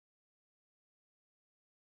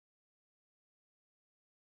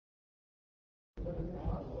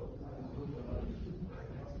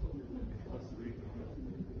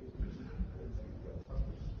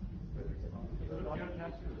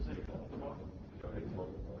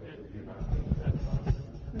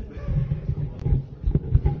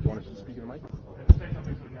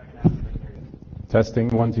Testing,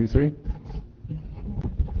 1, 2, 3.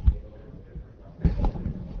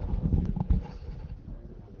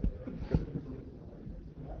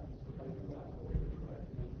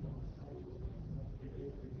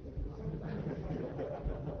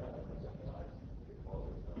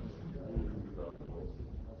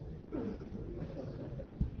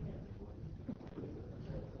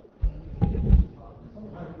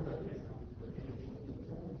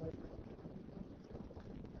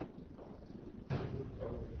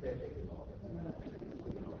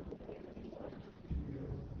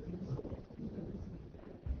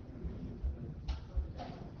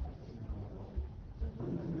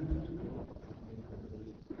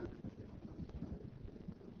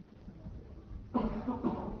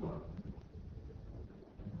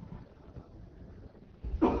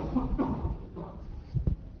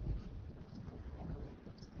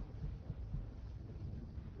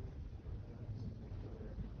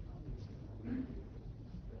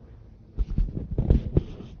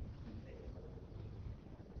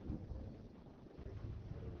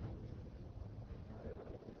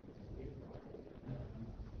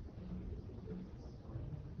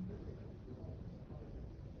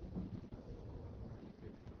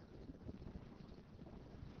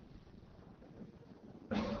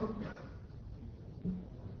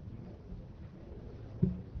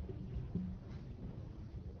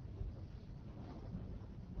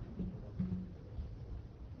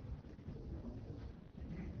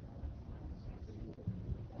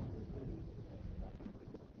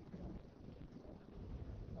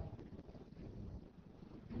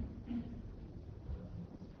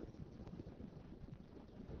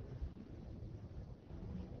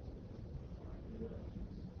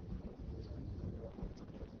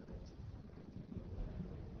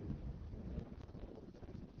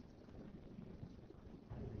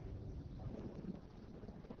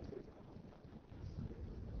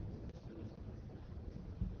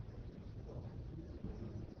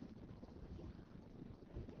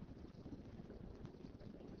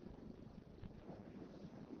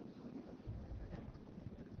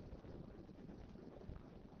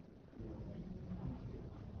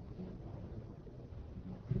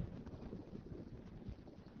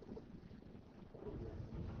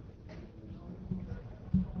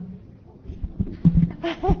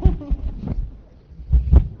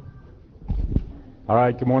 All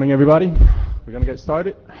right, good morning, everybody. We're going to get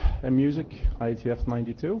started. Mmusic, IETF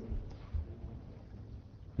 92.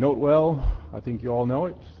 Note well, I think you all know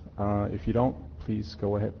it. If you don't, please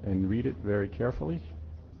go ahead and read it very carefully.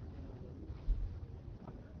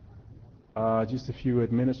 Just a few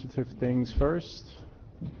administrative things first.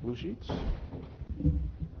 Blue sheets.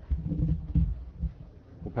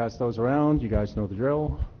 We'll pass those around. You guys know the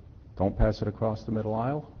drill. Don't pass it across the middle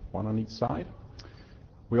aisle, one on each side.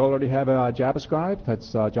 We already have a JavaScribe.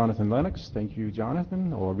 That's Jonathan Lennox. Thank you,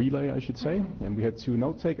 Jonathan, or Relay, I should say. And we had 2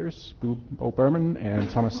 note takers, Bo Berman and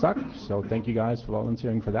Thomas Stuck. So thank you guys for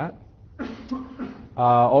volunteering for that.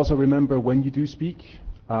 Also remember, when you do speak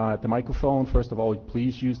at the microphone, first of all,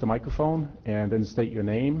 please use the microphone and then state your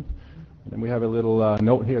name. And then we have a little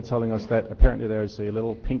note here telling us that apparently there's a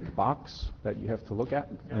little pink box that you have to look at.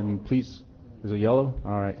 And please, is it yellow?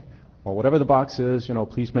 All right. Well, whatever the box is,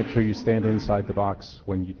 please make sure you stand inside the box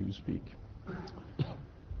when you do speak.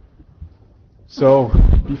 So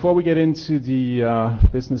before we get into the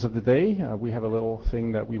business of the day, we have a little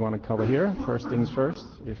thing that we want to cover here. First things first,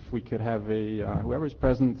 if we could have whoever is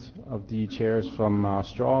present of the chairs from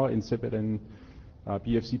Straw, Insipid, and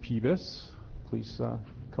BFCP BIS, please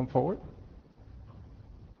come forward.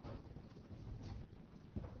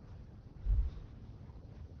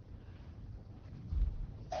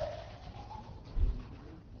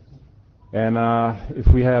 And if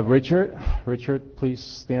we have Richard, please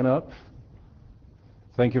stand up.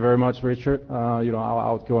 Thank you very much, Richard. Our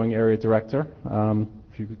outgoing area director.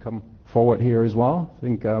 If you could come forward here as well. I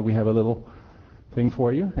think we have a little thing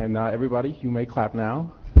for you. And everybody, you may clap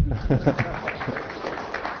now.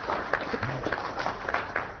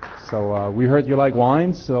 So we heard you like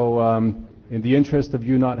wine. So in the interest of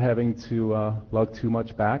you not having to lug too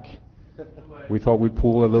much back, we thought we'd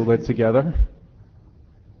pool a little bit together.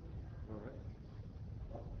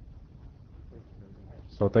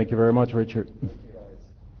 So thank you very much, Richard.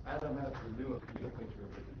 I don't have to do a picture.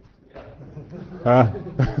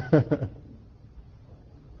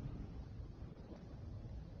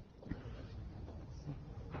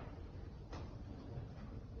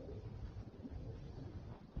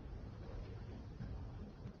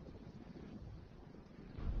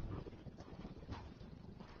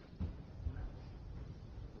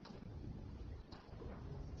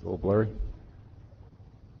 It's a little blurry.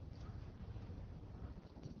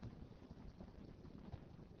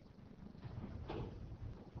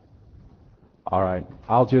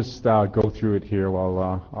 I'll just go through it here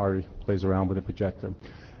while Ari plays around with the projector.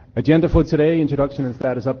 Agenda for today, introduction and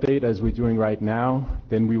status update as we're doing right now.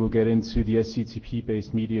 Then we will get into the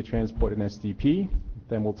SCTP-based media transport and SDP.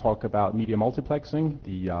 Then we'll talk about media multiplexing,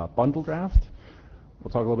 the bundle draft.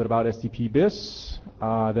 We'll talk a little bit about SDP-BIS,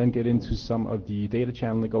 then get into some of the data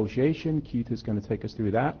channel negotiation. Keith is going to take us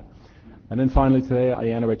through that. And then finally today,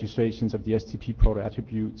 IANA registrations of the STP proto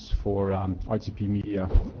attributes for RTP media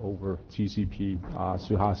over TCP.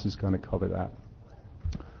 Suhas is going to cover that.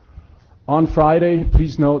 On Friday,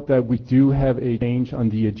 please note that we do have a change on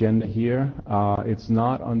the agenda here. It's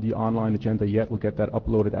not on the online agenda yet. We'll get that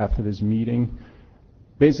uploaded after this meeting.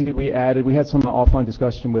 Basically, we had some offline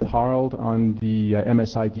discussion with Harald on the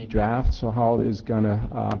MSID draft. So Harald is going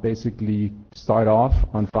to basically start off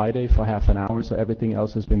on Friday for half an hour. So everything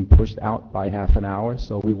else has been pushed out by half an hour.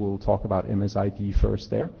 So we will talk about MSID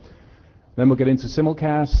first there. Then we'll get into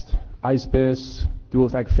simulcast, ICE-BIS, dual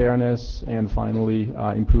stack fairness, and finally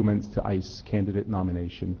improvements to ICE candidate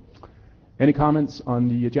nomination. Any comments on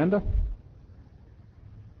the agenda?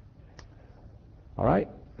 All right.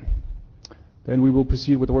 Then we will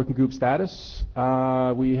proceed with the working group status.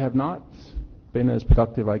 We have not been as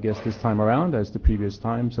productive, I guess, this time around as the previous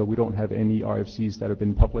time, so we don't have any RFCs that have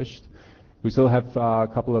been published. We still have a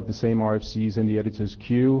couple of the same RFCs in the editor's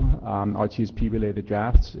queue, RTSP-related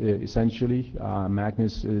drafts, essentially.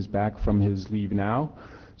 Magnus is back from his leave now,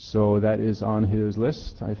 so that is on his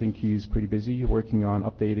list. I think he's pretty busy working on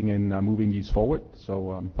updating and moving these forward,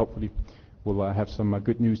 so hopefully we'll have some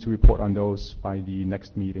good news to report on those by the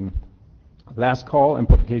next meeting. Last call and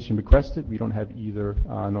publication requested. We don't have either,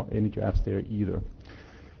 any drafts there either.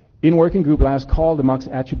 In working group last call, the MUX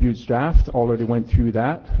attributes draft already went through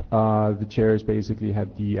that. The chairs basically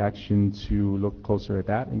had the action to look closer at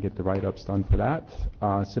that and get the write-ups done for that.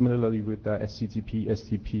 Similarly with SCTP,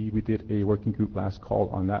 STP, we did a working group last call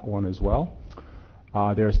on that one as well.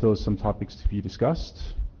 There are still some topics to be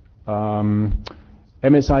discussed.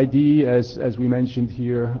 MSID, as we mentioned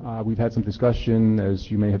here, we've had some discussion, as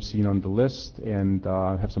you may have seen on the list, and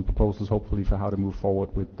have some proposals hopefully for how to move forward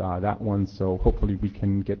with that one. So hopefully we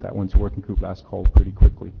can get that one to working group last call pretty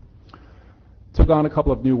quickly. Took on a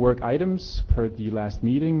couple of new work items per the last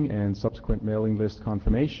meeting and subsequent mailing list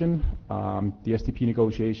confirmation. The STP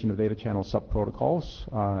negotiation of data channel sub-protocols.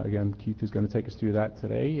 Again, Keith is going to take us through that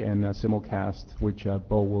today, and simulcast, which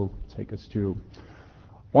Bo will take us through.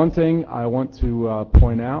 One thing I want to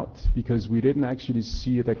point out, because we didn't actually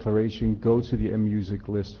see a declaration go to the Mmusic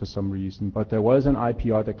list for some reason, but there was an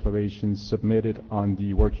IPR declaration submitted on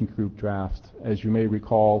the working group draft. As you may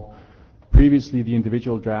recall, previously the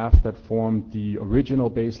individual draft that formed the original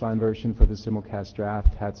baseline version for the simulcast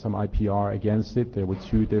draft had some IPR against it. There were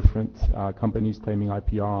two different companies claiming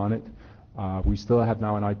IPR on it. We still have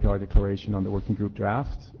now an IPR declaration on the working group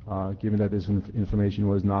draft, given that this information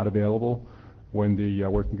was not available when the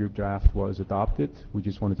working group draft was adopted. We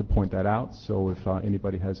just wanted to point that out. So if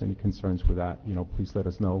anybody has any concerns with that, please let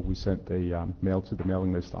us know. We sent a mail to the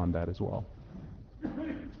mailing list on that as well.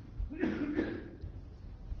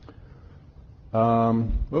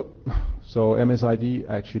 So MSID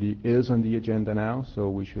actually is on the agenda now, so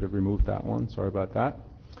we should have removed that one. Sorry about that.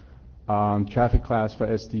 Traffic class for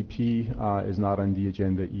SDP is not on the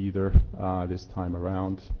agenda either this time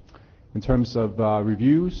around. In terms of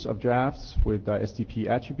reviews of drafts with STP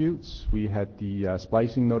attributes, we had the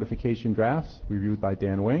splicing notification drafts reviewed by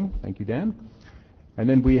Dan Wing. Thank you, Dan. And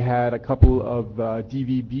then we had a couple of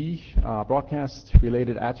DVB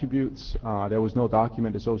broadcast-related attributes. There was no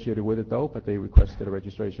document associated with it, though, but they requested a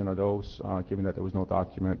registration of those. Given that there was no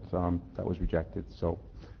document, that was rejected. So,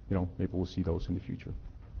 maybe we'll see those in the future.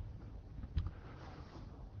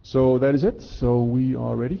 So that is it. So we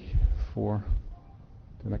are ready for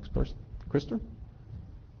the next person. Krister?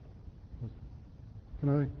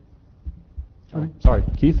 Can I? Sorry,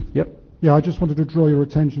 Keith? Yep. Yeah, I just wanted to draw your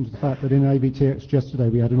attention to the fact that in IETF yesterday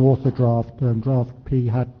we had an author draft, draft P.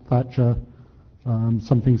 Thatcher,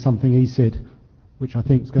 something ECID, which I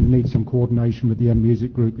think is going to need some coordination with the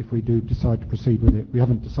Mmusic group if we do decide to proceed with it. We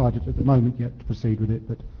haven't decided at the moment yet to proceed with it,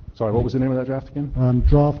 but... Sorry, what was the name of that draft again?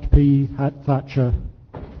 Draft P. Thatcher,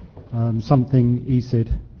 something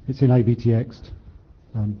ECID. It's in IETF.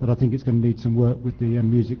 But I think it's going to need some work with the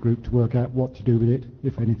Mmusic group to work out what to do with it,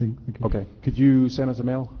 if anything. Okay. Could you send us a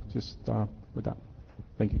mail just with that?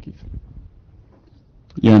 Thank you, Keith.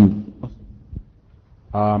 Yeah.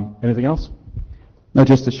 Anything else? No,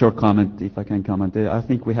 just a short comment, if I can comment. I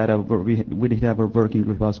think we did have a working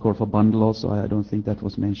group last call for bundle also. I don't think that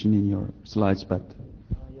was mentioned in your slides, but...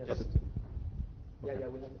 Yes. Yeah,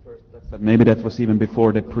 we have the first. But maybe that was even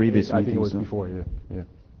before the previous meeting. I think it was before, yeah.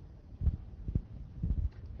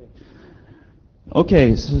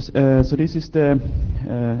 Okay, so this is the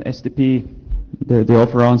SDP, the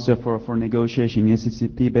offer answer for negotiating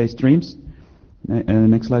SCP-based streams.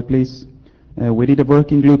 Next slide, please. We did a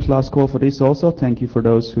working group last call for this also. Thank you for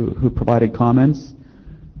those who provided comments.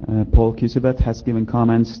 Paul Kusebet has given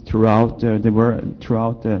comments throughout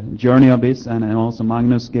the journey of this, and also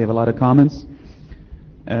Magnus gave a lot of comments.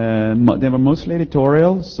 They were mostly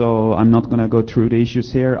editorial, so I'm not going to go through the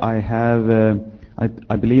issues here.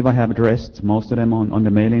 I believe I have addressed most of them on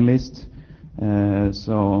the mailing list,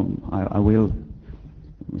 so I will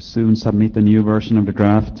soon submit a new version of the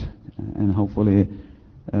draft, and hopefully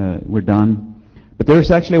we're done. But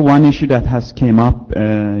there's actually one issue that has came up.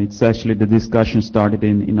 It's actually the discussion started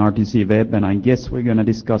in RTC Web, and I guess we're going to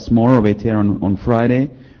discuss more of it here on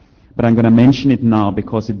Friday. But I'm going to mention it now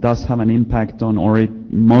because it does have an impact on, or it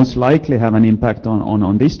most likely have an impact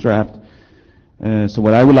on this draft. So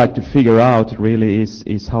what I would like to figure out really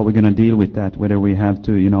is how we're going to deal with that, whether we have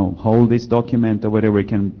to, hold this document or whether we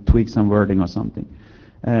can tweak some wording or something.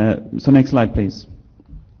 So next slide, please.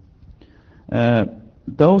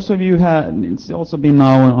 Those of you it's also been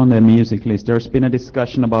now on the music list, there's been a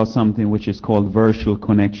discussion about something which is called virtual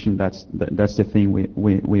connection. That's the thing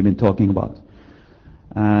we've been talking about.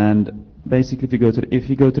 And basically, if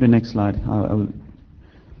you go to the next slide,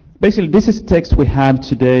 basically this is text we have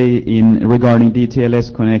today regarding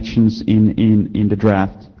DTLS connections in the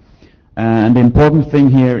draft. And the important thing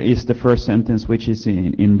here is the first sentence, which is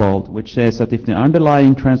in bold, which says that if the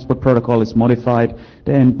underlying transport protocol is modified,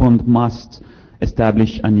 the endpoint must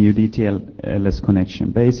establish a new DTLS connection.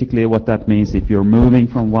 Basically what that means, if you're moving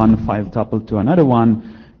from one 5-tuple to another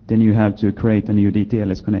one, then you have to create a new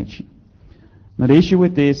DTLS connection. Now the issue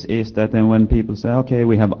with this is that then when people say, okay,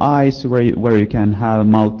 we have ICE where you can have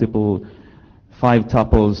multiple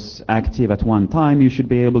 5-tuples active at one time, you should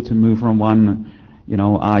be able to move from one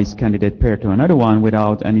ICE candidate pair to another one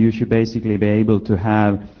and you should basically be able to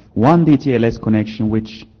have one DTLS connection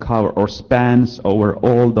which cover or spans over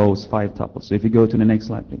all those 5-tuples. So if you go to the next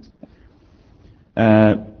slide, please.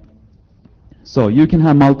 So you can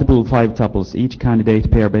have multiple 5-tuples. Each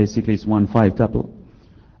candidate pair basically is one 5-tuple.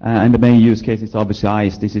 And the main use case is obviously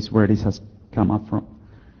ICE. This is where this has come up from.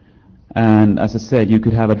 And as I said, you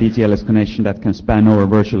could have a DTLS connection that can span over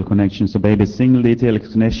virtual connections. So maybe a single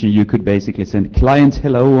DTLS connection, you could basically send client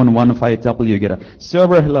hello on one 5-tuple, you get a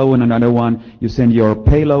server hello on another one, you send your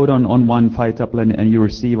payload on one 5-tuple and you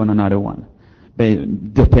receive on another one.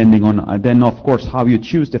 Depending on, then of course how you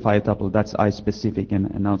choose the 5-tuple, that's ICE specific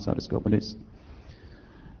and outside the scope of this.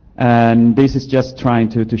 And this is just trying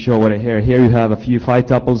to show what I hear. Here you have a few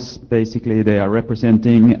 5-tuples, basically they are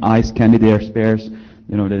representing ICE candidate pairs.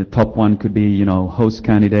 The top one could be, host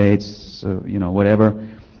candidates, whatever,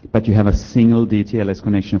 but you have a single DTLS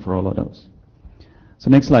connection for all of those. So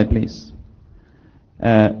next slide, please.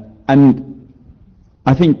 And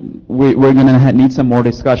I think we're going to need some more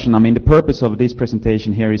discussion. I mean, the purpose of this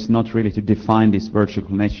presentation here is not really to define this virtual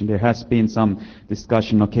connection. There has been some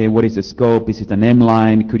discussion, okay, what is the scope? Is it an M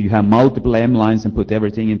line? Could you have multiple M lines and put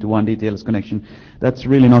everything into one DTLS connection? That's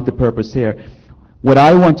really not the purpose here. What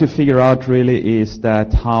I want to figure out really is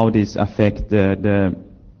that how this affect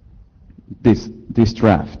this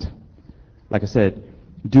draft. Like I said,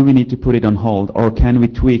 do we need to put it on hold, or can we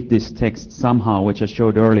tweak this text somehow, which I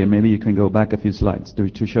showed earlier? Maybe you can go back a few slides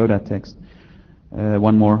to show that text.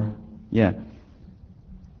 One more, yeah.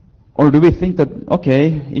 Or do we think that,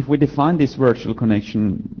 okay, if we define this virtual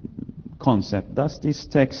connection concept, does this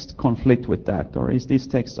text conflict with that, or is this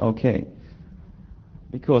text okay?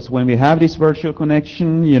 Because when we have this virtual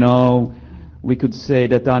connection, we could say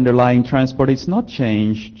that the underlying transport is not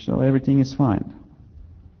changed, so everything is fine.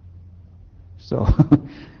 So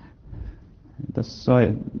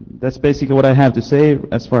that's basically what I have to say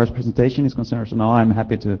as far as presentation is concerned. So now I'm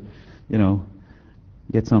happy to,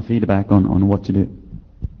 get some feedback on what to do.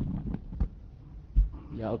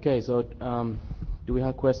 Yeah, okay, so do we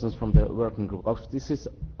have questions from the working group? This is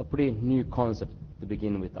a pretty new concept to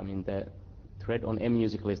begin with. I mean, the thread on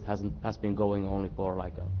Mmusic list has been going only for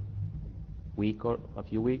like a week or a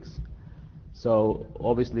few weeks. So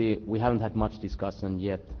obviously we haven't had much discussion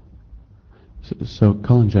yet. So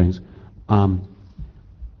Colin Jennings, I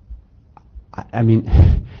mean,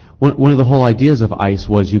 one of the whole ideas of ICE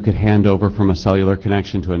was you could hand over from a cellular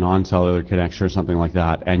connection to a non-cellular connection or something like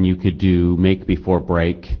that, and you could do make before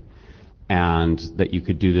break, and that you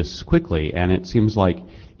could do this quickly. And it seems like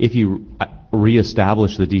if you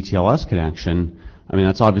reestablish the DTLS connection, I mean,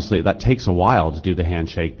 that takes a while to do the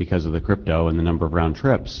handshake because of the crypto and the number of round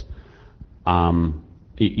trips.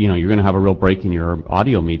 You're going to have a real break in your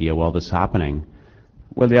audio media while this is happening.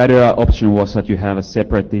 Well, the other option was that you have a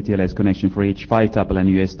separate DTLS connection for each 5-tuple and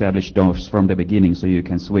you establish those from the beginning so you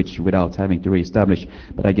can switch without having to reestablish.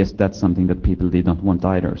 But I guess that's something that people did not want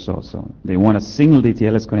either. So they want a single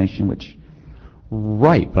DTLS connection, which...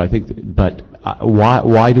 Right, but I think,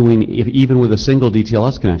 why do we, if, even with a single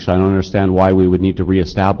DTLS connection, I don't understand why we would need to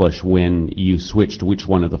reestablish when you switched which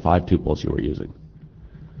one of the 5 tuples you were using.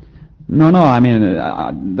 No, I mean,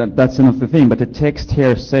 that's another thing, but the text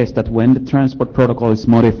here says that when the transport protocol is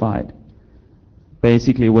modified,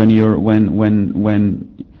 basically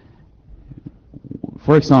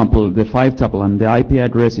for example, the 5-tuple and the IP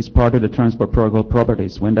address is part of the transport protocol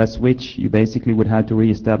properties. When that switch, you basically would have to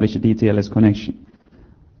reestablish a DTLS connection.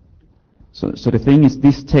 So the thing is,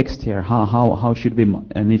 this text here, how should we,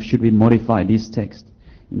 and if should we modify this text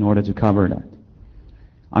in order to cover that?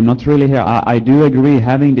 I'm not really here. I do agree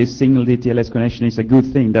having this single DTLS connection is a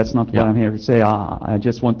good thing. That's not what I'm here to say. I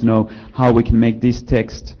just want to know how we can make this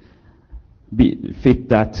text fit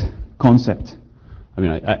that concept. I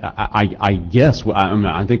mean, I guess,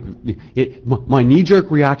 I think my knee-jerk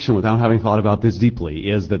reaction without having thought about this deeply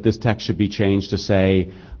is that this text should be changed to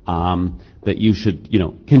say that you should,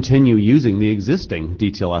 continue using the existing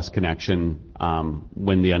DTLS connection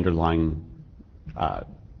when the underlying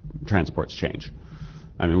transports change.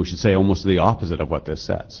 I mean, we should say almost the opposite of what this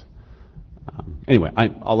says. Anyway,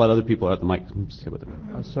 I'll let other people at the mic say what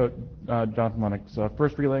they're So, Jonathan Lennox,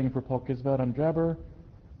 first relaying for Paul Kisvet on Jabber.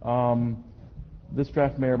 This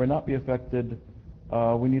draft may or may not be affected.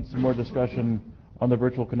 We need some more discussion on the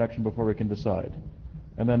virtual connection before we can decide.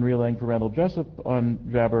 And then relaying for Randall Jessup on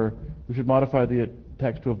Jabber, we should modify the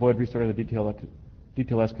text to avoid restarting the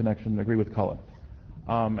DTLS connection. Agree with Cullen.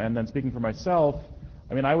 And then speaking for myself,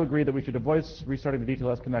 I mean, I would agree that we should avoid restarting the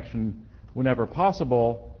DTLS connection whenever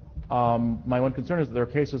possible. My one concern is that there are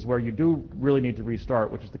cases where you do really need to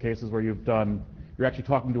restart, which is the cases where you're actually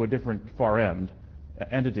talking to a different far end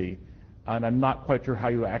entity, and I'm not quite sure how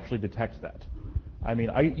you actually detect that. I mean,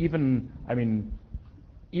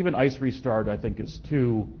 even ICE restart, I think, is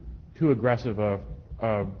too aggressive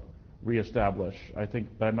a reestablish. I think,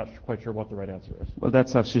 but I'm not quite sure what the right answer is. Well,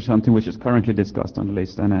 that's actually something which is currently discussed on the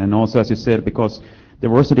list, and also, as you said, because there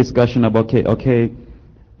was a discussion about, okay,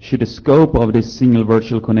 should the scope of this single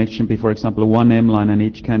virtual connection be, for example, one M-line and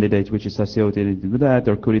each candidate which is associated with that,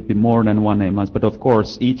 or could it be more than one M-line? But of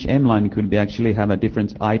course, each M-line could be actually have a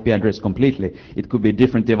different IP address completely. It could be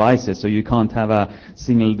different devices, so you can't have a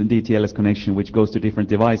single DTLS connection which goes to different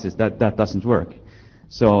devices. That doesn't work.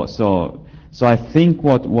 So I think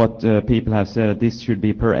what people have said, this should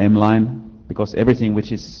be per M-line, because everything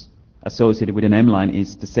which is associated with an M-line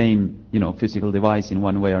is the same, physical device in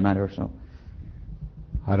one way or another. So.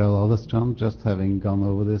 Harald Alderström, just having gone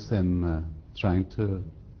over this and trying to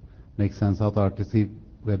make sense out of RTC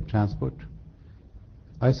web transport,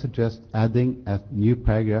 I suggest adding a new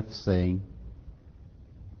paragraph saying,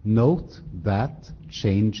 note that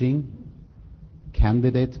changing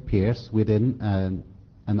candidate pairs within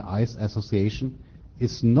an ICE association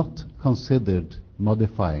is not considered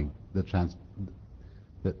modifying the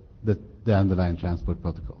underlying transport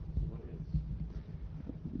protocol.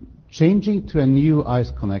 Changing to a new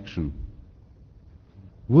ICE connection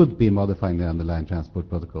would be modifying the underlying transport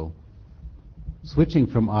protocol. Switching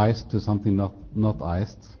from ICE to something not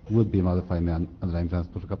ICE would be modifying the underlying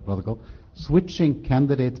transport protocol. Switching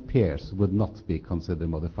candidate pairs would not be considered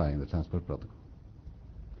modifying the transport protocol.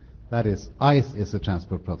 That is, ICE is a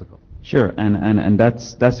transport protocol. Sure, and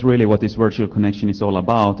that's really what this virtual connection is all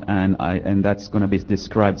about, and that's going to be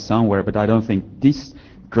described somewhere. But I don't think this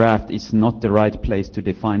draft is not the right place to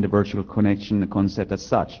define the virtual connection concept as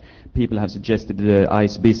such. People have suggested the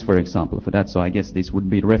ICE-BIS, for example, for that. So I guess this would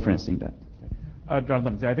be referencing that.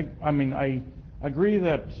 Jonathan, I agree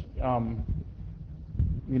that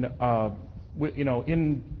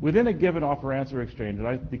within a given offer-answer exchange,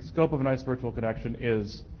 the scope of an ICE virtual connection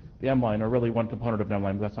is the M-line, or really one component of an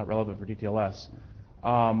M-line, but that's not relevant for DTLS.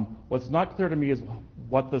 What's not clear to me is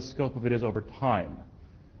what the scope of it is over time.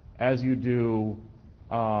 As you do,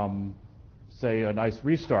 say, an ICE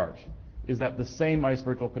restart, is that the same ICE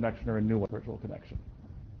virtual connection or a new virtual connection?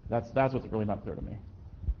 That's what's really not clear to me.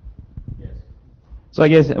 So I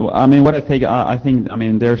guess, what I think,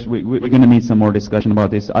 we're going to need some more discussion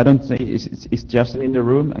about this. I don't think it's Justin in the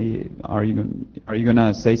room. Are you going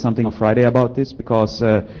to say something on Friday about this? Because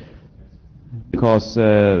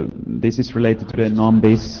this is related to the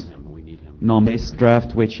non-base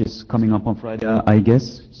draft, which is coming up on Friday, I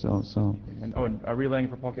guess. So. And relaying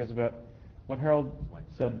for Paul Kesabet, what Harold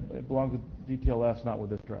said, it belongs with DTLS, not with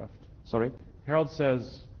this draft. Sorry? Paul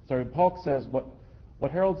says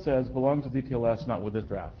what Harold says belongs with DTLS, not with this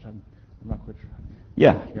draft. I'm not quite sure.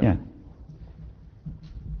 Yeah.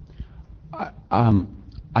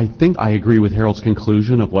 I think I agree with Harold's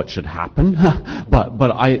conclusion of what should happen,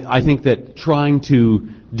 but I think that trying to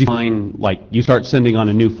define, like, you start sending on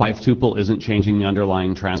a new 5-tuple isn't changing the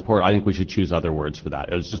underlying transport. I think we should choose other words for that.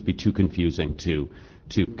 It would just be too confusing to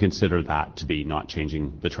consider that to be not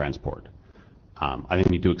changing the transport. I think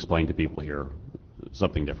we need to explain to people here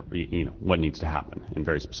something different, what needs to happen in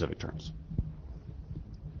very specific terms.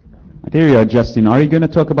 There you are, Justin. Are you going to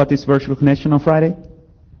talk about this virtual connection on Friday?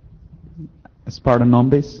 As part of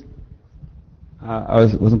NOMBIS?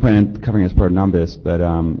 Wasn't planning on covering it as part of Numbus, but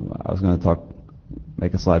I was going to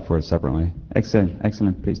make a slide for it separately.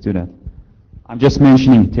 Excellent. Please do that. I'm just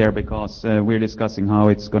mentioning it here because we're discussing how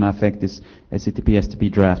it's going to affect this SCTP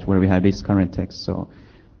STP draft where we have this current text.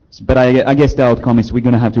 But I guess the outcome is we're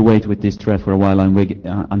going to have to wait with this draft for a while and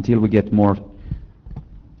until we get more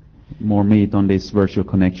meat on this virtual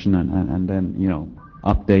connection and then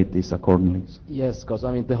update this accordingly. Yes, because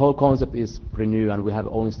the whole concept is pretty new and we have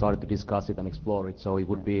only started to discuss it and explore it, so it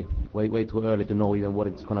would be way too early to know even what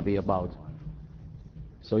it's going to be about.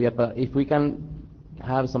 So yeah, but if we can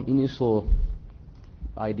have some initial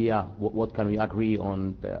idea what can we agree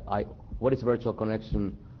on, what is virtual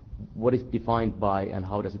connection, what is defined by, and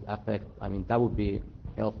how does it affect, that would be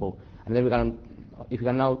helpful. And then if we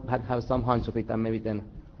can now have some hunch of it, and maybe then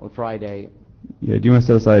on Friday. Yeah, do you want to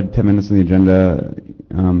set aside 10 minutes on the agenda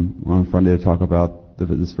on Friday to talk about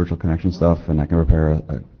this virtual connection stuff, and I can prepare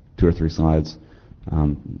 2 or 3 slides.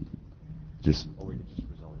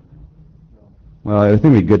 Well, I think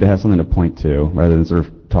it'd be good to have something to point to rather than sort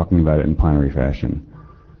of talking about it in plenary fashion.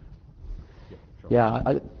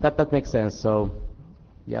 Yeah, that makes sense. So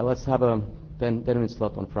yeah, let's have a 10-minute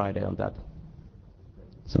slot on Friday on that.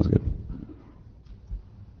 Sounds good.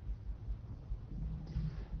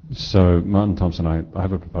 So Martin Thompson, I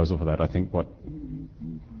have a proposal for that. I think what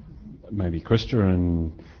maybe Krista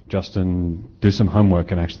and Justin do some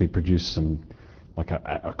homework and actually produce some, like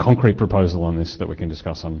a concrete proposal on this that we can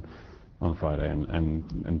discuss on Friday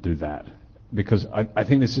and do that. Because I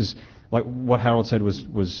think this is, like what Harold said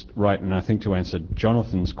was right, and I think to answer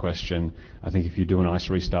Jonathan's question, I think if you do an ICE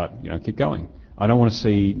restart, keep going. I don't want to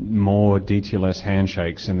see more DTLS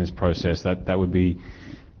handshakes in this process. That would be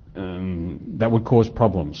that would cause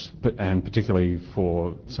problems, and particularly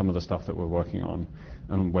for some of the stuff that we're working on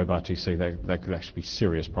WebRTC, that could actually be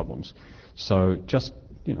serious problems. So just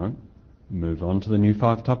move on to the new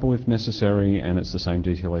 5-tuple if necessary, and it's the same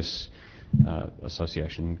DTLS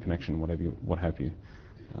association connection, what have you.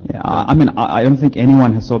 Yeah, I don't think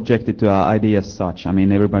anyone has objected to our idea as such.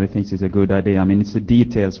 Everybody thinks it's a good idea. It's the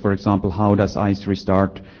details, for example, how does ICE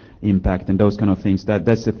restart impact and those kind of things.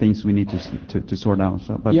 That's the things we need to sort out.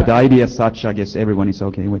 So, but the idea as such, I guess everyone is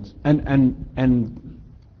okay with. And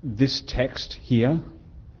this text here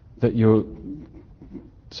that you're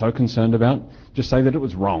so concerned about, just say that it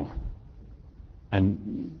was wrong,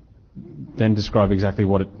 and then describe exactly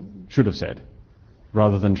what it should have said,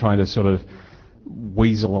 rather than trying to sort of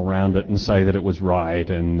weasel around it and say that it was right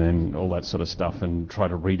and then all that sort of stuff and try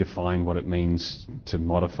to redefine what it means to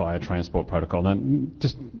modify a transport protocol. Now,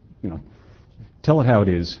 just tell it how it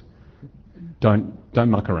is. Don't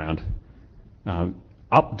muck around.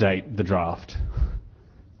 Update the draft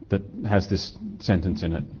that has this sentence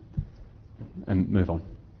in it and move on.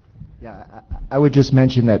 Yeah, I would just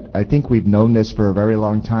mention that I think we've known this for a very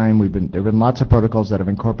long time. There have been lots of protocols that have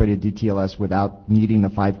incorporated DTLS without needing the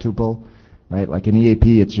 5-tuple, right? Like in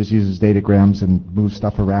EAP, it just uses datagrams and moves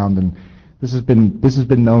stuff around, and this has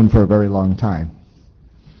been known for a very long time.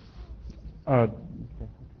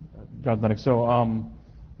 Jonathan, so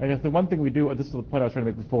I guess the one thing we do, this is the point I was trying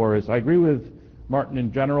to make before, is I agree with Martin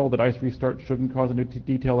in general that ICE restart shouldn't cause a new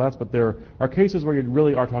DTLS, but there are cases where you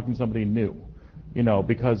really are talking to somebody new,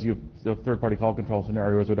 because you have third-party call control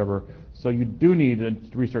scenarios or whatever. So you do need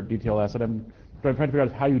to restart DTLS, and what I'm trying to figure out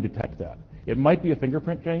is how you detect that. It might be a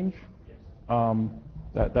fingerprint change.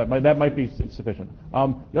 That might be sufficient. The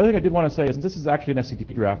other thing I did want to say is this is actually an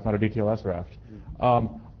SCTP draft, not a DTLS draft.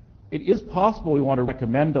 It is possible we want to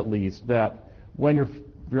recommend at least that when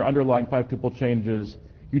your underlying 5-tuple changes,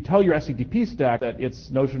 you tell your SCTP stack that its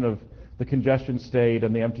notion of the congestion state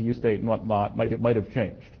and the MTU state and whatnot might have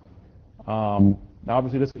changed. Now,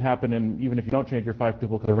 obviously, this can happen even if you don't change your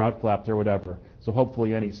 5-tuple because of route flaps or whatever. So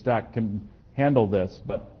hopefully, any stack can handle this,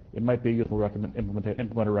 but it might be a useful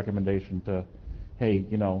implementer recommendation to, hey,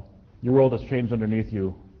 your world has changed underneath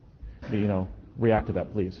you. React to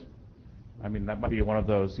that, please. That might be one of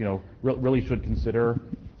those, really should consider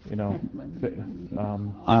you know,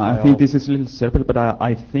 I think this is a little separate, but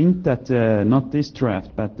I think that not this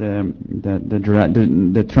draft, but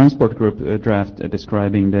the transport group draft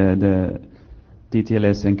describing the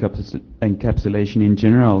DTLS encapsulation in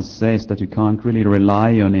general says that you can't really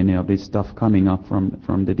rely on any of this stuff coming up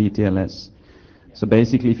from the DTLS. So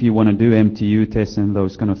basically, if you want to do MTU tests and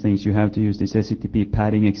those kind of things, you have to use this SCTP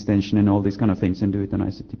padding extension and all these kind of things and do it on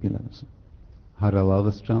ICTP levels.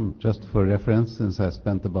 Harald Ström, just for reference, since I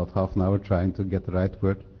spent about half an hour trying to get the right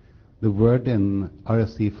word, the word in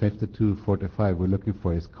RFC 5245 we're looking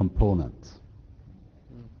for is components.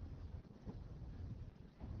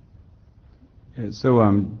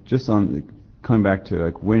 So just on coming back to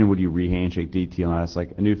like when would you re-handshake DTLS?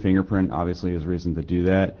 Like a new fingerprint obviously is a reason to do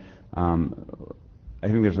that. I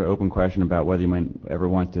think there's an open question about whether you might ever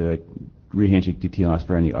want to re-handshake DTLS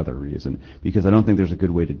for any other reason, because I don't think there's a good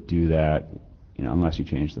way to do that, you know, unless you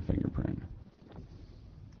change the fingerprint.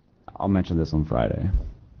 I'll mention this on Friday.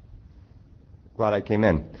 Glad I came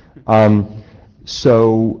in.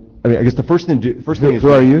 So, I mean, I guess the first thing is...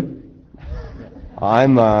 Who are you?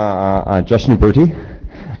 I'm Justin Berti.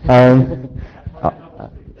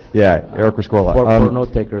 Yeah, Eric Riscola. For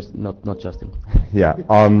note takers, not Justin. Yeah.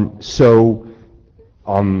 So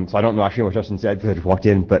I don't know actually what Justin said because I just walked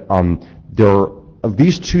in, but there are at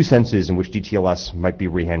least two senses in which DTLS might be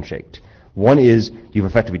re-handshaked. One is you've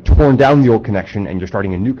effectively torn down the old connection and you're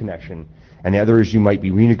starting a new connection, and the other is you might be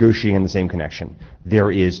renegotiating the same connection.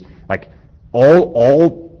 There is like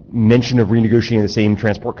all mention of renegotiating the same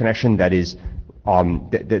transport connection that is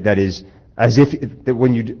that is as if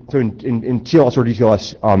when you so in TLS or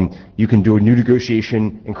DTLS you can do a new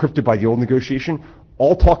negotiation encrypted by the old negotiation.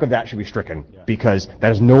 All talk of that should be stricken because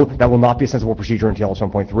that will not be a sensible procedure in TLS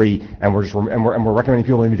 1.3, and we're recommending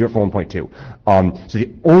people to do it for 1.2. So the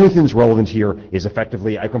only thing that's relevant here is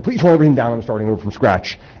effectively I completely tore everything down and I'm starting over from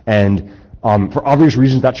scratch, and for obvious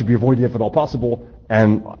reasons that should be avoided if at all possible.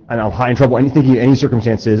 And I'm high in trouble thinking any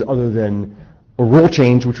circumstances other than a rule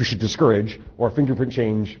change, which we should discourage, or a fingerprint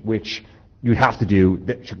change, which you'd have to do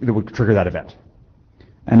that would trigger that event.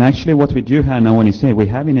 And actually what we do have now, when you say we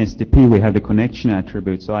have in SDP, we have the connection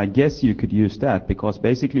attribute, so I guess you could use that, because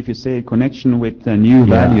basically if you say a connection with a new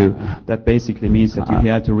value, that basically means that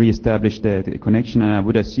you have to re-establish the connection, and I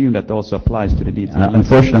would assume that also applies to the DTLS.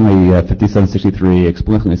 Unfortunately, 5763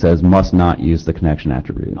 explicitly says must not use the connection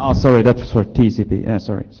attribute. Oh, sorry, that was for TCP.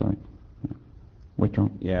 Sorry. Wait,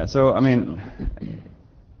 wrong. Yeah, so I mean,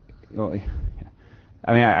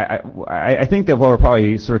 I think that what we're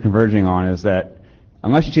probably sort of converging on is that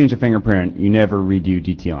unless you change the fingerprint, you never redo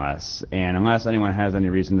DTLS, and unless anyone has any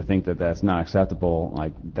reason to think that that's not acceptable,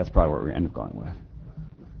 like that's probably what we're end up going with.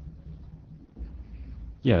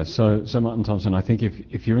 Yeah, so Martin Thompson, I think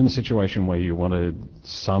if you're in the situation where you want to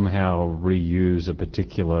somehow reuse a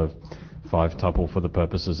particular 5-tuple for the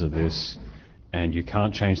purposes of this, and you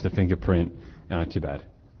can't change the fingerprint, too bad.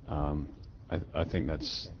 I think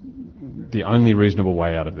that's the only reasonable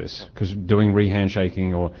way out of this, because doing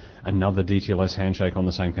re-handshaking or another DTLS handshake on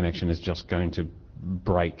the same connection is just going to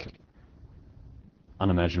break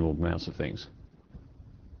unimaginable amounts of things.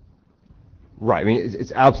 Right. I mean,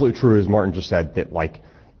 it's absolutely true, as Martin just said, that like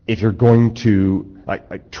if you're going to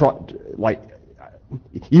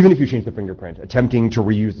even if you change the fingerprint, attempting to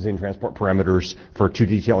reuse the same transport parameters for two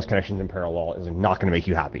DTLS connections in parallel is not going to make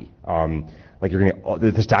you happy. Like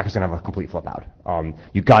the stack is going to have a complete flip out.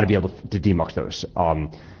 You've got to be able to demux those.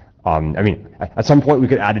 I mean, at some point we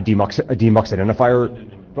could add a demux identifier,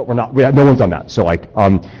 but no one's done that. So like,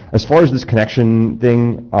 as far as this connection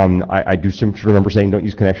thing, I do remember saying don't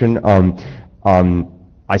use connection.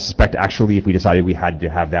 I suspect actually if we decided we had to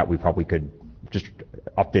have that, we probably could just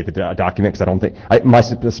update the document, because I don't think, my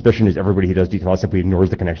suspicion is everybody who does DTLS simply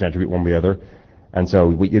ignores the connection attribute one way or the other. And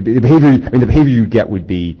so the behavior you get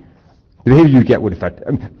would affect,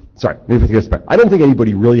 sorry, maybe this back. I don't think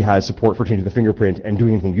anybody really has support for changing the fingerprint and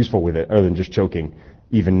doing anything useful with it other than just choking,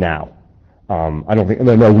 even now. I don't think,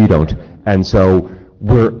 no, we don't. And so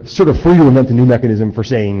we're sort of free to invent a new mechanism for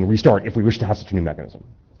saying restart if we wish to have such a new mechanism.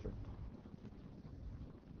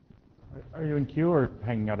 Are you in queue or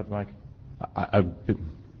hanging out at the mic?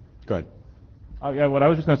 Go ahead. Yeah, what I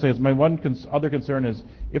was just going to say is my one other concern is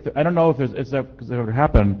I don't know if it's ever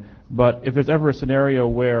happened, but if there's ever a scenario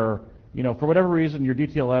where, you know, for whatever reason your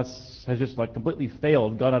DTLS has just like completely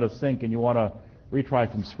failed, gone out of sync, and you want to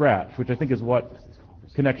retry from scratch, which I think is what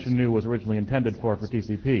connection new was originally intended for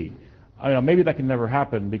TCP. I don't know, maybe that can never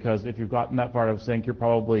happen, because if you've gotten that far out of sync, you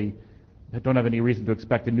probably don't have any reason to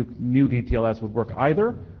expect a new DTLS would work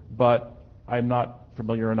either. But I'm not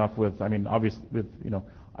familiar enough with, I mean, obviously with, you know,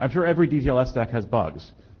 I'm sure every DTLS stack has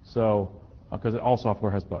bugs. So because all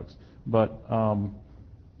software has bugs. But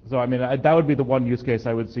so I mean, that would be the one use case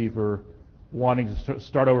I would see for wanting to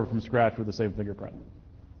start over from scratch with the same fingerprint.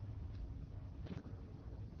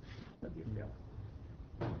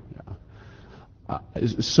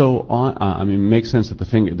 So I mean, it makes sense that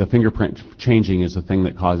the fingerprint changing is the thing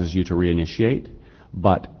that causes you to reinitiate,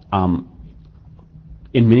 but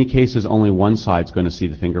in many cases, only one side's going to see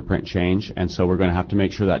the fingerprint change, and so we're going to have to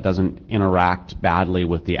make sure that doesn't interact badly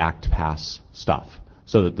with the ActPass stuff,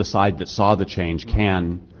 so that the side that saw the change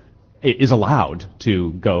is allowed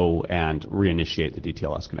to go and reinitiate the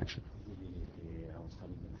DTLS connection.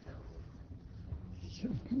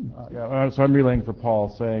 So I'm relaying for Paul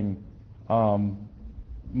saying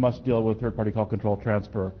must deal with third-party call control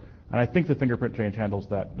transfer, and I think the fingerprint change handles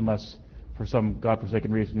that, unless for some godforsaken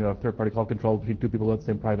reason you have third-party call control between two people with the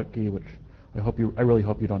same private key, which I really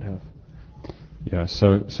hope you don't have. Yeah.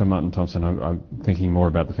 So Martin Thompson, I'm thinking more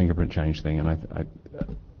about the fingerprint change thing, and I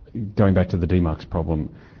going back to the DMUX problem,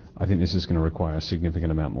 I think this is going to require a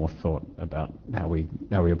significant amount more thought about how we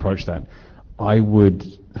approach that. I would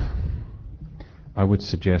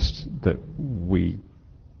suggest that we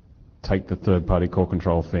take the third-party call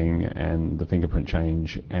control thing and the fingerprint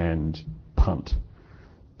change and punt,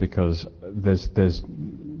 because there's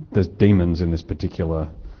demons in this particular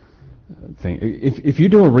thing. If you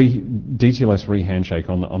do a DTLS re-handshake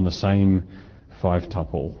on the same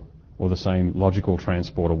 5-tuple or the same logical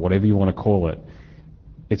transport or whatever you want to call it,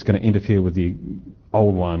 it's going to interfere with the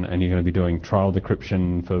old one, and you're going to be doing trial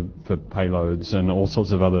decryption for payloads and all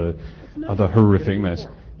sorts of other horrific mess.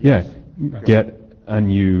 Yeah, get a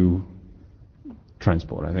new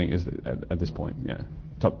transport, I think, is at this point. Yeah,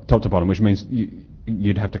 top to bottom, which means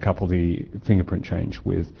you'd have to couple the fingerprint change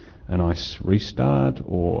with an ICE restart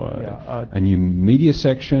or a new media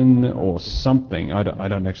section or something. I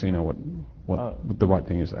don't actually know what the right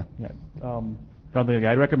thing is there. Yeah, Jonathan,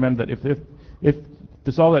 I'd recommend that if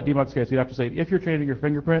to solve that DMUX case, you'd have to say if you're changing your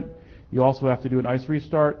fingerprint, you also have to do an ICE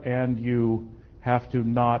restart, and you have to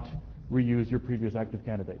not reuse your previous active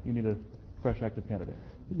candidate. You need a fresh active candidate.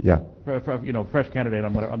 Yeah. Fresh candidate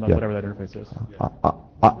on whatever that interface is.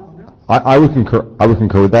 I would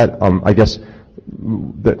concur with that. I guess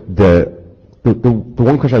the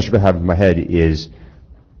one question I should have in my head is,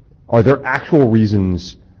 are there actual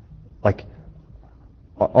reasons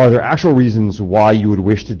why you would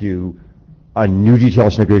wish to do a new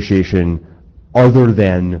DTLS negotiation other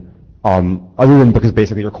than because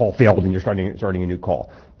basically your call failed and you're starting a new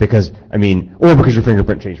call? Because, I mean, or because your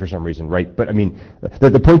fingerprint changed for some reason, right? But I mean,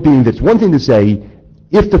 the point being that it's one thing to say,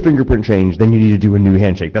 if the fingerprint changed, then you need to do a new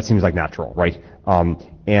handshake. That seems like natural, right?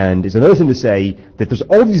 And it's another thing to say that there's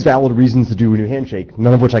all these valid reasons to do a new handshake,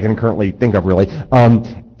 none of which I can currently think of really.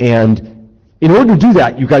 And in order to do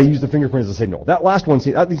that, you've got to use the fingerprint as a signal. That last one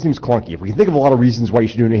seems clunky. If we can think of a lot of reasons why you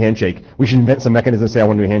should do a new handshake, we should invent some mechanism to say I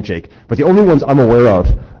want to do a handshake. But the only ones I'm aware of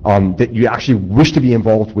that you actually wish to be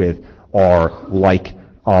involved with are like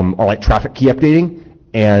traffic key updating,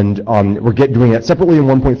 and we're doing that separately in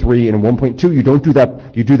 1.3 and in 1.2. You don't do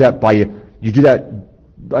that. You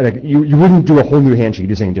wouldn't do a whole new handshake. You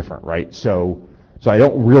do something different, right? So I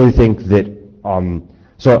don't really think that.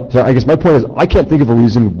 So I guess my point is I can't think of a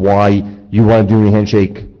reason why you want to do a new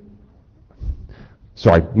handshake.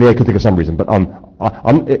 Sorry, maybe I could think of some reason, but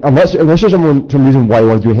unless there's some reason why you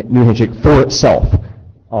want to do a new handshake for itself,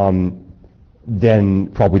 then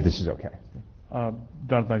probably this is okay.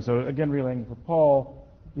 Jonathan, so again, relaying for Paul,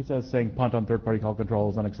 he says saying punt on third-party call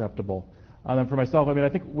control is unacceptable. And then for myself, I mean, I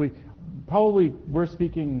think we're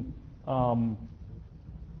speaking for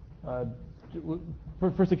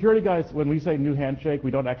security guys. When we say new handshake,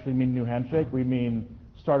 we don't actually mean new handshake. We mean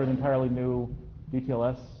start an entirely new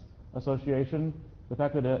DTLS association. The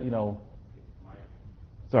fact that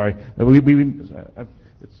sorry, let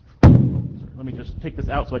me just take this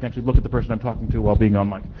out so I can actually look at the person I'm talking to while being on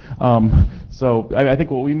mic. So I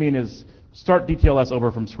think what we mean is start DTLS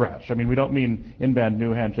over from scratch. I mean, we don't mean in-band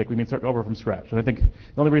new handshake. We mean start over from scratch. And I think the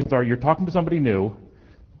only reasons are you're talking to somebody new,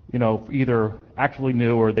 either actually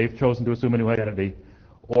new or they've chosen to assume a new identity,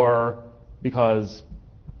 or because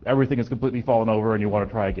everything has completely fallen over and you want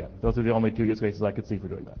to try again. Those are the only two use cases I could see for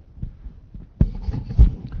doing that.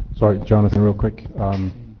 Sorry, Jonathan, real quick.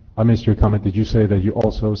 I missed your comment. Did you say that you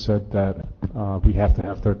also said that we have to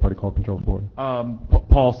have third-party call control for it?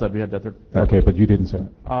 Paul said we had that. Okay, but you didn't say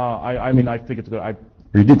it. I mean, I think it's good.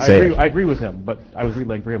 You did say it. I agree with him, but I was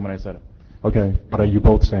relaying for him when I said it. Okay, but are you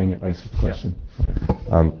both saying it? That's the question.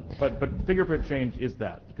 Yes. But fingerprint change is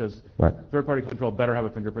that, because right. Third-party control better have a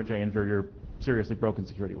fingerprint change or you're seriously broken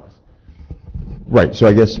security-wise. Right. So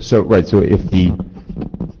I guess so. Right. So if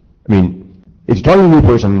if you're targeting a new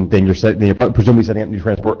person, then you're presumably setting up new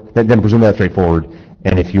transport. Then presumably that's straightforward.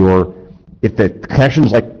 And if the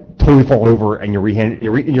connection's like totally fall over and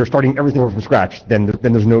you're starting everything over from scratch, then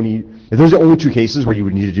there's no need. If those are the only two cases where you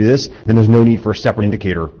would need to do this, then there's no need for a separate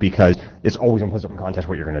indicator because it's always implicit in context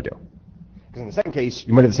what you're going to do. Because in the second case,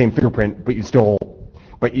 you might have the same fingerprint, but you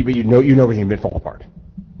know everything did fall apart.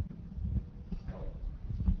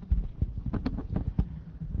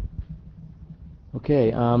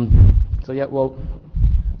 Okay. So yeah. Well.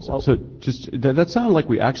 So just, that sounded like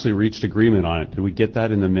we actually reached agreement on it. Did we get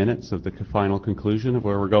that in the minutes of the final conclusion of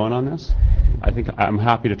where we're going on this? I think I'm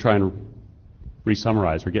happy to try and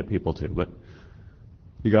re-summarize or get people to, but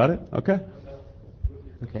you got it? Okay.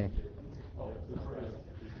 Okay.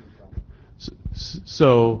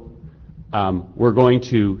 So we're going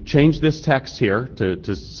to change this text here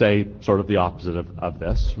to say sort of the opposite of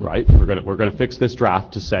this, right? We're going to fix this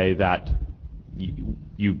draft to say that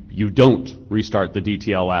you don't restart the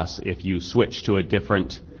DTLS if you switch to a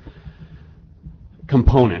different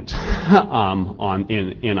component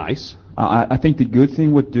in ICE. I think the good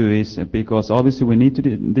thing would do is, because obviously we need to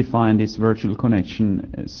define this virtual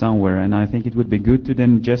connection somewhere, and I think it would be good to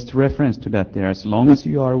then just reference to that there. As long as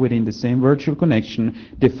you are within the same virtual connection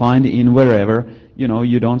defined in wherever,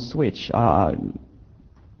 you don't switch.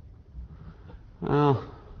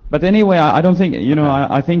 But anyway, I don't think,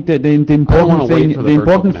 I think that the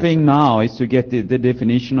important thing now is to get the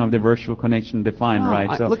definition of the virtual connection defined,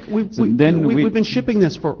 right? So look, we've been shipping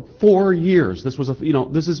this for 4 years. This was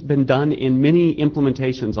this has been done in many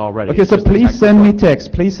implementations already. Okay, so please send me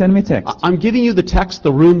text. Please send me text. I'm giving you the text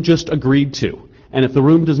the room just agreed to. And if the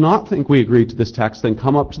room does not think we agreed to this text, then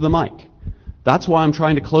come up to the mic. That's why I'm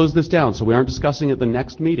trying to close this down so we aren't discussing it the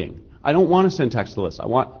next meeting. I don't want to send text to this.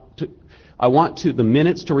 I want the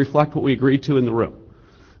minutes to reflect what we agreed to in the room.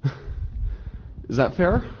 Is that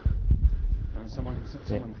fair? Someone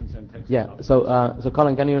can send text. Yeah. So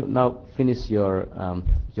Colin, can you now finish your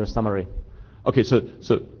summary? Okay. So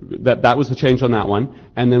that was the change on that one,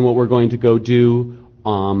 and then what we're going to go do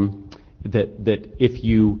that if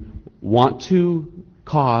you want to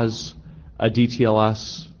cause a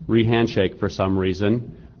DTLS rehandshake for some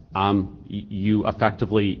reason, you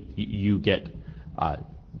effectively you get.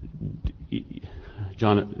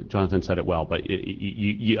 Jonathan said it well, but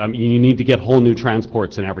you need to get whole new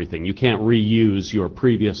transports and everything. You can't reuse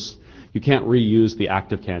the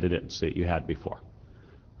active candidates that you had before,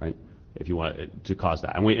 right? If you want to cause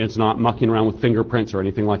that. And it's not mucking around with fingerprints or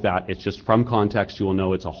anything like that. It's just from context, you will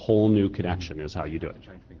know it's a whole new connection is how you do it.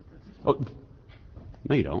 Oh,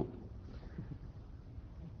 no, you don't.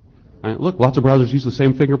 Right, look, lots of browsers use the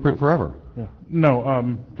same fingerprint forever. Yeah.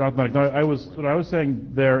 No, Jonathan, what I was saying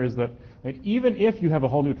there is that even if you have a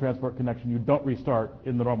whole new transport connection, you don't restart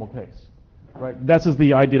in the normal case, right? This is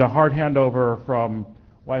I did a hard handover from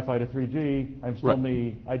Wi-Fi to 3G.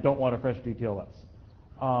 I don't want a fresh DTLS.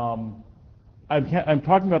 I'm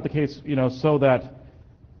talking about the case, so that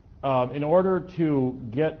in order to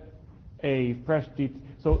get a fresh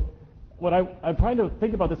so what I'm trying to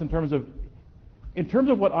think about this in terms of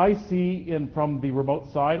what I see from the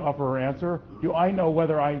remote side of her answer, do I know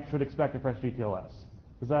whether I should expect a fresh DTLS?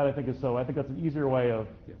 Because that I think that's an easier way of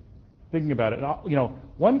thinking about it. And,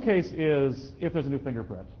 one case is if there's a new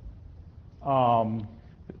fingerprint. A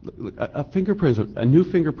new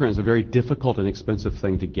fingerprint is a very difficult and expensive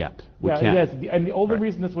thing to get. Yes, and the only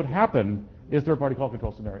reason this would happen is third-party call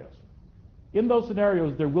control scenarios. In those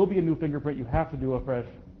scenarios, there will be a new fingerprint. You have to do a fresh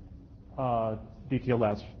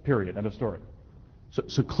DTLS, period, end of story.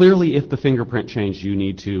 So clearly, if the fingerprint changed, you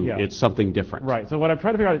need to, it's something different. Right. So what I'm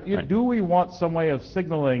trying to figure out is, do we want some way of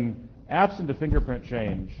signaling, absent a fingerprint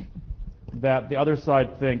change, that the other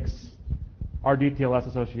side thinks our DTLS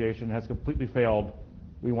association has completely failed,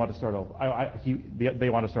 we want to start over. They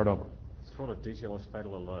want to start over. It's called a DTLS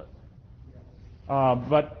fatal alert.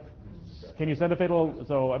 But can you send a fatal,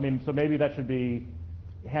 so maybe that should be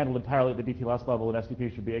handled entirely at the DTLS level, and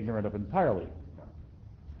SDP should be ignorant of it entirely.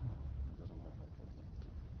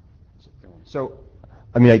 So,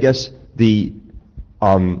 I guess the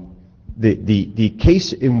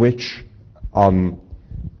case in which, how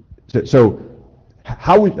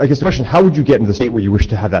would you get into the state where you wish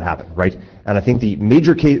to have that happen, right? And I think the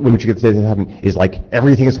major case in which you get that happen is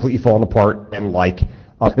everything is completely falling apart and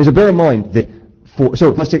so bear in mind that for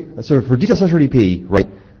DTLS RDP, right?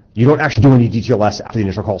 You don't actually do any DTLS after the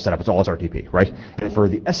initial call setup. It's all RTP, right? And for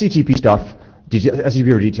the SCTP stuff, SCTP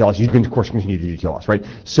or DTLS, you can of course continue to do DTLS, right?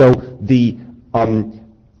 So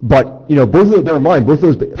but both of those, bear in mind, both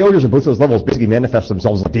those failures at both those levels basically manifest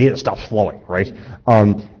themselves as data stops flowing, right?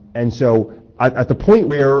 And so at the point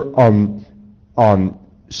where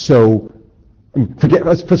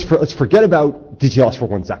let's forget about DTLS for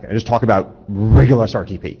 1 second and just talk about regular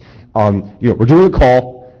SRTP. We're doing a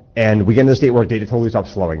call and we get into the state where data totally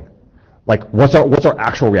stops flowing. Like, what's our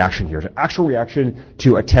actual reaction here? Is our actual reaction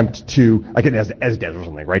to attempt to, like an SDES or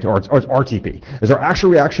something, right? Or it's RTP. Is our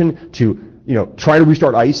actual reaction to, try to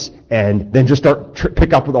restart ICE and then just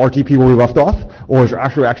pick up with RTP where we left off? Or is our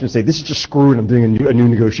actual reaction to say, this is just screwed, I'm doing a new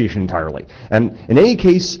negotiation entirely? And in any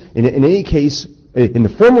case, in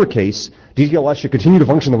the former case, DTLS should continue to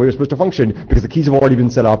function the way it's supposed to function because the keys have already been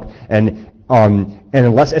set up, and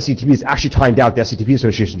unless SCTP is actually timed out, the SCTP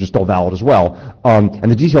association is still valid as well. And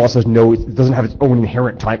the DTLS it doesn't have its own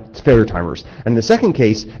inherent failure timers. And in the second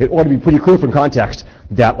case, it ought to be pretty clear from context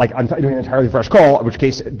that, like, I'm doing an entirely fresh call, in which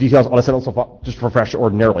case DTLS ought to set itself up just for fresh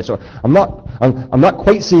ordinarily. So I'm not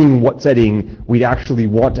quite seeing what setting we'd actually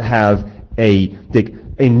want to have a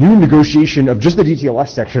new negotiation of just the DTLS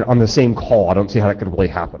section on the same call. I don't see how that could really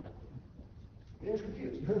happen.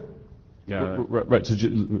 Yeah, right. So,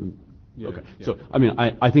 okay. So, I mean,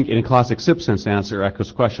 I think in a classic SIP sense, to answer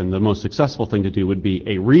Echo's question, the most successful thing to do would be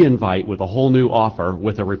a re-invite with a whole new offer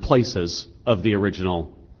with the replaces of the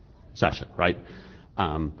original session, right?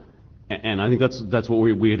 And I think that's what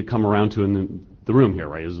we had to come around to in the room here,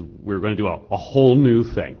 right? Is we're going to do a whole new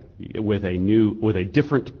thing with a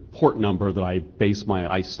different port number that I base my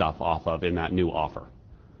ICE stuff off of in that new offer.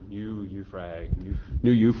 New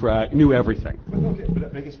UFRAG, new everything.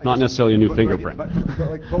 Not necessarily a new fingerprint. Let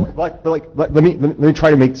me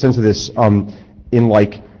try to make sense of this. Would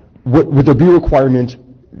there be a requirement?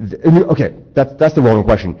 Okay, that's the wrong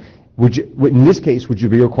question. In this case, would you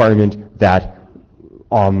be a requirement that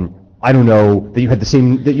I don't know, that you had the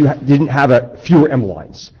same, that you didn't have fewer M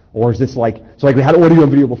lines, or is this like we had audio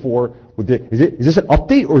and video before? Is this an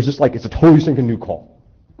update, or is this like it's a totally synced new call?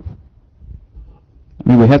 I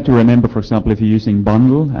mean, we have to remember, for example, if you're using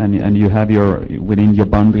bundle and you have within your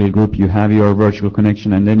bundle group, you have your virtual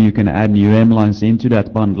connection, and then you can add new M lines into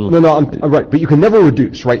that bundle. No, I'm right, but you can never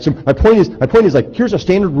reduce, right? So my point is like, here's a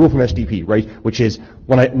standard rule from SDP, right? Which is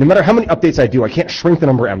no matter how many updates I do, I can't shrink the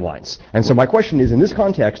number of M lines. And so my question is, in this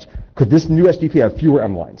context, could this new SDP have fewer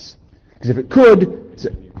M lines? Because if it could,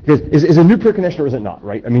 is a new peer connection or is it not,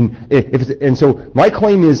 right? I mean, and so my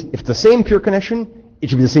claim is, if it's the same peer connection, it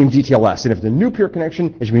should be the same DTLS. And if it's a new peer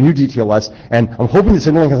connection, it should be a new DTLS. And I'm hoping that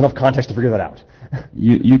signaling has enough context to figure that out.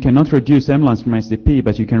 You cannot reduce M lines from SDP,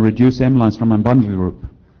 but you can reduce M lines from a bundle group.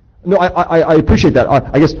 No, I appreciate that.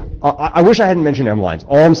 I guess I wish I hadn't mentioned M lines.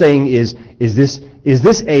 All I'm saying is this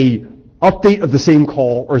a update of the same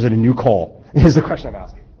call, or is it a new call? Is the question I'm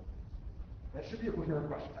asking. That should be a coherent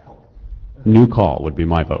question, I hope. New call would be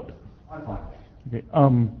my vote. Okay.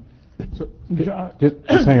 So,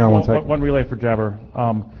 just hang on one second. One relay for Jabber.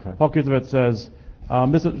 Paul Kuzovitz says,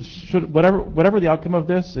 whatever the outcome of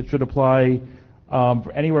this, it should apply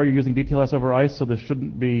for anywhere you're using DTLS over ICE, so this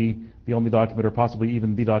shouldn't be the only document or possibly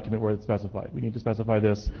even the document where it's specified. We need to specify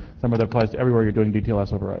this somewhere that applies to everywhere you're doing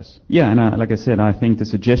DTLS over ICE. Yeah, and like I said, I think the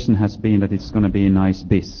suggestion has been that it's going to be a nice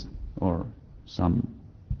BIS or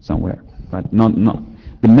somewhere, but not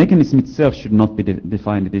the mechanism itself should not be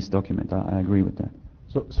defined in this document. I agree with that.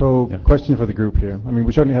 So question for the group here. I mean,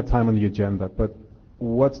 we certainly have time on the agenda, but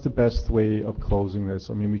what's the best way of closing this?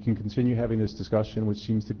 I mean, we can continue having this discussion, which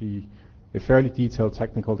seems to be a fairly detailed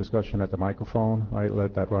technical discussion at the microphone, right?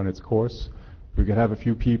 Let that run its course. We could have a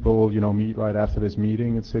few people, meet right after this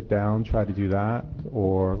meeting and sit down, try to do that,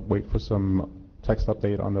 or wait for some text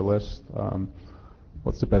update on the list.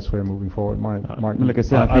 What's the best way of moving forward, Martin? Like I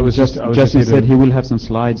said, Justin said he will have some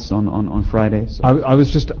slides on Friday. So. I was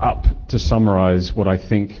just up to summarize what I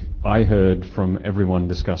think I heard from everyone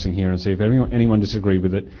discussing here and see if anyone disagreed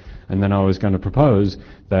with it. And then I was going to propose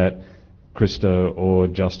that Krista or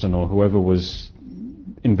Justin or whoever was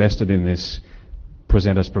invested in this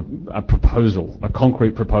present us a proposal, a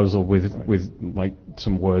concrete proposal with like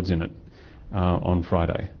some words in it on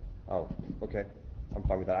Friday. Oh, okay. I'm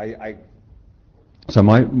fine with that. So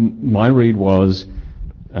my read was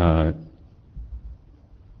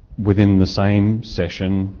within the same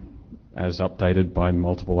session as updated by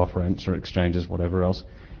multiple offer answer exchanges, whatever else,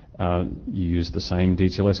 you use the same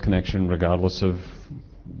DTLS connection regardless of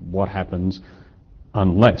what happens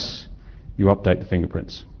unless you update the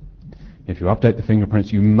fingerprints. If you update the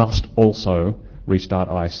fingerprints, you must also restart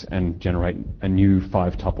ICE and generate a new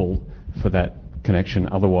 5-tuple for that connection.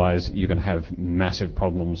 Otherwise, you're going to have massive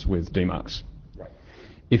problems with demarcs.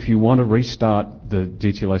 If you want to restart the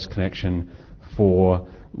DTLS connection for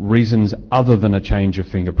reasons other than a change of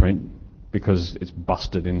fingerprint, because it's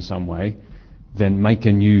busted in some way, then make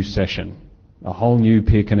a new session, a whole new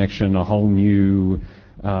peer connection, a whole new,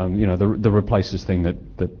 the replaces thing that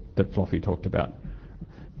that Floffy talked about,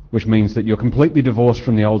 which means that you're completely divorced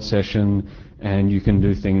from the old session, and you can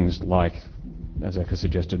do things like, as Eka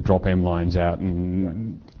suggested, drop M lines out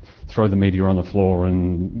and throw the media on the floor,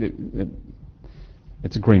 and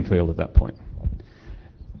it's a green field at that point.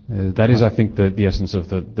 That is, I think, the essence of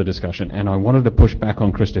the discussion. And I wanted to push back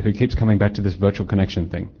on Krista, who keeps coming back to this virtual connection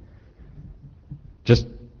thing. Just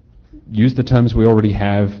use the terms we already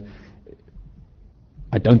have.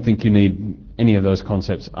 I don't think you need any of those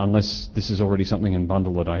concepts unless this is already something in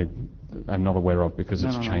bundle that I'm not aware of because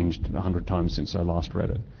it's changed 100 times since I last read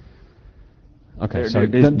it. Okay, so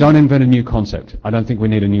don't invent a new concept. I don't think we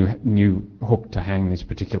need a new hook to hang this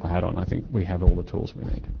particular hat on. I think we have all the tools we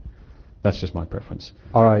need. That's just my preference.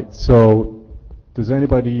 All right, so does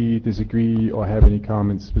anybody disagree or have any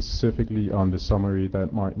comments specifically on the summary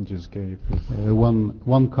that Martin just gave?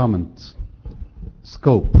 One comment.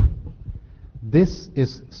 Scope. This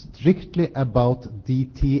is strictly about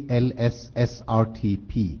DTLS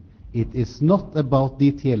SRTP. It is not about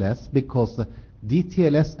DTLS because the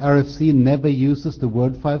DTLS RFC never uses the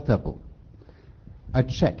word 5-tuple. I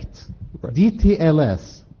checked. Right.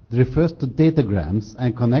 DTLS refers to datagrams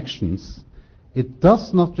and connections. It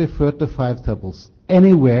does not refer to 5-tuples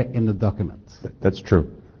anywhere in the document. That's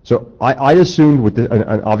true. So I assumed with the,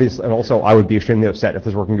 and also I would be extremely upset if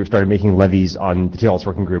this working group started making levies on the TLS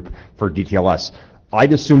working group for DTLS.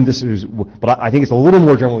 I'd assume this is, but I think it's a little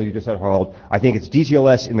more general than you just said, Harald. I think it's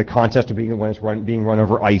DTLS in the context of being when it's being run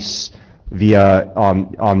over ICE via,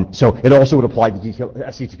 so it also would apply to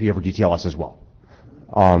SCTP over DTLS as well.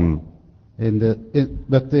 But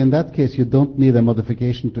in that case, you don't need a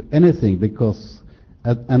modification to anything because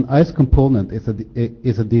an ICE component is a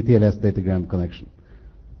DTLS datagram connection.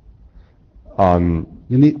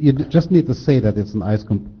 You just need to say that it's an ICE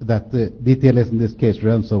that the DTLS in this case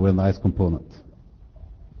runs over an ICE component.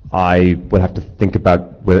 I would have to think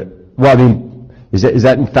about well, I mean, is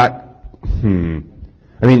that in fact?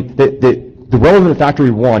 I mean, the relevant factor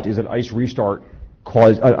we want is that ICE restart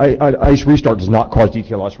ICE restart does not cause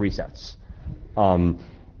DTLS resets.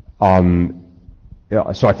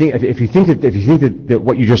 Yeah, so I think if you think that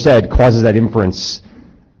what you just said causes that inference,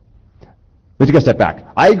 let's take a step back.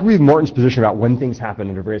 I agree with Martin's position about when things happen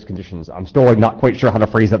under various conditions. I'm still not quite sure how to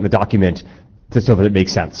phrase that in the document so that it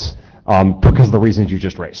makes sense because of the reasons you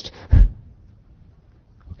just raised.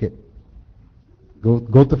 Okay.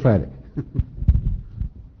 Go to Friday.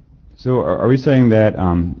 So are we saying that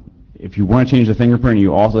if you want to change the fingerprint,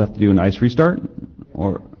 you also have to do an ICE restart,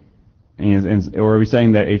 or are we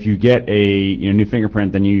saying that if you get a new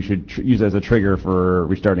fingerprint, then you should use it as a trigger for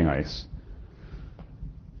restarting ICE?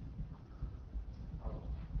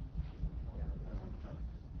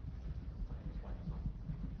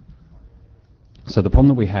 So the problem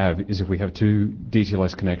that we have is if we have two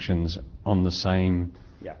DTLS connections on the same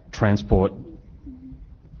transport,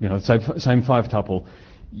 same 5-tuple,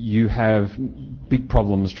 you have big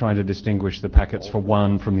problems trying to distinguish the packets for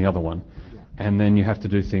one from the other one. And then you have to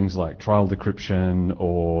do things like trial decryption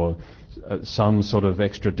or some sort of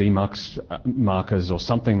extra demux markers or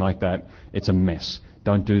something like that. It's a mess.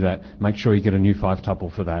 Don't do that. Make sure you get a new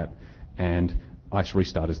 5-tuple for that. And ICE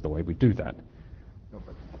restart is the way we do that.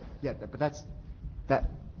 Yeah, but that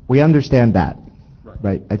we understand that,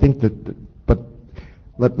 right? I think that, but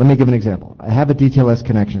let me give an example. I have a DTLS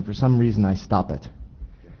connection. For some reason, I stop it.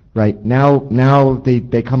 Right now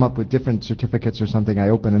they come up with different certificates or something. I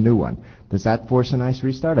open a new one. Does that force an ICE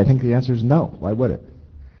restart? I think the answer is no. Why would it?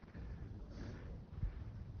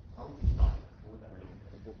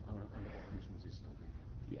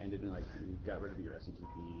 You ended in you got rid of your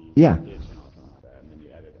SCTP. Yeah. And then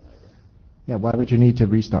you added an ICE. Yeah. Why would you need to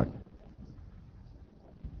restart?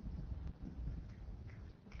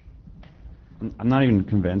 I'm not even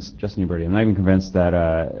convinced, Justin Uberti, I'm not even convinced that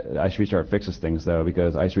ICE restart fixes things though,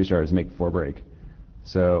 because ICE restart is make before break.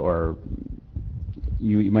 So, or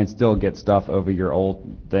you might still get stuff over your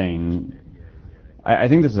old thing. I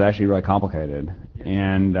think this is actually really complicated.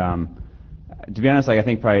 And to be honest, I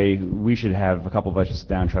think probably we should have a couple of us sit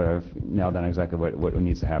down and try to nail down exactly what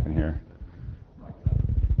needs to happen here.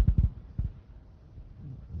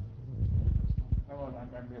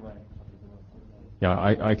 Yeah,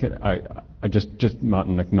 I just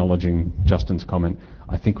Martin acknowledging Justin's comment.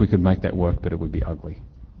 I think we could make that work, but it would be ugly.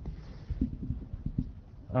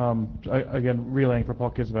 Again, relaying for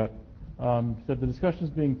Paul Kisvet, said the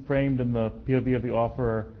discussions being framed in the POV of the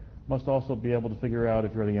offerer must also be able to figure out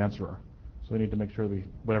if you're the answerer. So we need to make sure that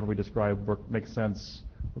whatever we describe makes sense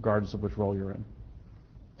regardless of which role you're in.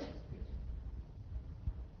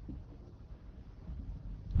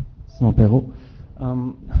 Perrault.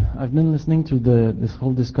 I've been listening to this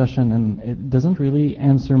whole discussion, and it doesn't really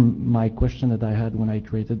answer my question that I had when I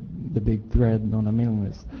created the big thread on a mailing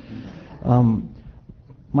list.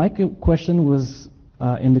 My question was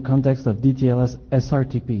in the context of DTLS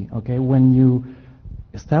SRTP. Okay, when you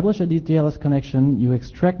establish a DTLS connection, you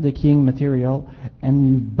extract the keying material, and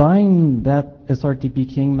you bind that SRTP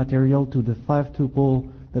keying material to the 5-tuple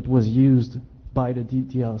that was used by the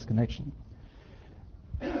DTLS connection.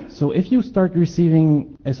 So if you start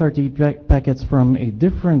receiving SRTP packets from a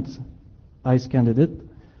different ICE candidate,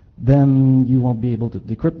 then you won't be able to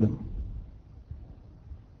decrypt them.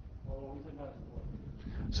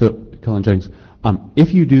 So, Colin Jennings,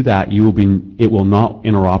 if you do that, it will not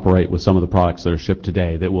interoperate with some of the products that are shipped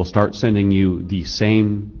today. That will start sending you the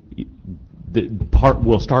same. The part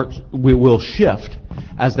will shift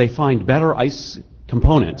as they find better ICE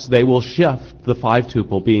components. They will shift the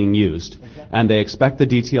 5-tuple being used, and they expect the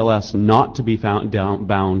DTLS not to be bound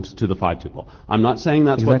to the 5-tuple. I'm not saying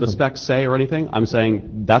that's what the specs say or anything. I'm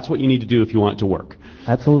saying that's what you need to do if you want it to work.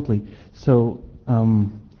 Absolutely. So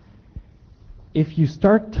if you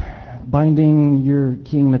start binding your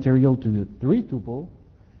keying material to the 3-tuple,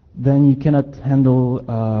 then you cannot handle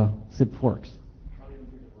SIP forks.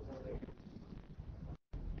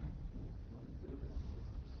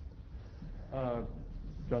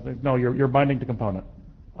 No, you're binding to component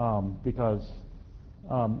because,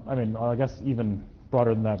 I mean, I guess even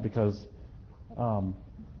broader than that because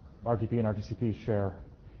RTP and RTCP share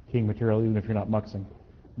keying material even if you're not muxing,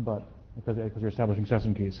 but because you're establishing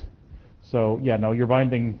session keys. So yeah, no, you're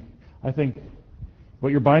binding. I think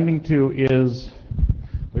what you're binding to is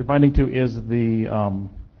the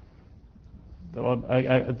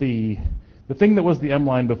thing that was the M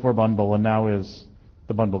line before bundle and now is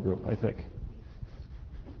the bundle group, I think.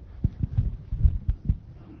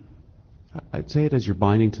 I'd say it as you're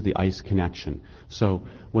binding to the ICE connection. So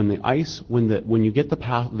when you get the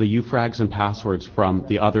UFrags and passwords from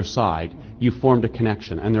the other side, you formed a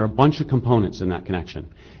connection, and there are a bunch of components in that connection.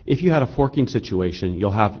 If you had a forking situation,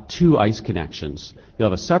 you'll have 2 ICE connections. You'll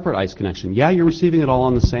have a separate ICE connection. Yeah, you're receiving it all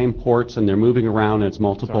on the same ports, and they're moving around, and it's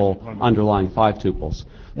multiple underlying 5-tuples.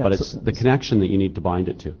 Yeah, but it's the connection that you need to bind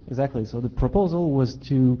it to. Exactly. So the proposal was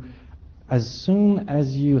to, as soon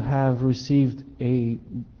as you have received an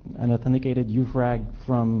authenticated UFrag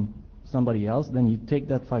from somebody else, then you take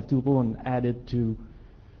that 5-tuple and add it to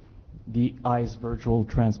the ICE virtual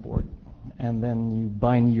transport. And then you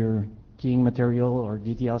bind your keying material or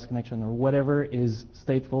DTLS connection or whatever is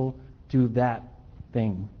stateful to that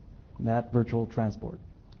thing, that virtual transport.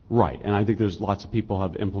 Right, and I think there's lots of people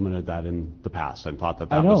have implemented that in the past and thought that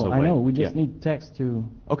was the way. I know. We just need text to.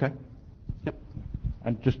 Okay. Yep.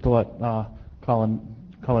 And just to let Colin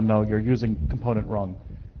know, you're using component wrong.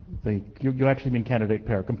 You actually mean candidate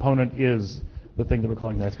pair. Component is the thing that we're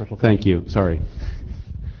calling that special. Thank you. Sorry.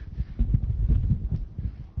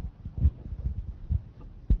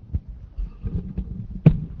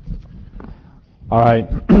 All right.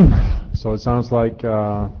 So it sounds like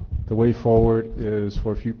the way forward is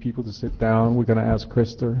for a few people to sit down. We're going to ask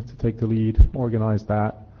Krista to take the lead, organize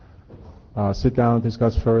that. Sit down,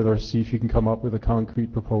 discuss further, see if you can come up with a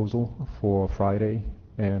concrete proposal for Friday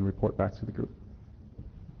and report back to the group.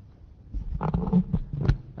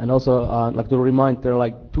 And also, I'd like to remind there are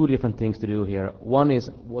like 2 different things to do here. One is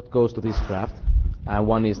what goes to this draft, and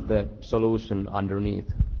one is the solution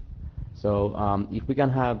underneath. So if we can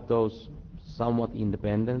have those somewhat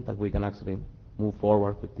independent, that we can actually move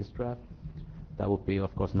forward with this draft, that would be,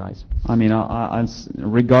 of course, nice. I mean,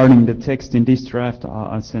 regarding the text in this draft,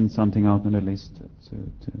 I'll send something out on the list.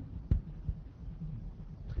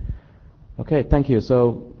 Okay, thank you.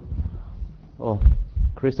 So,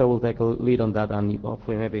 Krista will take a lead on that, and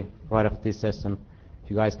hopefully maybe right after this session,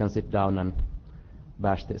 you guys can sit down and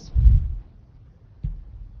bash this.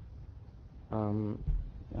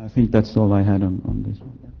 I think that's all I had on this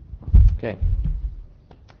one. Okay.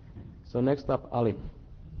 So next up, Ali.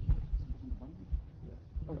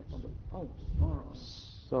 Oh,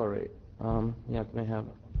 sorry. Yeah, can I have?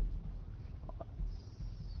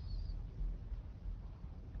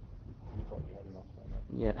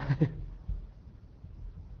 Yeah.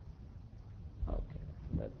 Okay,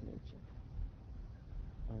 let me check.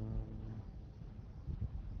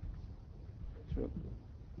 Sure.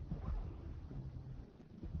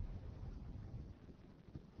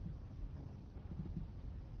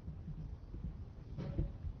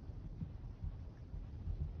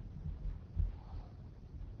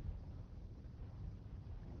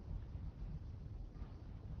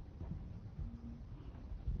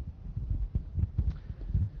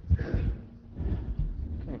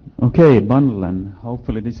 Okay, bundle, and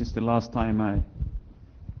hopefully this is the last time I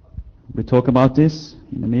we talk about this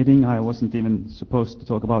in the meeting. I wasn't even supposed to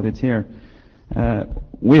talk about it here.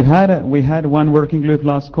 We had one working group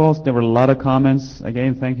last calls. There were a lot of comments.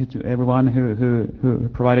 Again, thank you to everyone who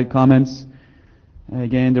provided comments.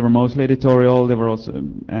 Again, they were mostly editorial. There were also,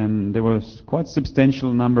 and there was quite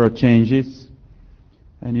substantial number of changes.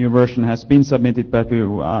 A new version has been submitted, but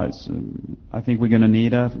I think we're going to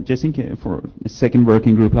need just in case for a second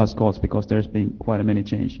working group last calls because there's been quite a many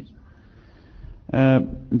changes.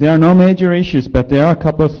 There are no major issues, but there are a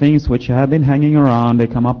couple of things which have been hanging around. They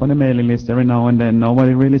come up on the mailing list every now and then.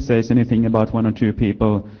 Nobody really says anything about one or two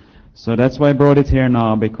people. So that's why I brought it here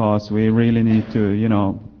now, because we really need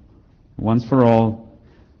to, once for all,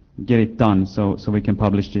 get it done so we can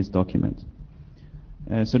publish this document.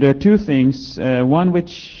 So there are two things. One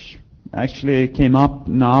which actually came up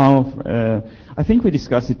now. I think we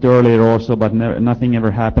discussed it earlier also, but nothing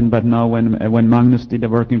ever happened. But now when Magnus did the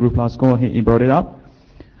working group last call, he brought it up.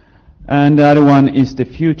 And the other one is the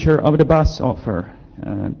future of the bus offer.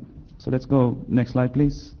 So let's go next slide,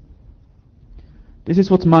 please. This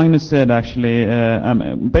is what Magnus said actually.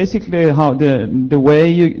 Basically, how the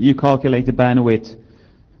way you calculate the bandwidth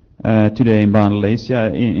today in bundle is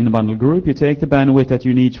in the bundle group, you take the bandwidth that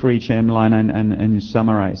you need for each M line and you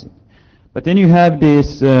summarize it. But then you have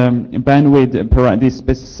this bandwidth, these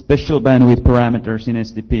special bandwidth parameters in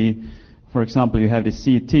SDP. For example, you have the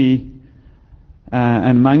CT,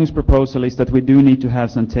 and Magnus' proposal is that we do need to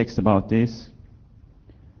have some text about this.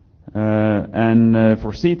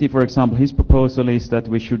 For CT, for example, his proposal is that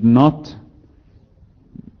we should not,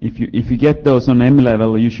 if you get those on M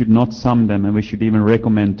level, you should not sum them, and we should even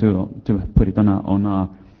recommend to put it on a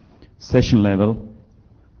session level.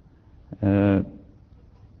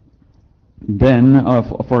 Then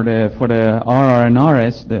for the RR and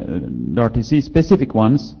RS, the RTC specific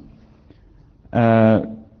ones, I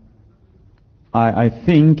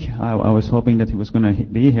think I was hoping that he was going to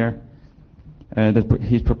be here. That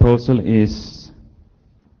his proposal is,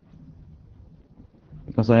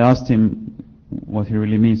 because I asked him what he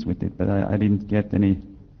really means with it, but I didn't get any.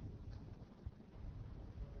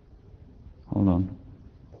 Hold on.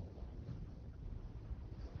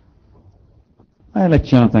 I'll let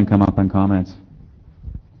Jonathan come up and comment.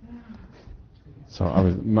 So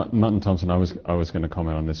Martin Thompson, I was going to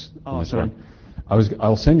comment on this. Sorry. One.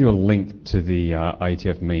 I'll send you a link to the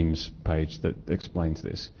IETF memes page that explains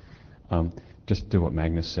this. Just do what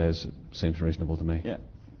Magnus says. Seems reasonable to me. Yeah.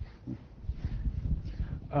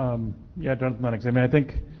 Jonathan Lennox. I mean, I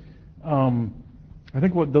think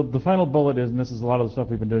what the final bullet is, and this is a lot of the stuff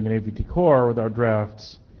we've been doing in AVT Core with our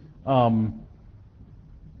drafts.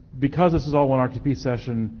 Because this is all one RTP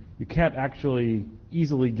session, you can't actually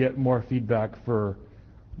easily get more feedback for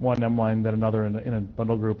one M line than another in a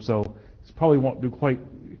bundle group. So it probably won't do quite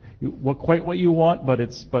what you want, but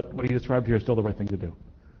what you described here is still the right thing to do.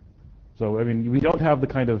 So I mean, we don't have the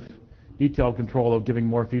kind of detailed control of giving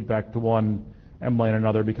more feedback to one M line or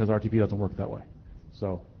another because RTP doesn't work that way.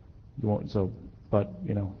 So you won't. So, but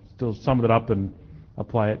still sum it up and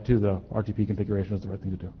apply it to the RTP configuration is the right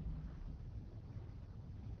thing to do.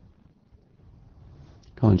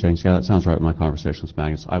 Colin James, yeah, that sounds right with my conversation with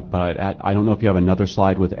Magnus. But I don't know if you have another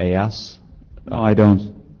slide with AS. No, I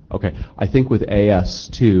don't. Okay, I think with AS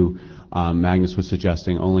too, Magnus was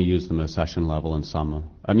suggesting only use them at a session level and some.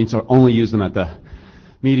 So only use them at the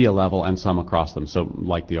media level and some across them. So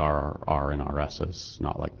like the RR and RSs,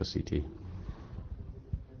 not like the CT.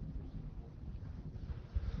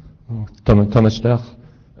 Thomas Stach.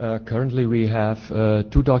 Currently we have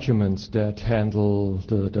two documents that handle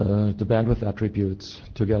the bandwidth attributes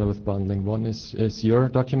together with bundling. One is your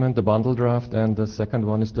document, the bundle draft, and the second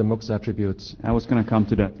one is the MUX attributes. I was going to come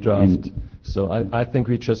to that draft. So I think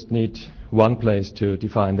we just need one place to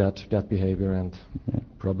define that behavior, and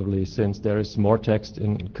probably since there is more text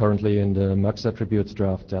currently in the MUX attributes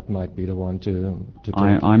draft, that might be the one to take.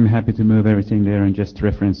 I'm happy to move everything there and just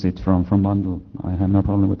reference it from bundle. I have no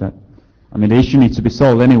problem with that. I mean, the issue needs to be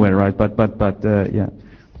solved anyway, right? But yeah.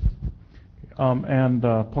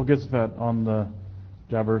 Paul Gisfet on the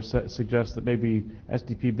Jabber suggests that maybe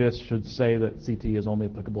SDP BIS should say that CT is only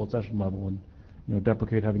applicable at session level and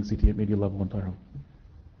deprecate having CT at media level entirely.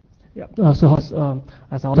 Yeah. So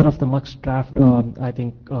as author of the MUX draft, I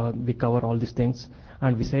think we cover all these things.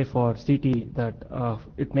 And we say for CT that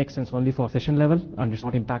it makes sense only for session level and it's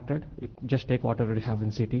not impacted. It just take whatever we have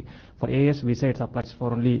in CT. For AS, we say it applies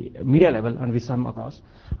for only media level and we sum across.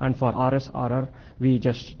 And for RS, RR, we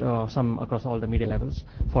just sum across all the media levels.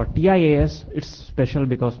 For TIAS, it's special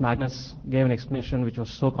because Magnus gave an explanation which was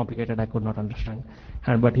so complicated I could not understand.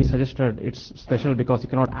 But he suggested it's special because you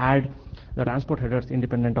cannot add the transport headers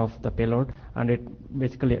independent of the payload, and it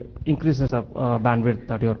basically increases the bandwidth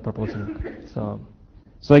that you're proposing.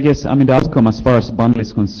 So I guess, I mean, the outcome as far as bundle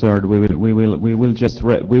is concerned, we will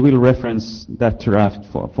reference that draft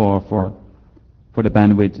for the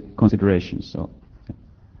bandwidth considerations. So.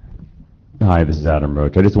 Hi, this is Adam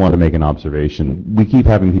Roach. I just want to make an observation. We keep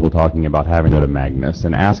having people talking about having to go to Magnus,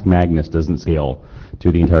 and Ask Magnus doesn't scale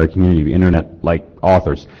to the entire community of internet-like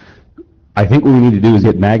authors. I think what we need to do is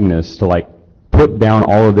get Magnus to put down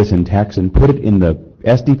all of this in text and put it in the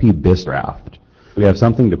SDP BIS draft. We have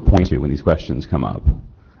something to point to when these questions come up.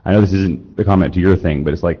 I know this isn't a comment to your thing,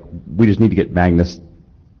 but it's like we just need to get Magnus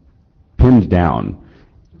pinned down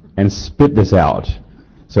and spit this out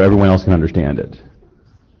so everyone else can understand it.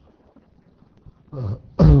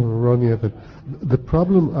 Ronnie, the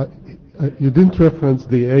problem, you didn't reference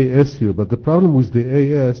the AS here, but the problem with the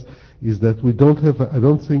AS is that we don't have, I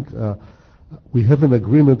don't think we have an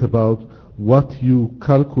agreement about what you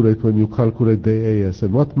calculate when you calculate the AS.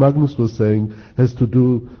 And what Magnus was saying has to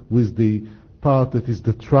do with the part that is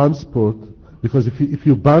the transport, because if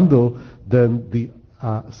you bundle, then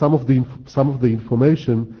some of the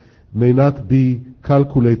information may not be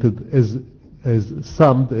calculated as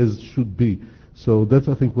summed as should be. So that's,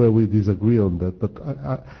 I think, where we disagree on that. But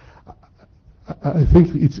I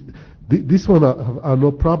think this one are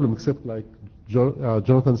no problem, except like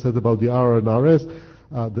Jonathan said about the R and RS.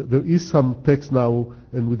 There is some text now,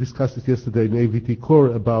 and we discussed it yesterday in AVT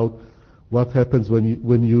Core about what happens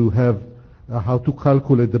when you have how to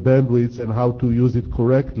calculate the bandwidths and how to use it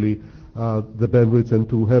correctly, the bandwidths, and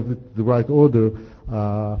to have it the right order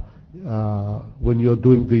when you're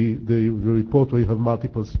doing the report where you have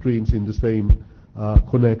multiple streams in the same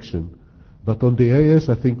connection. But on the AS,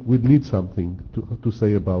 I think we need something to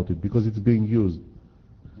say about it because it's being used.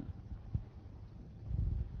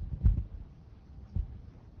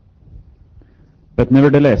 But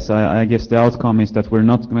nevertheless, I guess the outcome is that we're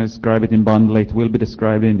not going to describe it in bundle. It will be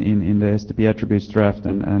described in the SDP attributes draft,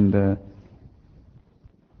 and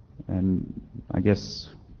I guess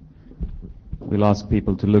we'll ask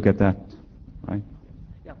people to look at that, right?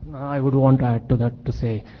 Yeah, I would want to add to that to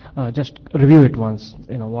say, just review it once,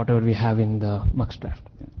 whatever we have in the MUX draft.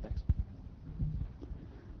 Yeah, thanks.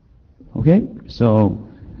 Okay, so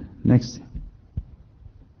next.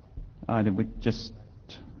 We just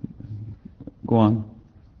go on.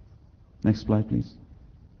 Next slide, please.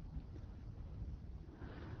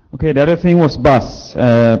 Okay, the other thing was bus.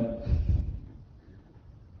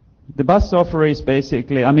 The bus offer is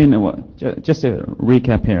basically, I mean, just a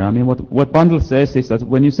recap here. I mean, what bundle says is that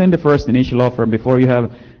when you send the first initial offer before you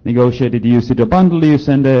have negotiated the usage of bundle, you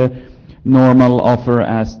send a normal offer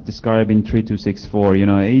as described in 3264.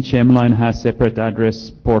 Each M line has separate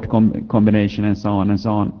address, port combination, and so on and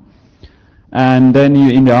so on. And then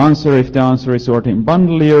in the answer, if the answer is sorted in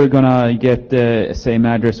bundle, you're gonna get the same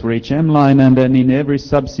address for each M line, and then in every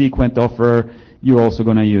subsequent offer, you're also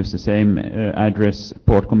gonna use the same address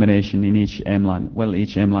port combination in each M line. Well,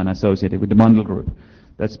 each M line associated with the bundle group.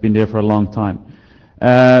 That's been there for a long time.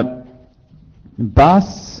 The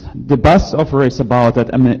bus offer is about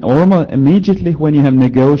that almost immediately when you have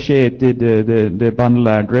negotiated the bundle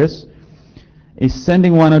address, is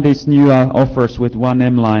sending one of these new offers with one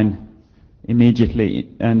M line immediately.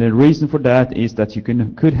 And the reason for that is that you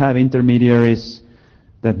could have intermediaries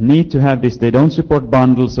that need to have this. They don't support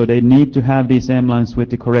bundles, so they need to have these M lines with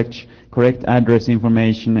the correct address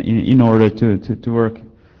information in order to work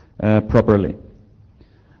properly.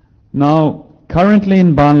 Now, currently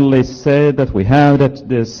in bundle is said that we have that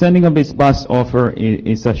the sending of this bus offer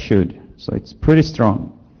is a should. So it's pretty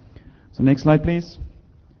strong. So next slide, please.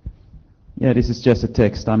 Yeah, this is just a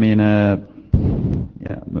text. I mean, yeah,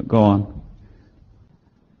 go on.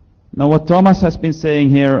 Now, what Thomas has been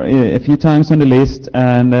saying here a few times on the list,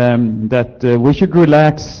 and that we should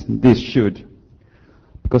relax this should,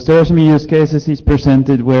 because there are some use cases he's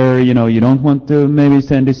presented where you don't want to maybe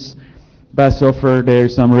send this bus offer.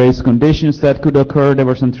 There's some race conditions that could occur. There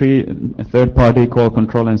were some third-party call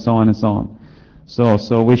control and so on and so on.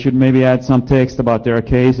 So we should maybe add some text about there are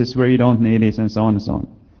cases where you don't need this and so on and so on.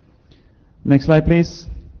 Next slide, please.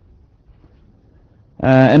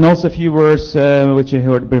 And also a few words which you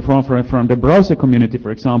heard before from the browser community, for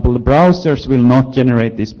example. The browsers will not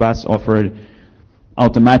generate this bus offer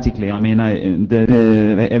automatically. I mean, the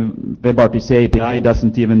WebRTC API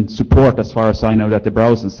doesn't even support, as far as I know, that the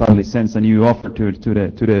browser suddenly sends a new offer to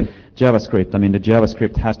the JavaScript. I mean, the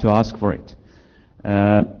JavaScript has to ask for it.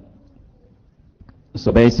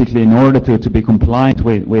 So basically, in order to be compliant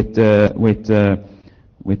with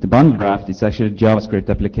the bundle draft, it's actually a JavaScript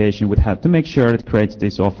application would have to make sure it creates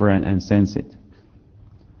this offer and sends it.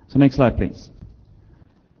 So next slide, please.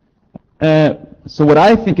 So what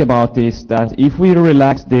I think about is that if we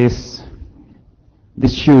relax this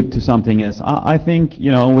should to something else, I think,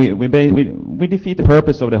 you know, we defeat the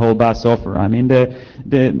purpose of the whole BAS offer. I mean,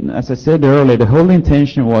 as I said earlier, the whole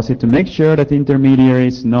intention was to make sure that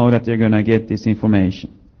intermediaries know that they're going to get this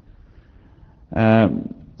information.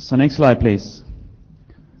 So next slide, please.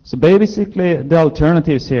 So basically, the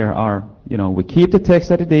alternatives here are, you know, we keep the text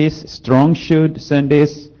that it is, strong should send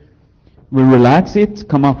this. We relax it,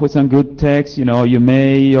 come up with some good text, you know, you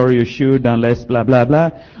may or you should unless blah, blah, blah.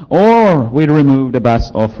 Or we remove the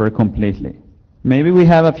BAS offer completely. Maybe we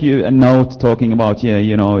have a note talking about, yeah,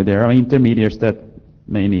 you know, there are intermediaries that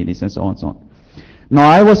may need this and so on and so on. Now,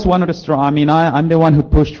 I was one of the I'm the one who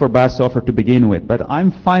pushed for BAS offer to begin with, but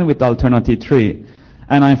I'm fine with alternative 3,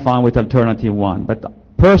 and I'm fine with alternative 1. But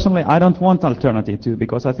personally, I don't want alternative 2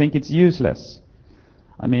 because I think it's useless.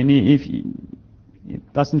 I mean,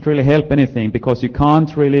 it doesn't really help anything because you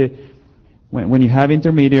can't really, when you have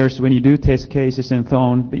intermediaries, when you do test cases and so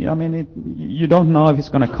on, I mean, you don't know if it's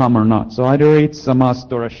going to come or not. So either it's a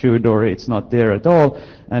must or a should or it's not there at all,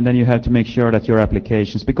 and then you have to make sure that your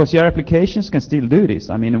applications, because your applications can still do this.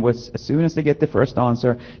 I mean, as soon as they get the first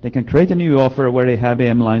answer, they can create a new offer where they have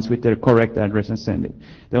M-lines with their correct address and send it.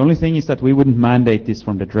 The only thing is that we wouldn't mandate this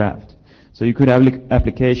from the draft. So you could have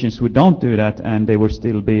applications who don't do that and they would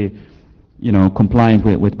still be, you know, compliant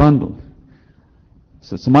with bundle.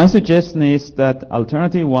 So my suggestion is that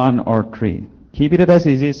alternative 1 or 3. Keep it as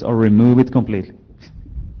is or remove it completely.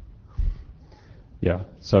 Yeah,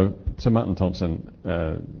 so Martin Thompson,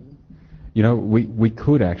 you know, we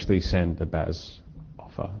could actually send a BAS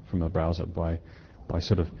offer from a browser by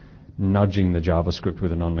sort of nudging the JavaScript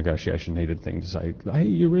with a non-negotiation needed thing to say, hey,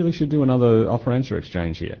 you really should do another offer answer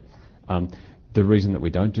exchange here. The reason that we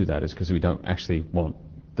don't do that is because we don't actually want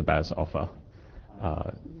the BAS offer.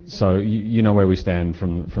 So you know where we stand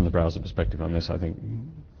from the browser perspective on this. I think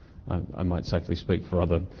I might safely speak for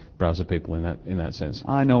other browser people in that sense.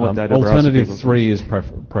 I know what that alternative 3 is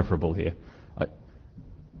preferable here.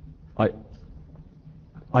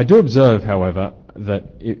 I do observe, however,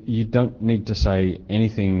 that you don't need to say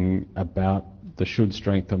anything about the should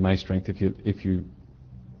strength or may strength if you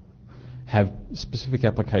have specific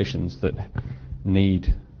applications that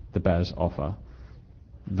need the BAS offer.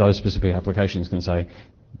 Those specific applications can say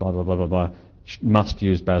blah blah blah blah blah, must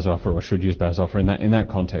use BAS offer or should use BAS offer in that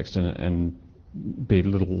context, and be a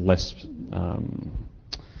little less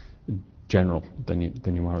general than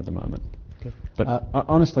you are at the moment. Okay. But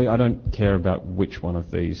honestly, I don't care about which one of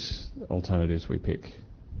these alternatives we pick.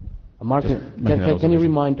 Martin, can you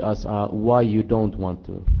remind us why you don't want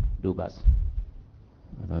to do BAS?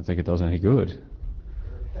 I don't think it does any good.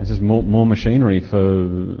 This is more machinery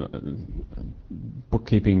for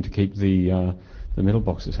bookkeeping to keep the middle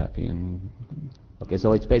boxes happy. And okay,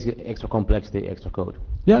 so it's basically extra complexity, extra code.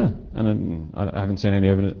 Yeah, and I haven't seen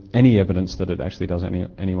any evidence that it actually does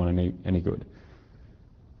anyone any good.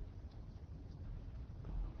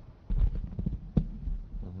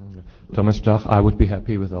 Thomas Stach, I would be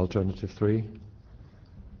happy with alternative 3.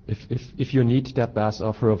 If you need that BAS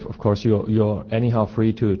offer, of course you're anyhow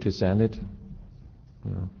free to send it.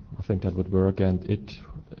 Yeah, I think that would work, and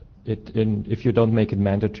if you don't make it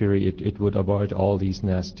mandatory, it would avoid all these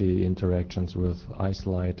nasty interactions with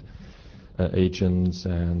isolate agents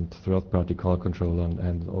and third-party call control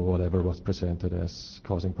and or whatever was presented as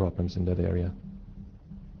causing problems in that area.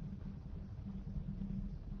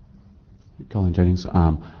 Colin Jennings,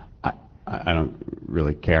 I don't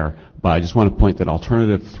really care, but I just want to point that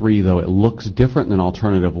alternative 3, though it looks different than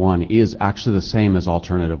alternative 1, is actually the same as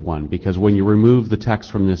alternative 1, because when you remove the text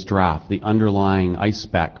from this draft, the underlying ICE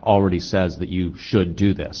spec already says that you should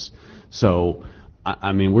do this. So,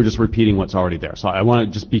 I mean, we're just repeating what's already there. So I want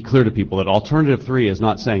to just be clear to people that alternative 3 is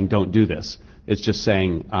not saying don't do this. It's just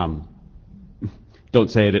saying don't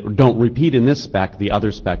say it, or don't repeat in this spec the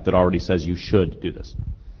other spec that already says you should do this.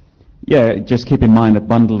 Yeah, just keep in mind that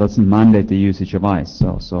bundle doesn't mandate the usage of ICE.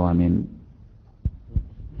 So I mean,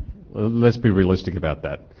 let's be realistic about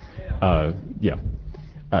that. Yeah,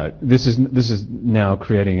 this is now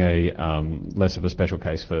creating a less of a special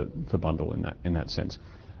case for bundle in that sense.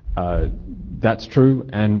 That's true,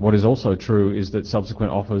 and what is also true is that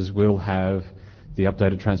subsequent offers will have the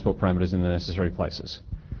updated transport parameters in the necessary places.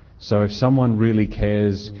 So if someone really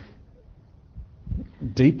cares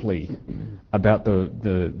deeply about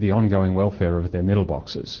the ongoing welfare of their middle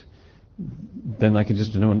boxes, then they can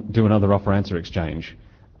just do another offer-answer exchange,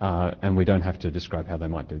 and we don't have to describe how they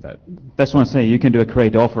might do that. That's what I'm saying. You can do a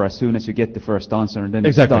create offer as soon as you get the first answer, and then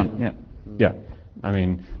Exactly. it's done. Yeah. Yeah. I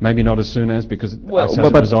mean, maybe not as soon as, because Well, ICE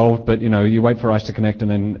hasn't but- resolved, but you wait for ICE to connect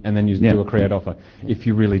and then you Yeah. do a create offer. If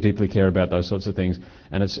you really deeply care about those sorts of things,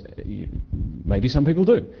 and maybe some people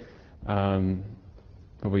do.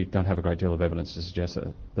 But we don't have a great deal of evidence to suggest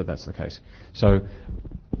that that's the case. So,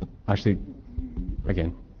 actually,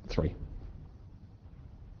 again, 3.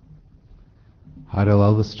 Harald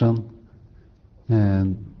Alvestrand,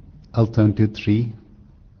 and alternative 3,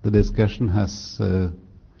 the discussion has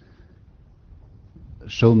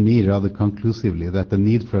shown me rather conclusively that the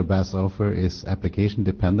need for a BAS offer is application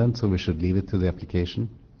dependent, so we should leave it to the application.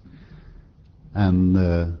 And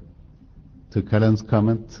to Cullen's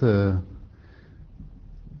comment, the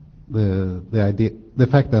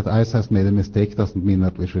fact that ICE has made a mistake doesn't mean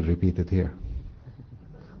that we should repeat it here.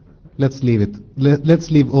 Let's leave it. Let's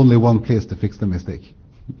leave only one place to fix the mistake.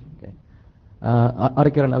 Okay.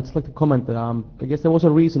 Arikeren, I would just like to comment that I guess there was a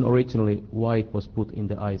reason originally why it was put in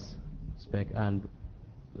the ICE spec, and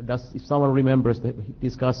if someone remembers the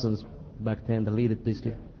discussions back then that led to this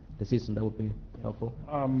decision, that would be helpful.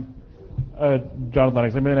 Jonathan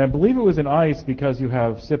Lennox, I believe it was in ICE because you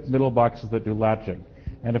have SIP middle boxes that do latching.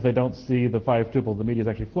 And if they don't see the 5 tuple the media is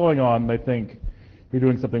actually flowing on, they think you're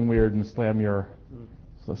doing something weird and slam your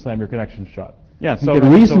connection shut. Yeah, so the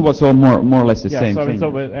reason was all more or less the same so, thing. It's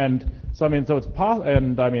possible, and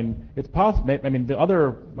it's possible. The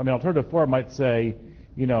other, alternative 4 might say,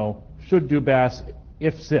 should do BAS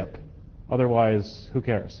if SIP, otherwise who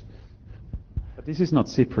cares? But this is not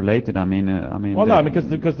SIP related. Well, no,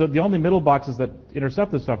 because the only middle boxes that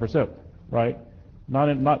intercept this stuff are SIP, right?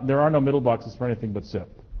 There are no middle boxes for anything but SIP.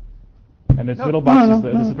 And it's middle boxes.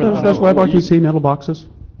 There's WebRTC middle boxes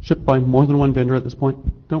shipped by more than one vendor at this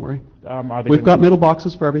point. Don't worry. We've got middle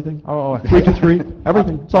boxes for everything. 3 to 3,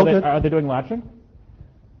 everything. It's all good. Are they doing latching?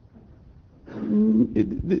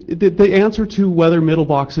 The answer to whether middle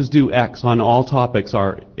boxes do X on all topics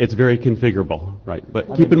it's very configurable, right?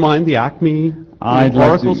 But keep in mind the Acme,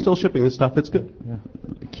 Oracle's still shipping this stuff. It's good. Yeah.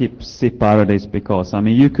 Keep SIP out of this because,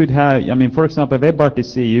 you could have, for example,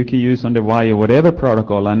 WebRTC you can use on the wire whatever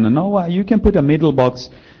protocol, and you can put a middle box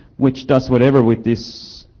which does whatever with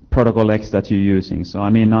this protocol X that you're using. So,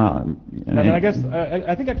 I guess,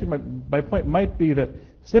 I think actually my point might be that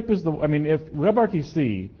SIP is if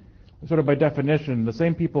WebRTC, sort of by definition, the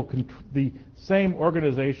same people, the same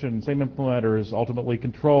organization, same implementers ultimately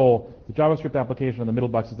control the JavaScript application and the middle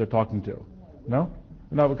boxes they're talking to. No?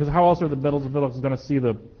 No, because how else are the middle boxes going to see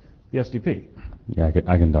the SDP? Yeah,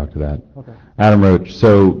 I can talk to that. Okay. Adam Roach,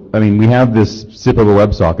 so, we have this SIP over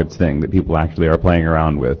WebSockets thing that people actually are playing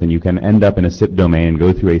around with, and you can end up in a SIP domain,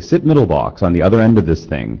 go through a SIP middle box on the other end of this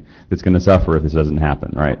thing that's going to suffer if this doesn't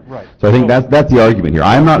happen, right? Right. So I think that's the argument here.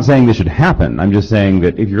 I'm not saying this should happen. I'm just saying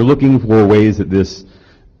that if you're looking for ways that this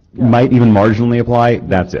might even marginally apply,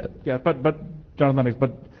 that's it. Yeah, but Jonathan,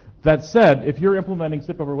 but that said, if you're implementing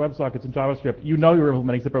SIP over WebSockets in JavaScript, you're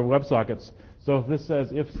implementing SIP over WebSockets. So if this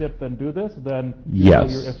says if SIP then do this, then you're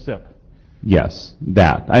if SIP. Yes,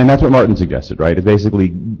 that. And that's what Martin suggested, right? It basically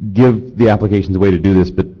give the applications a way to do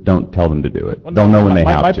this, but don't tell them to do it. Well, Don't know when they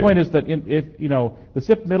have my to. point is that if the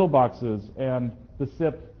SIP middle boxes and the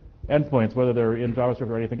SIP endpoints, whether they're in JavaScript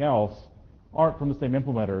or anything else, aren't from the same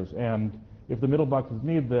implementers. And if the middle boxes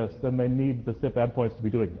need this, then they need the SIP endpoints to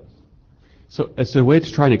be doing this. So as a way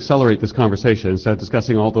to try and accelerate this conversation, instead of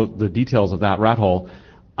discussing all the details of that rat hole,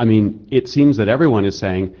 it seems that everyone is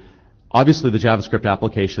saying, obviously the JavaScript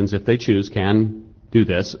applications, if they choose, can do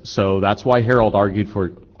this. So that's why Harold argued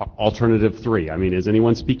for alternative 3. Is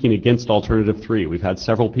anyone speaking against alternative 3? We've had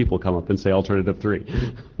several people come up and say alternative 3.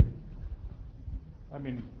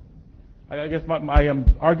 I guess I am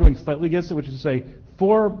arguing slightly against it, which is to say,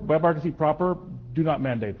 for WebRTC proper, do not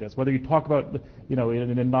mandate this. Whether you talk about,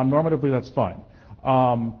 in non-normatively, that's fine.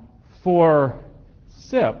 For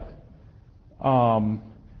SIP,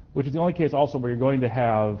 which is the only case also where you're going to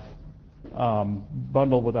have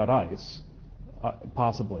bundle without ICE,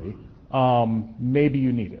 possibly, maybe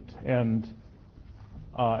you need it. And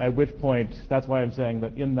at which point, that's why I'm saying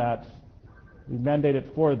that in that, we mandate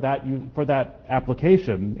it for that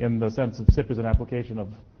application in the sense that SIP is an application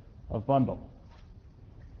of bundle.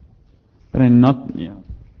 But I'm not, yeah.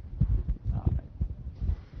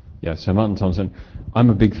 Yeah, so Martin Thompson, I'm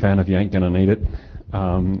a big fan of you ain't gonna need it.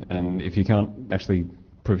 And if you can't actually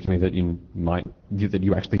prove to me that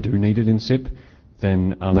you actually do need it in SIP,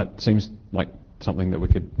 then that seems like something that we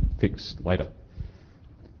could fix later,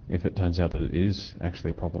 if it turns out that it is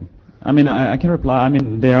actually a problem. I mean, I can reply. I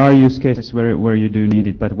mean, there are use cases where you do need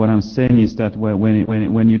it, but what I'm saying is that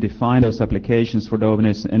when you define those applications for the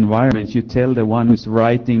openness environments, you tell the one who's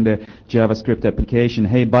writing the JavaScript application,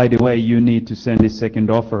 hey, by the way, you need to send this second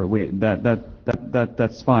offer.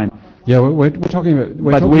 That's fine. Yeah, we're talking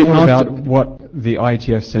about more about what the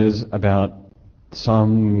IETF says about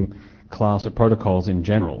some class of protocols in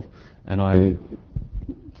general, and I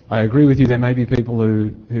agree with you. There may be people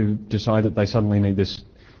who decide that they suddenly need this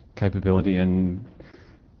capability, and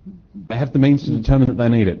they have the means to determine that they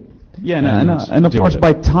need it. Yeah, and of course,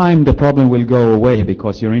 by time the problem will go away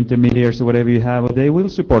because your intermediaries or whatever you have, they will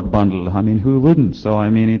support bundle. I mean, who wouldn't? So I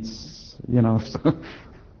mean, it's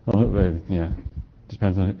Well, yeah,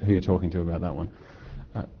 depends on who you're talking to about that one.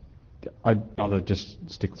 I'd rather just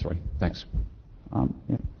stick 3. Thanks.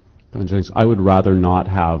 Yeah. I would rather not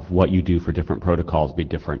have what you do for different protocols be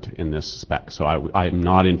different in this spec. So I'm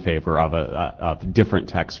not in favor of of different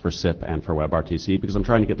text for SIP and for WebRTC because I'm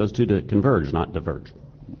trying to get those two to converge, not diverge.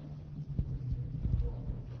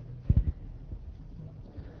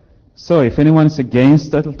 So if anyone's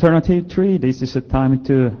against that alternative 3, this is a time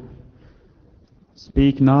to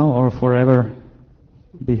speak now or forever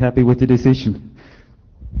be happy with the decision.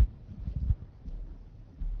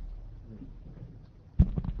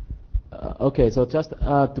 Okay, so just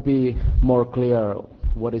to be more clear,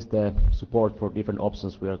 what is the support for different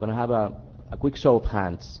options? We are going to have a quick show of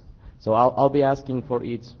hands. So I'll be asking for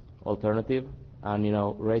each alternative, and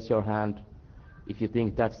raise your hand if you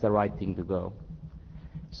think that's the right thing to go.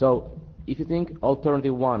 So if you think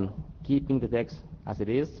alternative 1, keeping the text as it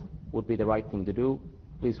is, would be the right thing to do,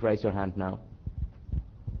 please raise your hand now.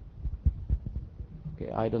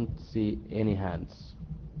 Okay, I don't see any hands.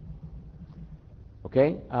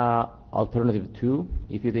 Okay, alternative 2,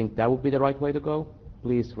 if you think that would be the right way to go,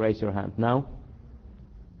 please raise your hand now.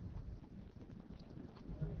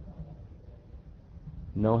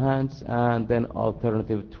 No hands. And then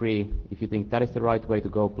alternative 3, if you think that is the right way to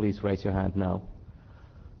go, please raise your hand now.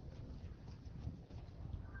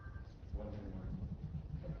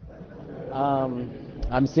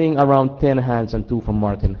 I'm seeing around 10 hands and 2 from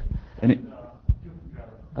Martin.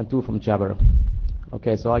 And 2 from Jabber.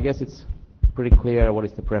 Okay, so I guess it's pretty clear what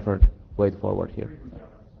is the preferred way forward here.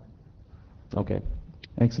 Okay.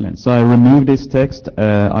 Excellent. So I removed this text.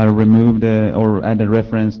 I removed or added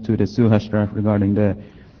reference to the Suhash draft regarding the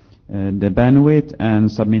bandwidth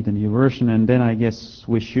and submit a new version. And then I guess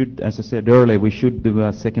we should, as I said earlier, we should do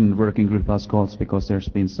a second working group as calls because there's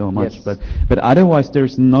been so much. Yes. But otherwise,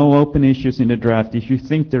 there's no open issues in the draft. If you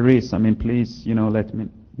think there is, I mean, please, let me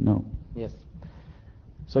know. Yes.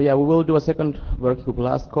 So yeah, we will do a second working group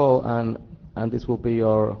last call, and this will be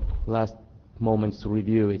your last moments to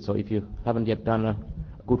review it. So if you haven't yet done a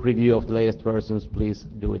good review of the latest versions, please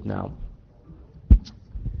do it now.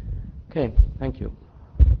 Okay, thank you.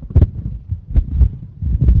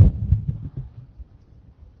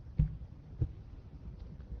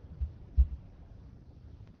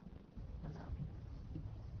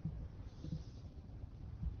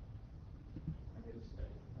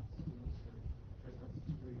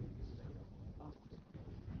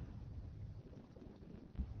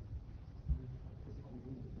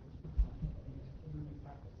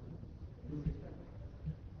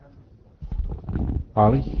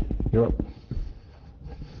 Ali, you're up.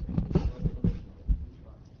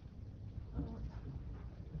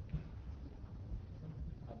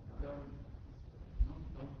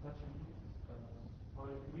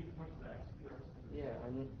 Yeah,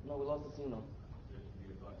 no, we lost the signal.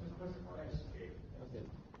 Okay.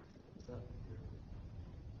 So,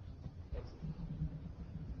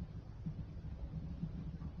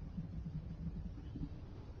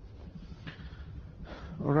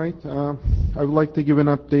 All right. I would like to give an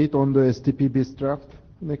update on the STP-based draft.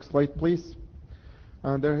 Next slide, please.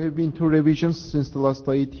 There have been 2 revisions since the last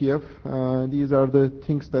IETF. These are the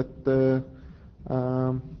things that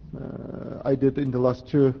I did in the last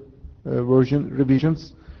 2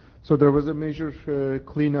 revisions. So there was a major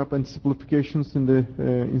cleanup and simplifications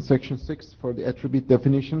in section 6 for the attribute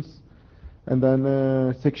definitions, and then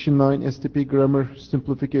section 9 STP grammar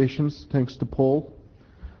simplifications thanks to Paul.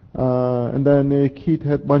 And then Keith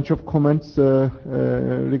had a bunch of comments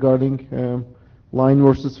regarding line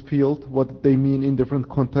versus field, what they mean in different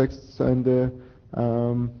contexts, and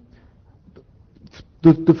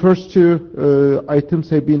the first 2 items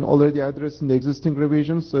have been already addressed in the existing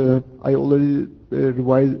revisions. I already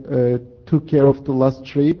took care of the last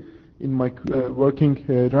 3 in my working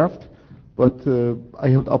draft, but I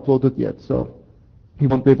haven't uploaded yet. So he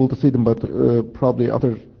won't be able to see them, but probably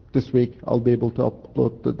after this week I'll be able to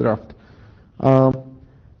upload the draft.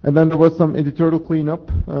 And then there was some editorial cleanup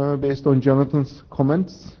based on Jonathan's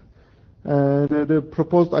comments. And the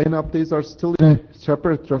proposed IN updates are still in a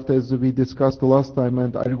separate draft as we discussed the last time,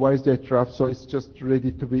 and I revised that draft, so it's just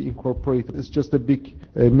ready to be incorporated. It's just a big,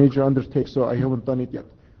 major undertaking, so I haven't done it yet.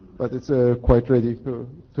 But it's quite ready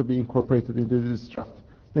to be incorporated into this draft.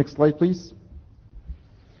 Next slide, please.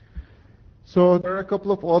 So there are a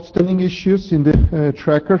couple of outstanding issues in the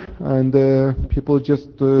tracker, and people just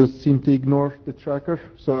seem to ignore the tracker.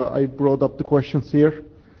 So I brought up the questions here.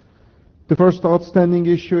 The first outstanding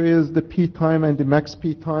issue is the P time and the max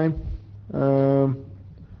P time.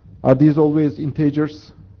 Are these always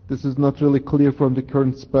integers? This is not really clear from the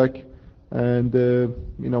current spec. And,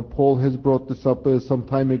 you know, Paul has brought this up some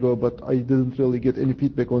time ago, but I didn't really get any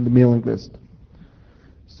feedback on the mailing list.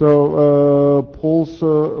 So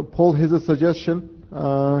Paul has a suggestion,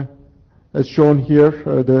 as shown here,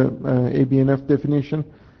 the ABNF definition.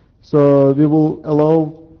 So we will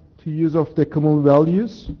allow to use of decimal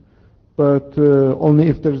values, but only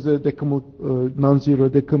if there's a decimal, non-zero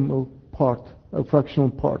decimal part, a fractional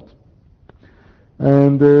part.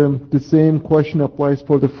 And the same question applies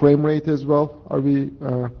for the frame rate as well. Are we,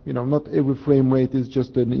 you know, not every frame rate is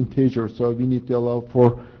just an integer, so we need to allow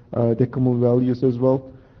for decimal values as well.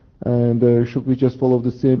 And should we just follow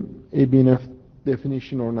the same ABNF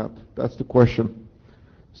definition or not? That's the question.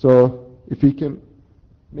 So if we can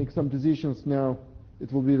make some decisions now,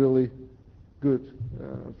 it will be really good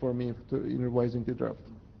for me in revising the draft.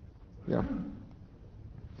 Yeah.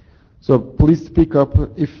 So please speak up.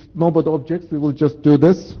 If nobody objects, we will just do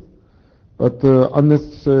this. But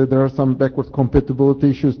unless there are some backward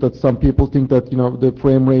compatibility issues that some people think that, you know, the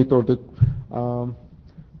frame rate or the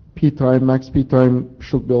P time, max P time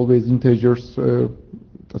should be always integers,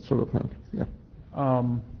 that sort of thing. Yeah.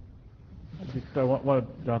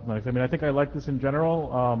 What Jonathan likes. I mean, I think I like this in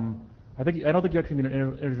general. I don't think you actually mean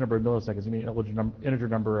an integer number of milliseconds. You mean an integer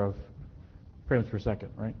number of frames per second,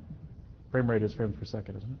 right? Frame rate is frames per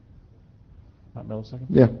second, isn't it? Not milliseconds?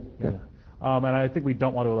 Yeah. Yeah. And I think we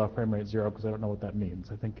don't want to allow frame rate 0 because I don't know what that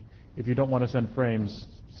means. I think if you don't want to send frames,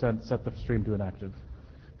 set the stream to inactive.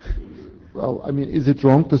 Well, I mean, is it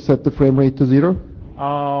wrong to set the frame rate to 0?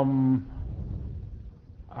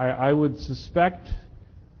 I would suspect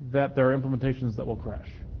that there are implementations that will crash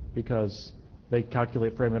because they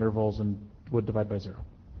calculate frame intervals and would divide by 0.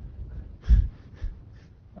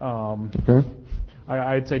 Okay.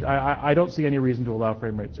 I'd say I don't see any reason to allow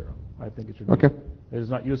frame rate 0. I think it should be. Okay. It is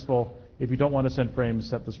not useful. If you don't want to send frames,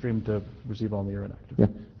 set the stream to receive only or inactive. Yeah.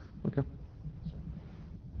 Okay.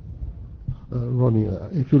 Ronnie,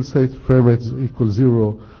 if you'll say frame rate equals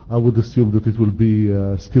 0, I would assume that it will be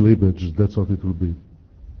still image. That's what it will be.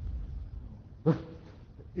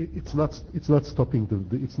 It's not stopping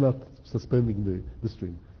it's not suspending the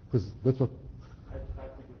stream, because that's what.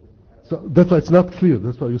 So that's why it's not clear.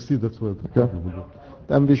 That's why you see that's what. Okay.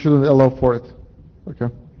 Then we shouldn't allow for it. Okay.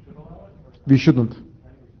 We shouldn't.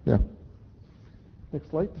 Yeah. Next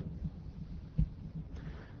slide.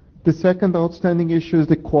 The second outstanding issue is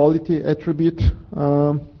the quality attribute.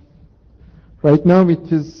 Right now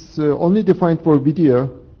it is only defined for video,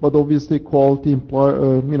 but obviously quality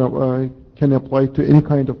can apply to any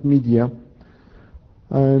kind of media.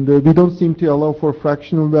 And we don't seem to allow for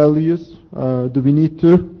fractional values. Do we need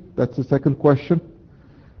to? That's the second question.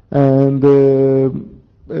 And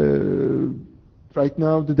right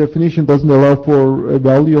now the definition doesn't allow for a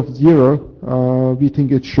value of 0. We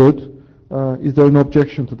think it should. Is there an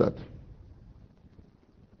objection to that?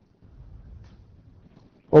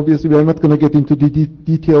 Obviously, we are not going to get into the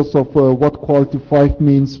details of what quality 5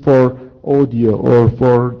 means for audio or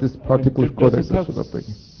for this particular codec.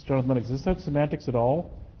 Jonathan, does this have semantics at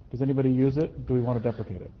all? Does anybody use it? Do we want to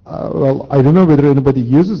deprecate it? Well, I don't know whether anybody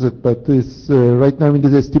uses it, but this, right now in the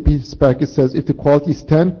STP spec it says if the quality is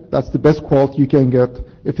 10, that's the best quality you can get.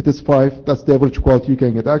 If it is 5, that's the average quality you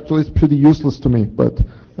can get. Actually, it's pretty useless to me, but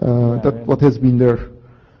that's what has been there.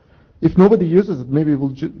 If nobody uses it, maybe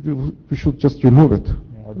we should just remove it.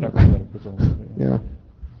 Yeah.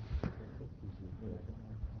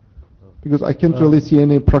 Because I can't really see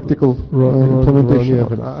any practical implementation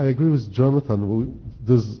of it. I agree with Jonathan.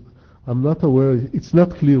 I'm not aware. It's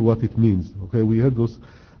not clear what it means. Okay, we had those.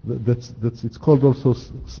 It's called also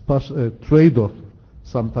trade-off.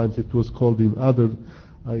 Sometimes it was called in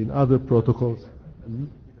other protocols.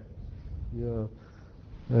 Yeah,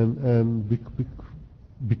 and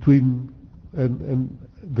between and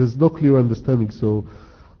there's no clear understanding. So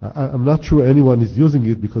I'm not sure anyone is using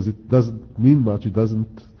it because it doesn't mean much. It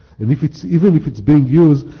doesn't And if it's, even if it's being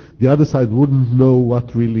used, the other side wouldn't know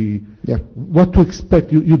what really, what to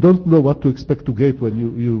expect. You don't know what to expect to get when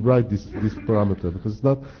you write this parameter, because it's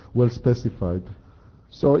not well specified.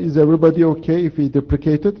 So is everybody okay if we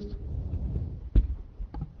deprecate it?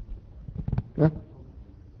 Yeah?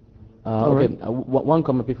 All Okay, right. one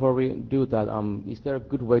comment before we do that. Is there a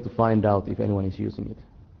good way to find out if anyone is using it?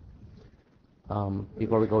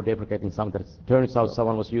 Before we go deprecating something that turns out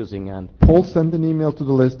someone was using and... Paul sent an email to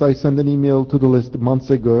the list. I sent an email to the list months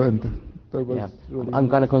ago, and there was Yeah, really I'm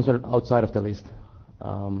kind of concerned outside of the list. I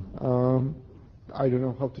don't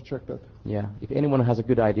know how to check that. Yeah, if anyone has a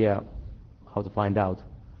good idea how to find out.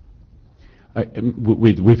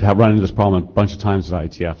 We've run into this problem a bunch of times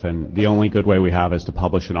at IETF, and the only good way we have is to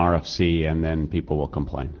publish an RFC, and then people will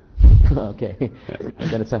complain. Okay, and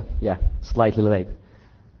then it's slightly late.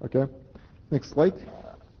 Okay, next slide.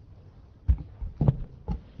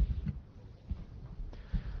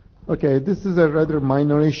 Okay, this is a rather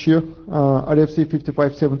minor issue. RFC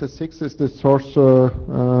 5576 is the source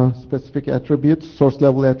specific attributes, source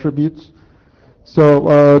level attributes.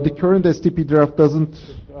 So the current STP draft doesn't...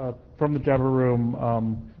 From the Jabber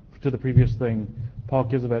room to the previous thing, Paul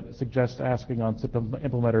Kizabet suggests asking on SIP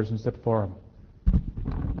implementers and SIP forum.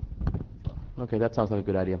 Okay, that sounds like a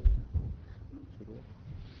good idea.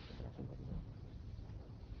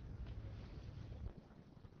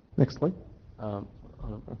 Next slide.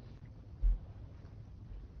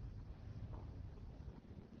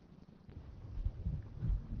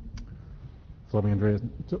 Follow me, Andreas.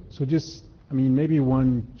 So just, I mean, maybe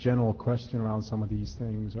one general question around some of these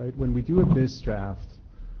things, right? When we do a BIS draft,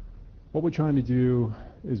 what we're trying to do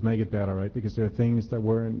is make it better, right? Because there are things that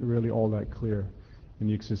weren't really all that clear in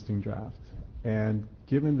the existing draft. And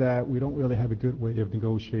given that we don't really have a good way of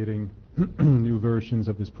negotiating new versions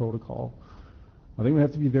of this protocol, I think we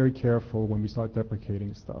have to be very careful when we start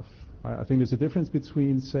deprecating stuff. I think there's a difference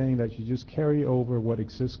between saying that you just carry over what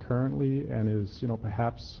exists currently and is,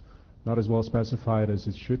 perhaps not as well specified as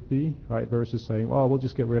it should be, right, versus saying, well, we'll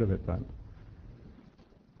just get rid of it then.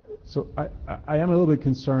 So I am a little bit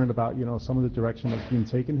concerned about, some of the direction that's being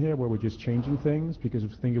taken here, where we're just changing things, because I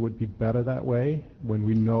think it would be better that way when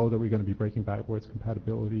we know that we're going to be breaking backwards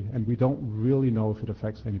compatibility, and we don't really know if it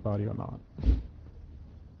affects anybody or not.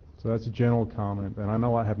 So that's a general comment, and I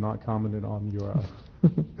know I have not commented on your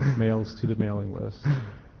mails to the mailing list.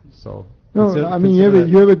 So no, I mean,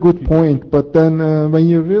 you have a good point, but then when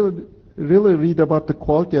you really read about the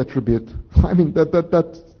quality attribute, I mean,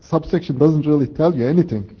 that subsection doesn't really tell you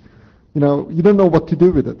anything. You don't know what to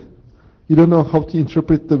do with it. You don't know how to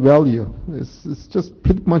interpret the value. It's just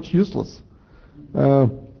pretty much useless.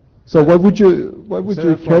 So why would you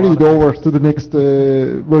carry it over to the next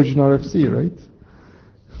version RFC, right?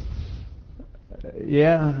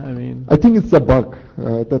 Yeah, I mean... I think it's a bug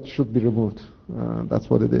that should be removed. That's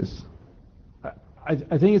what it is. I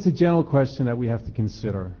think it's a general question that we have to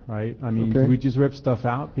consider, right? I mean, do we just rip stuff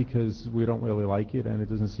out because we don't really like it and it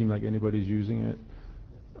doesn't seem like anybody's using it?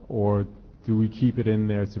 Or do we keep it in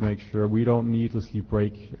there to make sure we don't needlessly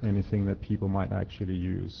break anything that people might actually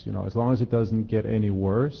use? As long as it doesn't get any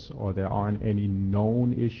worse or there aren't any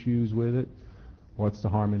known issues with it, what's the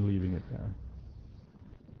harm in leaving it there?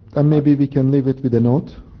 Then maybe we can leave it with a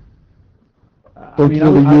note. Don't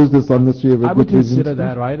really use this unless you have a I would good reason consider to.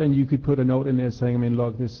 that, right? And you could put a note in there saying, I mean,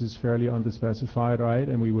 look, this is fairly underspecified, right?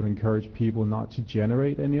 And we would encourage people not to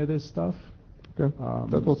generate any of this stuff. Okay,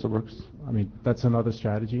 that also works. I mean, that's another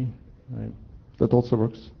strategy, right? That also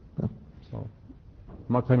works. Yeah. So,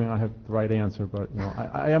 I'm not claiming I have the right answer, but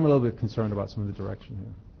I am a little bit concerned about some of the direction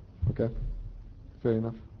here. Okay, fair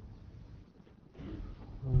enough.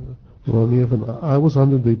 Well, Evan, I was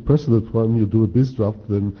under the impression that when you do a BIS draft,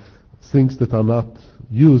 then things that are not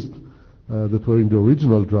used, that were in the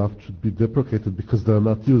original draft, should be deprecated because they are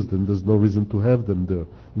not used, and there's no reason to have them there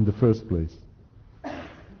in the first place.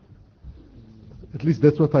 At least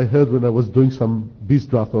that's what I heard when I was doing some BIS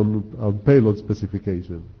draft on payload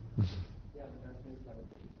specification.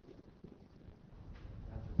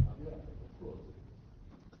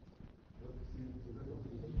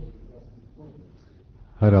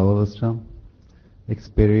 Harald Oström,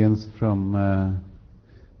 experience from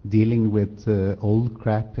dealing with old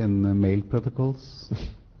crap in mail protocols.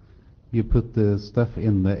 You put the stuff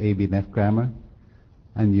in the ABNF grammar,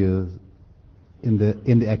 and you in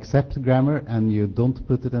the accept grammar, and you don't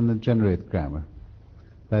put it in the generate grammar.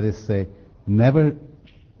 That is, say, never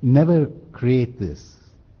create this,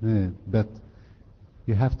 but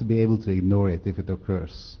you have to be able to ignore it if it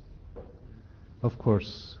occurs. Of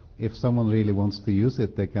course, if someone really wants to use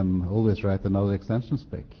it, they can always write another extension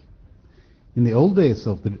spec. In the old days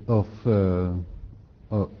of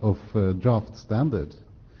draft standard,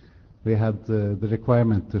 we had the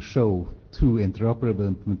requirement to show 2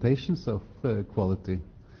 interoperable implementations of quality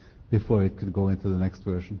before it could go into the next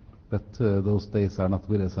version. But those days are not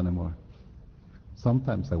with us anymore.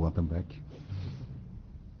 Sometimes I want them back.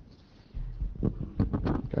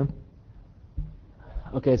 Okay.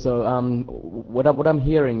 Okay, so what I'm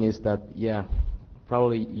hearing is that, yeah,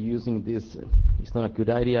 probably using this is not a good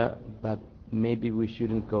idea, but maybe we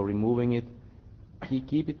shouldn't go removing it.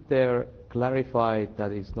 Keep it there, clarify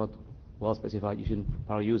that it's not well specified, you shouldn't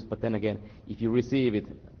probably use it, but then again, if you receive it,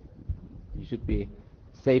 you should be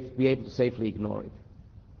able to safely ignore it.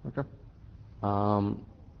 Okay.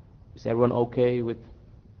 Is everyone okay with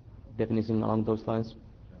definition along those lines?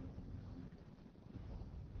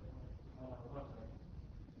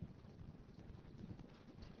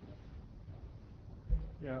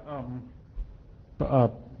 Yeah,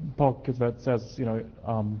 Paul Kismet says,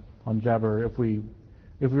 on Jabber, if we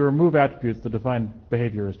remove attributes, the defined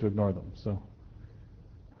behavior is to ignore them. So.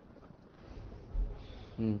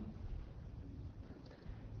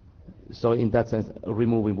 So in that sense,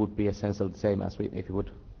 removing would be essentially the same as if you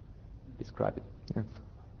would describe it. Yeah.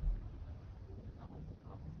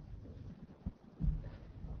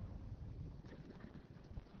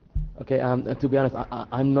 Okay, to be honest,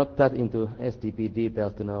 I'm not that into SDP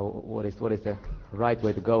details to know what is the right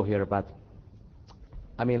way to go here, but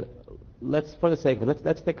I mean, for the sake of it,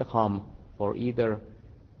 let's take a hum for either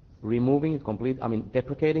removing it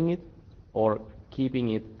deprecating it, or keeping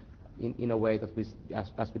it in a way that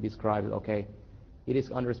as we described it, okay, it is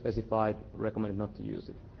underspecified, recommended not to use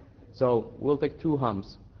it. So we'll take 2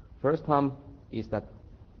 hums. First hum is that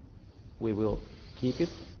we will keep it.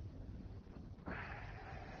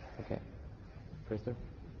 Okay. Christer?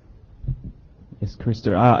 Yes,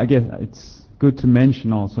 Christer. I guess it's good to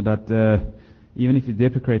mention also that even if you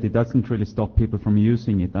deprecate it, doesn't really stop people from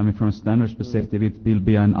using it. I mean, from a standards perspective, it will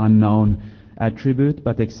be an unknown attribute,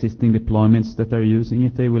 but existing deployments that are using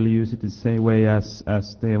it, they will use it the same way as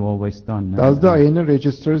they have always done. Does the IANA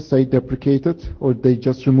register say deprecated, or they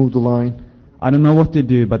just remove the line? I don't know what they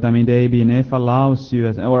do, but I mean the ABNF allows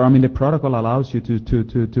you, the protocol allows you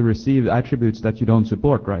to receive attributes that you don't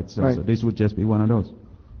support, right? So this would just be one of those.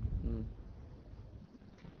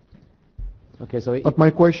 Okay, so but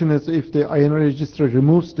my question is, if the IANA register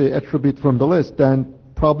removes the attribute from the list, then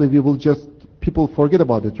probably people forget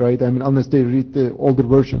about it, right? I mean, unless they read the older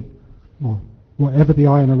version. Well, whatever the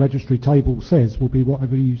IANA registry table says will be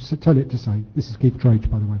whatever you tell it to say. This is Keith Drage,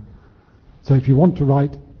 by the way. So if you want to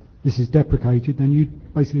write this is deprecated, then you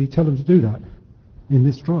basically tell them to do that in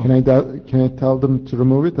this draft. Can I tell them to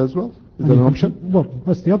remove it as well? Is that an option? Well,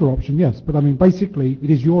 that's the other option, yes. But I mean, basically,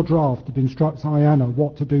 it is your draft that instructs IANA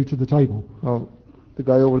what to do to the table. Well, the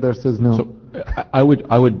guy over there says no. So I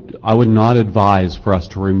would not advise for us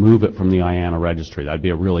to remove it from the IANA registry. That'd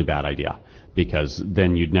be a really bad idea, because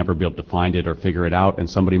then you'd never be able to find it or figure it out, and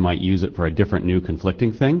somebody might use it for a different new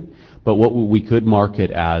conflicting thing. But what we could mark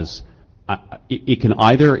it as, it can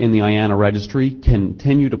either in the IANA registry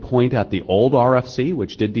continue to point at the old RFC,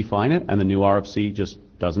 which did define it, and the new RFC just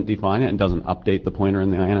doesn't define it and doesn't update the pointer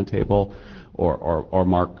in the IANA table, or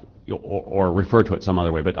mark or refer to it some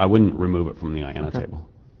other way. But I wouldn't remove it from the IANA table.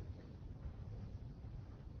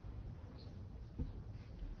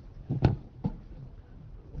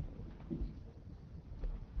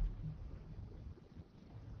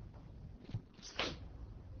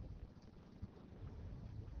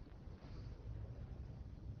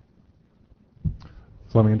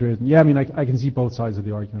 Fleming Andreas. Yeah, I mean, I can see both sides of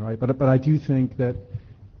the argument, right? But I do think that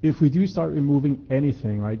if we do start removing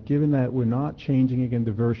anything, right, given that we're not changing again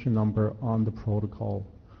the version number on the protocol,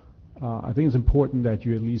 I think it's important that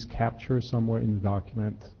you at least capture somewhere in the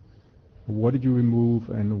document what did you remove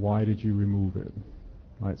and why did you remove it,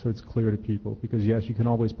 right? So it's clear to people, because yes, you can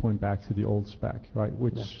always point back to the old spec, right,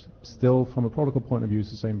 which still from a protocol point of view is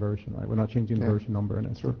the same version, right? We're not changing the version number in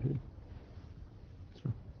SRP.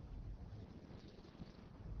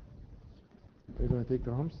 Are you going to take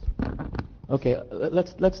the hums? Okay,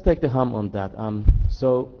 let's take the hum on that.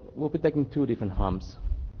 So we'll be taking 2 different hums.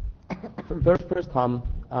 First hum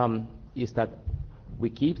is that we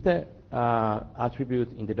keep the attribute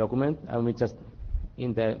in the document, and we just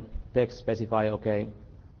in the text specify, okay,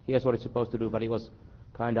 here's what it's supposed to do, but it was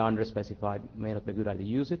kind of underspecified, may not be a good idea to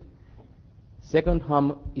use it. Second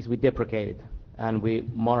hum is we deprecate it, and we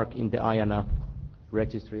mark in the IANA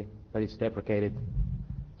registry that it's deprecated,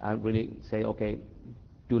 and really say, okay,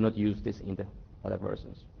 do not use this in the other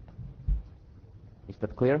versions. Is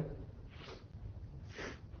that clear?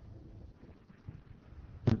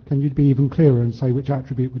 can you be even clearer and say which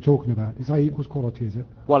attribute we're talking about? Is A equals quality, is it?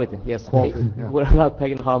 Quality, yes. Quality, yeah. We're not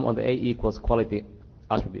taking harm on the A equals quality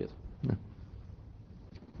attribute. Yeah.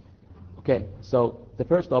 Okay, so the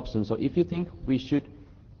first option, so if you think we should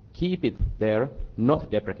keep it there,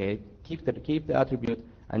 not deprecate, keep the attribute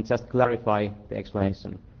and just clarify the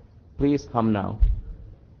explanation. Please hum now.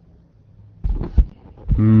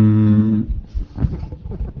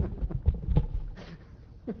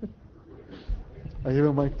 I have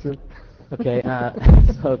a mic too. Okay,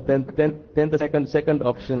 so then the second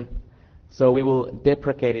option, so we will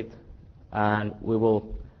deprecate it and we will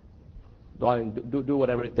do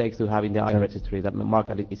whatever it takes to have in the IR registry that mark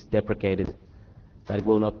that it is deprecated, that it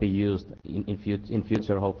will not be used in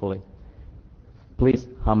future hopefully. Please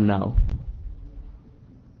hum now.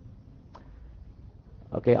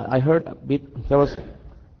 Okay, I heard a bit, there was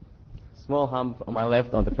small hum on my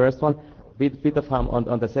left on the first one, bit of hum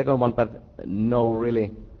on the second one, but no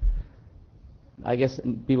really. I guess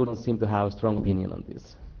people don't seem to have a strong opinion on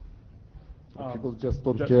this. People just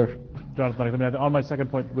don't care. Jonathan, I mean, on my second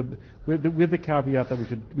point, with the caveat that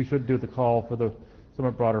we should do the call for the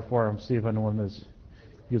somewhat broader forum, see if anyone is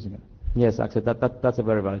using it. Yes, actually, that's a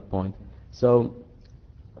very valid point. So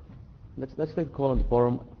let's take a call on the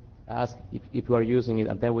forum, ask if you are using it,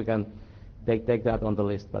 and then we can take that on the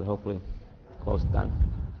list, but hopefully close it down.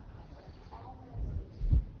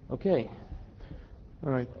 Okay.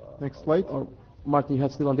 All right. Next slide. Or Martin, you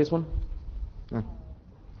have still on this one? Yeah.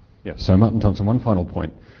 Yeah, so Martin Thompson, one final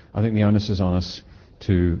point. I think the onus is on us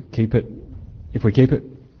to keep it. If we keep it,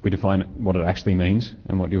 we define what it actually means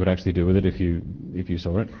and what you would actually do with it if you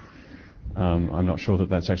saw it. I'm not sure that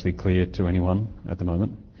that's actually clear to anyone at the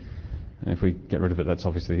moment. And if we get rid of it, that's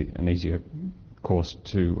obviously an easier course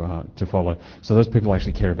to follow. So those people who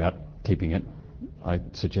actually care about keeping it, I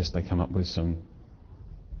suggest they come up with some.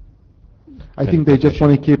 I think they just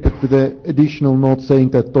want to keep it with the additional note saying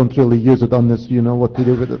that don't really use it unless you know what to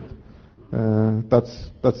do with it.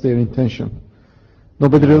 That's their intention.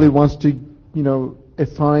 Nobody really wants to,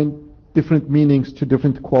 assign different meanings to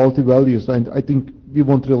different quality values, and I think we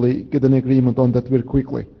won't really get an agreement on that very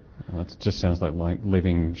quickly. It just sounds like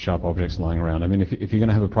leaving sharp objects lying around. I mean, if you're going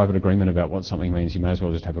to have a private agreement about what something means, you may as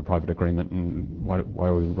well just have a private agreement, and why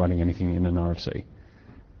are we writing anything in an RFC?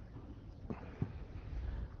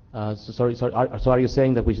 So are you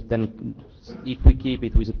saying that we should then, if we keep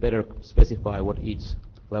it, we should better specify what each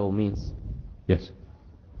level means? Yes.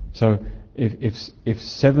 So if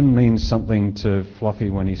 7 means something to Fluffy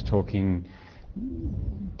when he's talking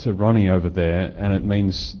to Ronnie over there, and it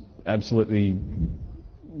means absolutely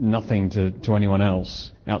nothing to anyone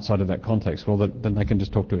else outside of that context, well, then they can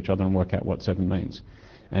just talk to each other and work out what 7 means,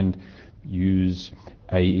 and use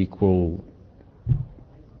A equal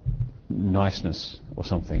niceness or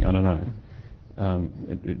something. I don't know.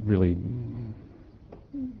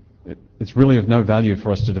 It's really of no value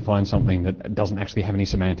for us to define something that doesn't actually have any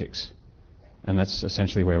semantics, and that's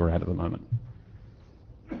essentially where we're at the moment.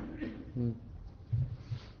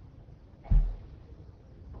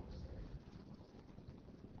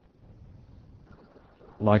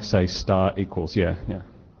 Like say star equals, yeah.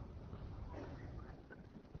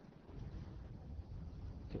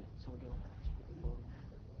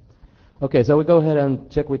 Okay, so we go ahead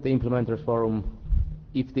and check with the implementers forum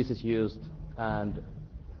if this is used, and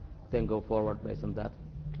then go forward based on that.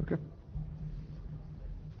 Okay.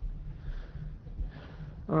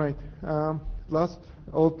 All right. Last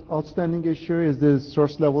outstanding issue is the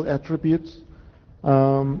source level attributes.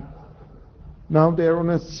 Now they're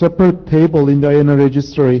on a separate table in the INR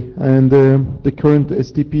registry, and the current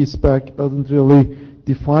SDP spec doesn't really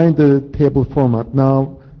define the table format.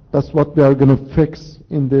 Now that's what we are going to fix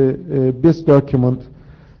in the BIS document.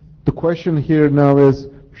 The question here now is,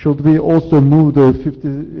 should we also move the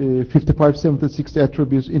 5576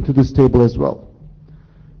 attributes into this table as well,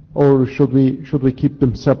 or should we keep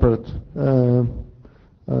them separate?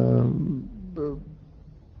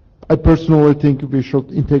 I personally think we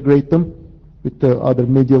should integrate them with the other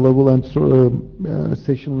media level and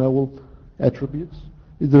session level attributes.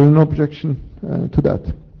 Is there an objection to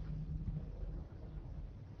that?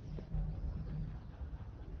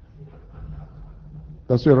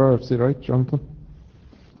 That's your RFC, right, Jonathan?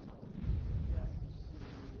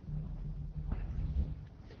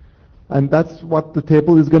 And that's what the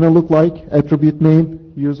table is going to look like. Attribute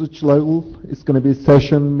name, usage level, it's going to be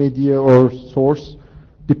session, media, or source,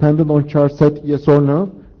 dependent on chart set, yes or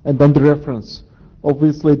no, and then the reference.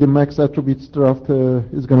 Obviously, the max attributes draft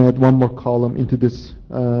is going to add one more column into this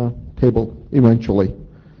table eventually.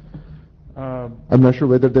 I'm not sure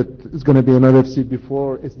whether that is going to be an RFC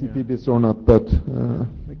before SDP BIS or not, but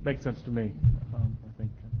it makes sense to me. I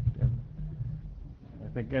think.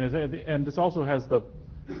 think, and this also has the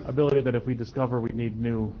ability that if we discover we need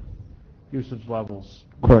new usage levels,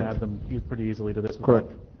 we can Correct. add them pretty easily to this Correct.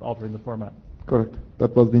 without altering the format. Correct.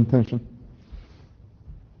 That was the intention.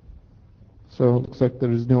 So looks like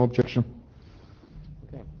there is no objection.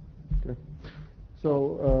 Okay. Okay.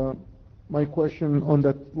 So my question on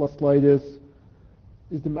that last slide is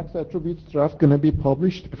the max attributes draft going to be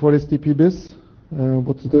published before STP BIS?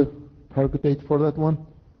 What's the target date for that one?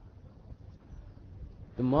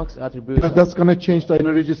 The max attributes. Because that's going to change the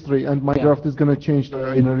inner registry, and my Yeah. draft is going to change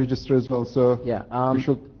the inner registry as well. So Yeah, we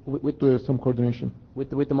should do some coordination. With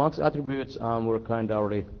the max attributes, we're kind of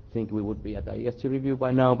already think we would be at the ESG review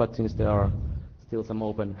by now, but since there are still some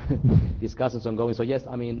open discussions ongoing, so yes,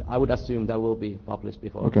 I mean, I would assume that will be published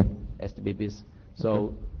before Okay. STBBs.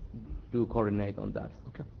 So do coordinate on that.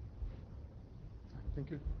 Okay.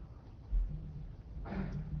 Thank you.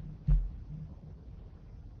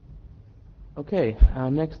 Okay,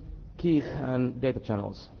 next, keys and data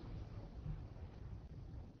channels.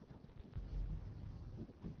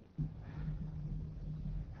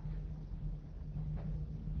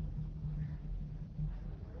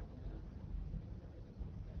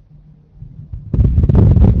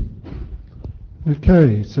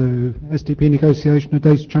 Okay, so SDP negotiation of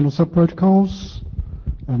data channel subprotocols.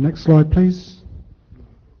 Next slide, please.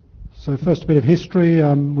 So first, a bit of history.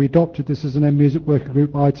 We adopted this as an Mmusic working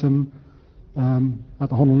group item at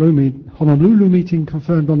the Honolulu meeting,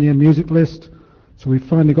 confirmed on the Mmusic list. So we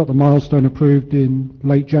finally got the milestone approved in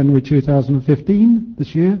late January 2015,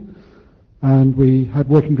 this year. And we had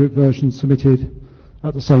working group versions submitted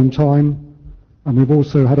at the same time. And we've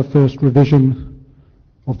also had a first revision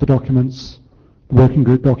of the documents, working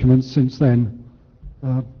group documents, since then.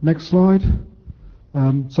 Next slide.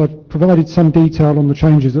 So I've provided some detail on the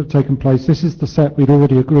changes that have taken place. This is the set we'd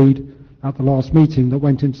already agreed at the last meeting that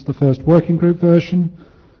went into the first working group version.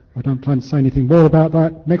 I don't plan to say anything more about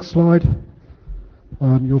that. Next slide.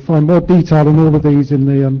 You'll find more detail on all of these in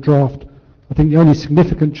the draft. I think the only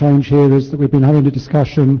significant change here is that we've been having a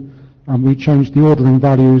discussion and we changed the ordering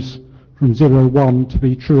values from 0, 1 to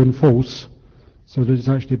be true and false, so that it's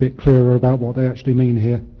actually a bit clearer about what they actually mean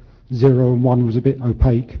here. 0 and 1 was a bit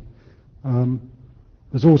opaque.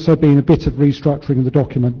 There's also been a bit of restructuring of the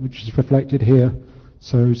document, which is reflected here.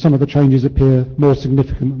 So some of the changes appear more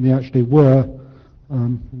significant than they actually were.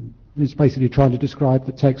 It's basically trying to describe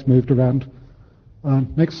the text moved around.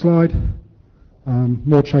 Next slide.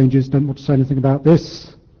 More changes, don't want to say anything about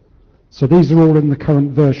this. So these are all in the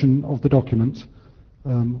current version of the document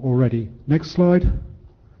already. Next slide.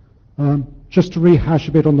 Just to rehash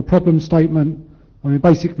a bit on the problem statement, I mean,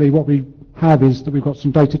 basically what we have is that we've got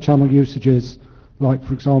some data channel usages, like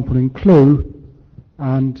for example in Clue,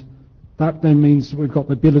 and that then means that we've got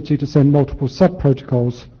the ability to send multiple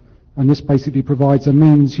sub-protocols, and this basically provides a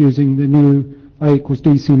means using the new A equals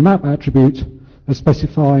DC map attribute of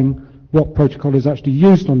specifying what protocol is actually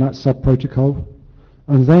used on that sub-protocol,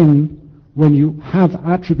 and then when you have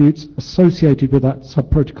attributes associated with that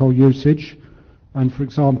sub-protocol usage, and for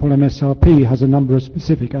example MSRP has a number of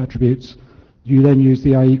specific attributes, you then use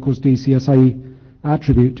the A equals DCSA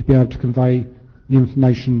attribute to be able to convey the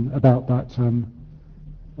information about that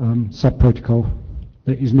sub-protocol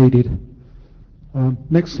that is needed.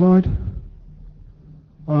 Next slide.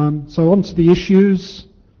 So on to the issues.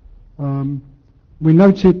 We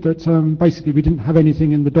noted that basically we didn't have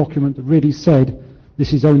anything in the document that really said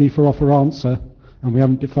this is only for offer answer, and we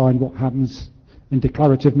haven't defined what happens in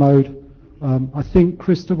declarative mode. I think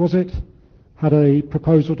Krista, was it, had a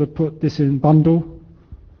proposal to put this in bundle,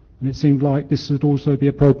 and it seemed like this would also be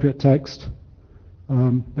appropriate text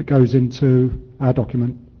that goes into our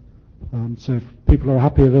document. So if people are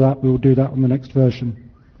happy with that, we'll do that on the next version.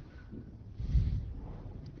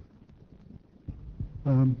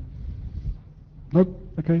 Nope,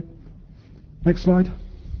 okay. Next slide.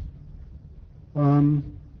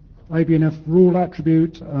 ABNF rule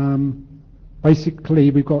attribute. Basically,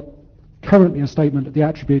 we've got currently a statement that the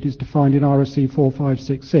attribute is defined in RSC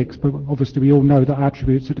 4566, but obviously we all know that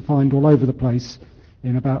attributes are defined all over the place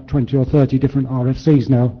in about 20 or 30 different RFCs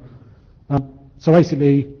now. So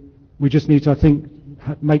basically, we just need to, I think,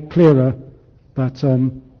 make clearer that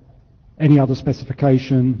any other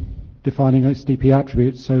specification defining SDP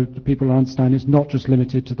attributes, so that people understand it's not just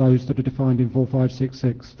limited to those that are defined in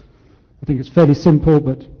 4566. I think it's fairly simple,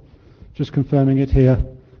 but just confirming it here,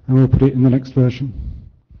 and we'll put it in the next version.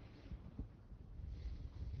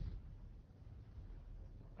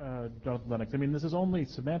 Jonathan Lennox, I mean, this is only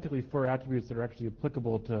semantically for attributes that are actually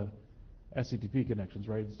applicable to SCTP connections,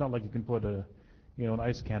 right? It's not like you can put a, an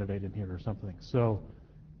ICE candidate in here or something. So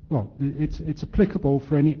Well, it's applicable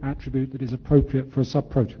for any attribute that is appropriate for a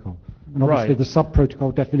sub-protocol. And obviously Right. the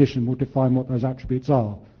sub-protocol definition will define what those attributes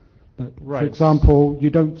are. But for Right. example, you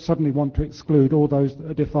don't suddenly want to exclude all those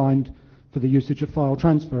that are defined for the usage of file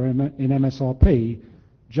transfer in MSRP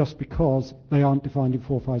just because they aren't defined in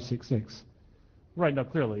 4566. Right, no,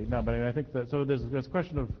 clearly, no, but I think that, so there's a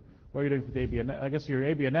question of what you're doing for the ABNF. I guess your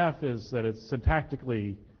ABNF is that it's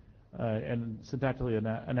syntactically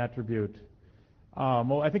an attribute.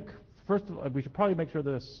 Well, I think first of all, we should probably make sure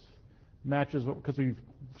this matches, because we've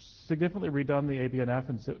significantly redone the ABNF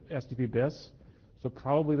and SDP BIS, so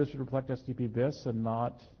probably this should reflect SDP BIS and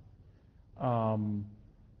not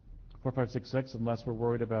 4566 unless we're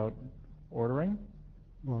worried about ordering.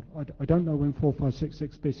 Well, I don't know when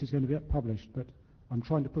 4566 BIS is going to get published, but I'm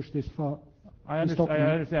trying to push this I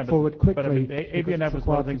understand, forward but quickly. I mean, the ABNF is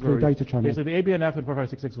one of the things where data channel. basically the ABNF in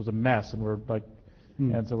 4566 was a mess, and we're like,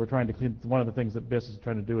 and so we're trying to clean. One of the things that BIS is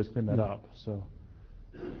trying to do is clean that up. So,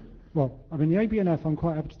 well, I mean, the ABNF I'm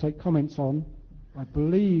quite happy to take comments on. I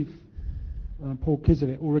believe Paul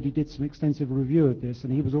Kizovit already did some extensive review of this,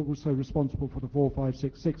 and he was also responsible for the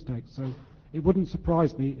 4566 text. So it wouldn't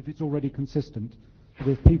surprise me if it's already consistent. But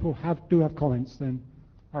if people do have comments, then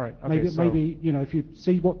all right, okay, maybe you know, if you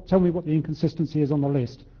see tell me what the inconsistency is on the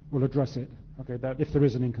list, we'll address it. Okay, if there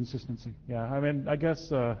is an inconsistency. Yeah, I mean, I guess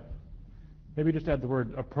maybe just add the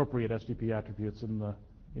word appropriate SDP attributes in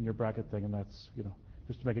your bracket thing, and that's, you know,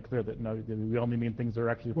 just to make it clear that no, we only mean things that are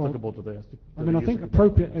actually applicable to the SDP. I mean, I think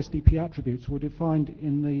appropriate SDP attributes were defined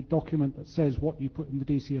in the document that says what you put in the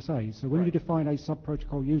DCSA. So when you define a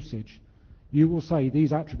sub-protocol usage, you will say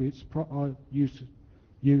these attributes are used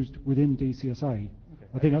within DCSA.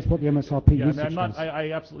 I think that's what the MSRP usage does.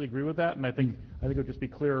 I absolutely agree with that, and I think it would just be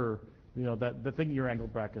clearer, you know, that the thing in your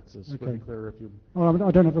angled brackets is would be clearer if you. Well,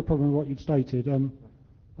 I don't have a problem with what you've stated.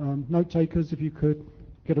 Note takers, if you could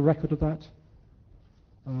get a record of that.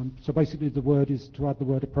 So basically, the word is to add the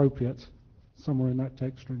word appropriate somewhere in that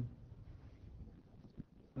text string.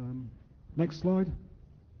 Next slide.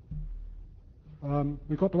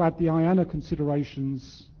 We've got to add the IANA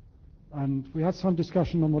considerations, and we had some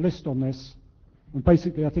discussion on the list on this. And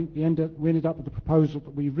basically, I think we ended up with the proposal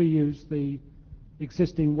that we reuse the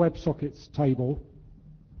existing WebSockets table.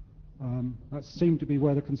 That seemed to be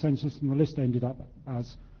where the consensus in the list ended up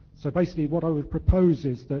as. So basically, what I would propose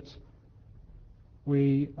is that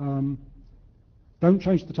we don't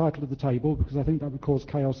change the title of the table, because I think that would cause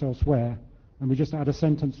chaos elsewhere, and we just add a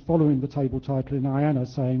sentence following the table title in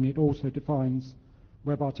IANA saying it also defines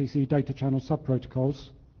WebRTC data channel subprotocols,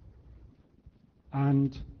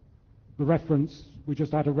 and the reference, we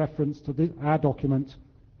just add a reference to our document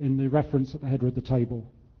in the reference at the header of the table.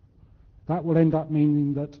 That will end up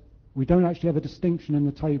meaning that we don't actually have a distinction in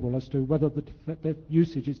the table as to whether the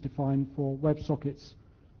usage is defined for WebSockets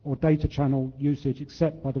or data channel usage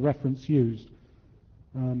except by the reference used.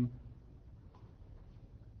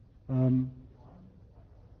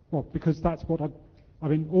 Well, because that's what I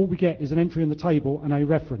mean, all we get is an entry in the table and a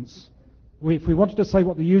reference. If we wanted to say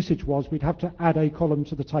what the usage was, we'd have to add a column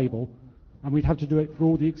to the table, and we'd have to do it for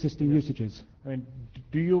all the existing usages. I mean,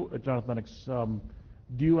 do you, Jonathan Lennox,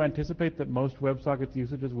 do you anticipate that most WebSockets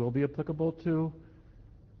usages will be applicable to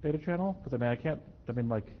data channel? Because I mean, I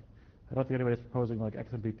don't think anybody's proposing like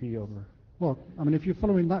XMPP over. Well, I mean, if you're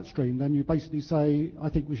following that stream, then you basically say, I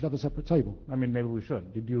think we should have a separate table. I mean, maybe we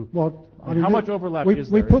should. Did you? Well, I mean, how much overlap is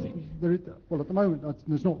there? Well, at the moment,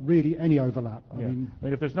 there's not really any overlap. I mean,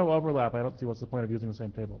 if there's no overlap, I don't see what's the point of using the same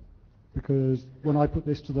table. Because when I put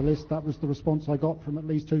this to the list, that was the response I got from at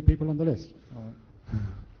least 2 people on the list.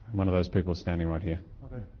 One of those people is standing right here.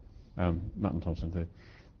 Okay. Martin Thompson.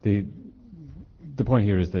 The point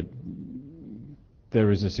here is that there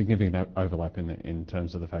is a significant overlap in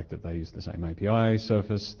terms of the fact that they use the same API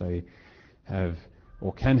surface. They have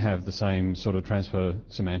or can have the same sort of transfer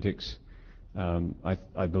semantics.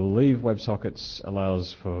 I believe WebSockets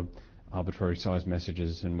allows for arbitrary size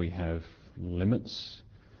messages, and we have limits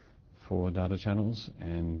for data channels,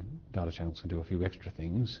 and data channels can do a few extra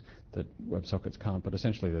things that WebSockets can't, but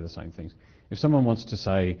essentially they're the same things. If someone wants to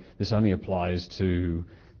say this only applies to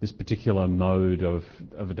this particular mode of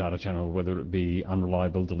a data channel, whether it be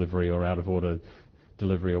unreliable delivery or out of order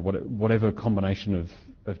delivery or whatever combination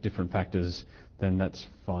of different factors, then that's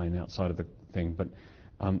fine outside of the thing. But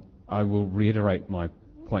I will reiterate my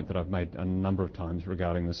point that I've made a number of times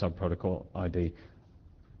regarding the sub-protocol ID.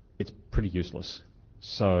 It's pretty useless.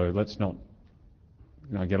 So let's not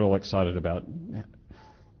get all excited about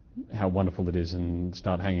how wonderful it is and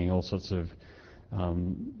start hanging all sorts of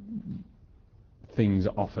things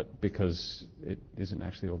off it because it isn't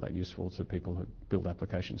actually all that useful to people who build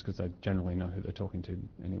applications because they generally know who they're talking to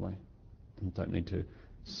anyway and don't need to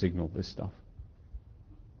signal this stuff.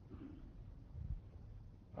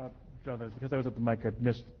 John, because I was at the mic, I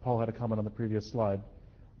missed Paul had a comment on the previous slide,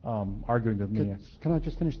 arguing with me. Can I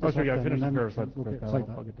just finish this? Oh, sure, yeah, then, finish and the then first slide. we'll get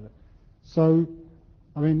I'll get to that. So,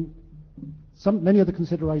 I mean, many of the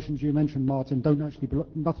considerations you mentioned, Martin, don't actually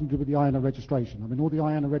nothing to do with the IANA registration. I mean, all the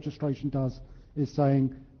IANA registration does is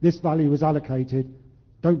saying this value is allocated,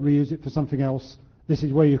 don't reuse it for something else. This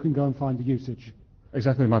is where you can go and find the usage.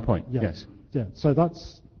 Exactly my point. Yeah. Yes. Yeah. So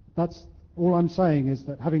that's all I'm saying is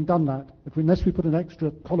that having done that, unless we put an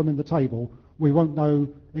extra column in the table, we won't know,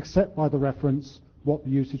 except by the reference, what the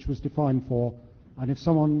usage was defined for. And if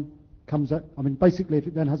someone comes at, I mean, basically, if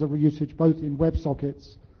it then has a usage both in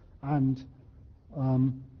WebSockets and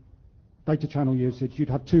data channel usage, you'd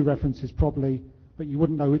have two references probably, but you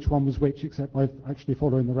wouldn't know which one was which except by actually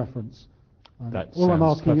following the reference. All I'm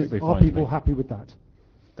asking is, are people happy with that?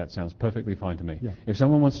 That sounds perfectly fine to me. Yeah. If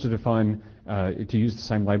someone wants to define, to use the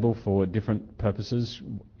same label for different purposes,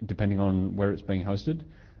 depending on where it's being hosted,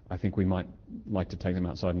 I think we might like to take them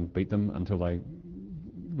outside and beat them until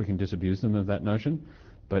we can disabuse them of that notion.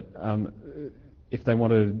 But if they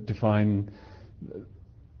want to define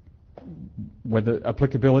whether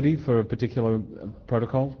applicability for a particular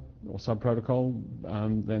protocol or sub-protocol,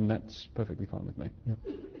 then that's perfectly fine with me. Yeah.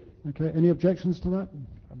 Okay, any objections to that?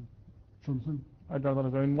 Jonathan? I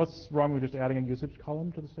mean, what's wrong with just adding a usage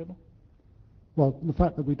column to this table? Well, the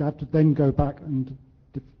fact that we'd have to then go back and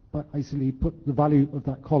basically put the value of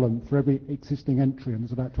that column for every existing entry, and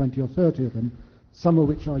there's about 20 or 30 of them, some of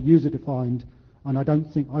which are user-defined, and I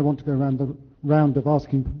don't think I want to go around the round of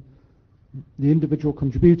asking the individual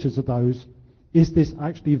contributors of those, is this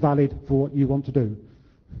actually valid for what you want to do?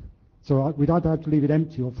 So we'd either have to leave it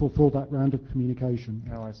empty or fulfill that round of communication.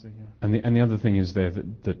 Oh, I see, yeah. And the other thing is there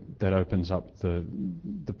that opens up the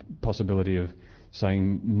possibility of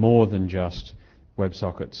saying more than just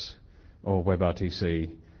WebSockets or WebRTC.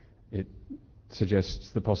 It suggests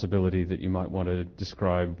the possibility that you might want to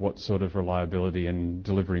describe what sort of reliability and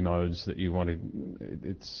delivery modes that you wanted.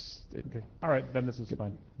 Okay. All right, then this is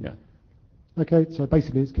fine. Yeah. Okay, so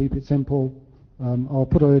basically let's keep it simple. I'll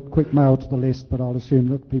put a quick mail to the list, but I'll assume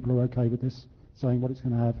that people are okay with this, saying what it's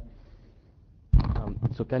going to have.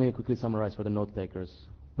 So can you quickly summarize for the note takers?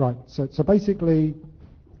 Right, so basically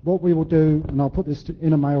what we will do, and I'll put this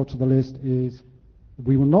in a mail to the list, is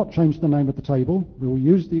we will not change the name of the table. We will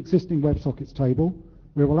use the existing WebSockets table.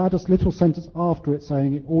 We will add a little sentence after it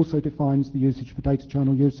saying it also defines the usage for data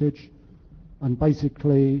channel usage. And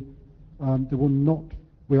basically,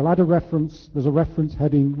 we'll add a reference. There's a reference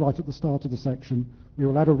heading right at the start of the section. We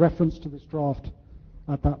will add a reference to this draft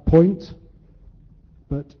at that point.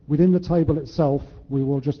 But within the table itself, we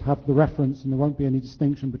will just have the reference, and there won't be any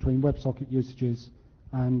distinction between WebSocket usages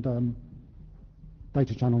and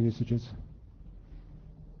data channel usages.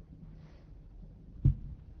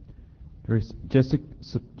 Just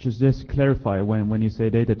to clarify, when you say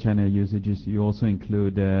data channel usages, you also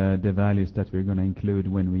include the values that we're going to include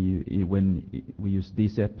when we use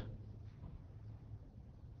DCEP,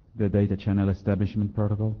 the data channel establishment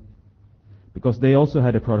protocol, because they also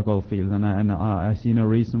had a protocol field, and I see no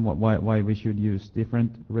reason why we should use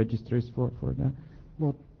different registries for that.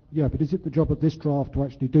 Well, yeah, but is it the job of this draft to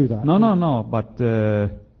actually do that? No, but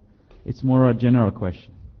it's more a general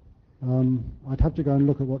question. I'd have to go and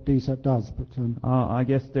look at what DCEP does, but I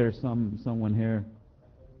guess there's someone here.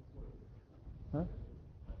 Huh?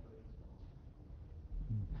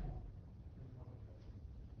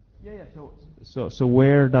 Yeah. So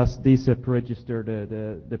where does DCEP register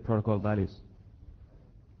the protocol values?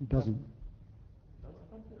 It doesn't.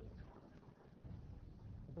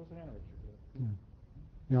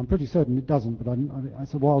 Yeah, I'm pretty certain it doesn't, but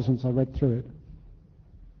it's a while since I read through it.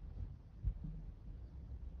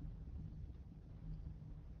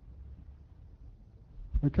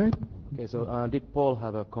 Okay. Okay, so did Paul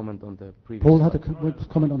have a comment on the previous Paul slide? had a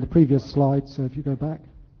comment on the previous slide, so if you go back.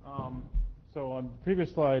 So on the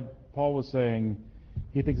previous slide, Paul was saying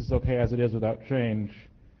he thinks it's okay as it is without change.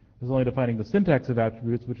 It's only defining the syntax of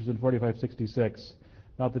attributes, which is in 4566,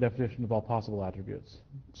 not the definition of all possible attributes.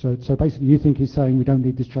 So basically you think he's saying we don't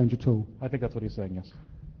need this change at all? I think that's what he's saying, yes.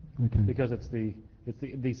 Okay. Because it's the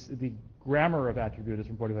grammar of attribute is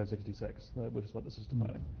from 4566, which is what this is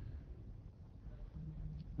defining.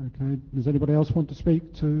 Okay. Does anybody else want to speak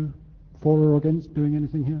for or against doing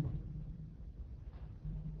anything here?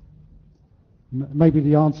 Maybe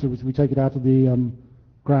the answer was we take it out of the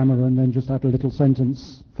grammar and then just add a little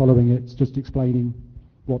sentence following it, just explaining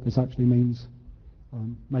what this actually means.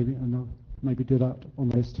 Maybe another. maybe do that on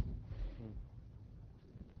the list.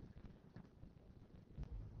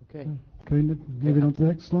 Okay. Okay, moving on to the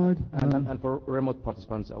next slide. And for remote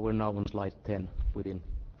participants, we're now on slide 10 within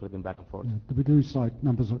flipping back and forth. Yeah, did we do slide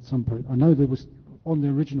numbers at some point? I know there was on the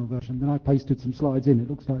original version, then I pasted some slides in. It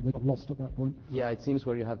looks like they got lost at that point. Yeah, it seems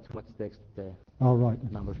where you have too much text, the Oh, right.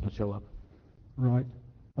 numbers don't show up. Right.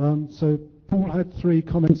 So Paul had 3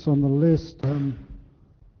 comments on the list.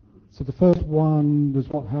 So the first one was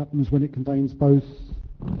what happens when it contains both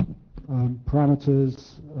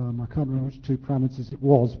parameters. I can't remember which 2 parameters it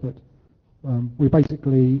was, but we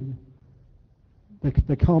basically,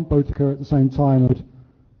 they can't both occur at the same time. But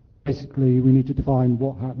basically, we need to define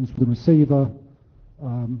what happens with the receiver,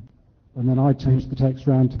 and then I changed the text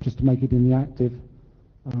around just to make it in the active.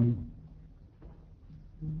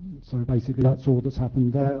 So basically, that's all that's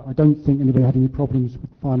happened there. I don't think anybody had any problems with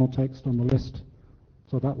final text on the list,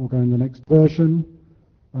 so that will go in the next version.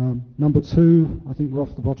 Number 2, I think we're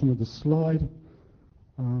off the bottom of the slide.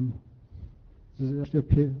 Does it actually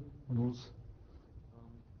appear?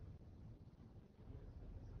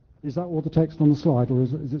 Is that all the text on the slide, or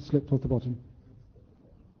is it slipped off the bottom?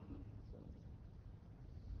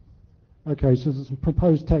 Okay, so there's some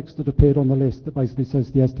proposed text that appeared on the list that basically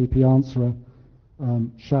says the SDP answerer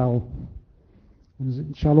shall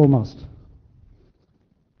or must?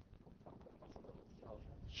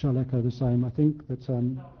 Shall echo the same. I think that,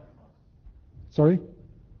 sorry?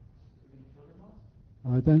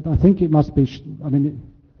 I think it must be,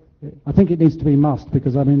 I think it needs to be must,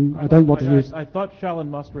 because I don't want to use... I thought shall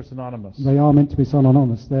and must were synonymous. They are meant to be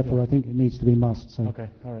synonymous, therefore I think it needs to be must. So Okay,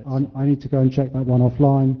 all right. I need to go and check that one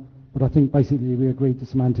offline, but I think basically we agreed the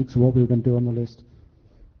semantics of what we were going to do on the list.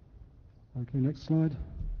 Okay, next slide.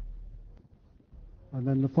 And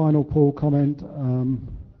then the final Paul comment.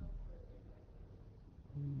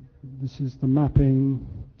 This is the mapping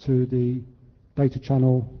to the data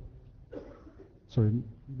channel. Sorry,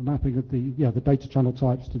 the mapping of the data channel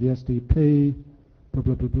types to the SDP. Blah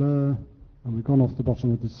blah blah blah. And we've gone off the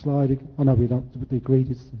bottom of the slide. Oh no, we don't. We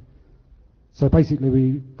agreed. So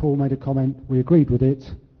basically, Paul made a comment. We agreed with it.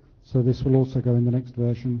 So this will also go in the next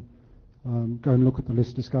version. Go and look at the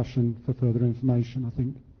list discussion for further information, I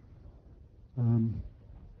think.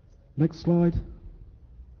 Next slide.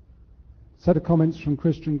 Set of comments from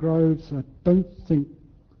Christian Groves. I don't think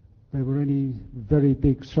there were any very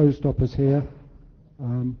big showstoppers here.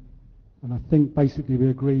 And I think basically we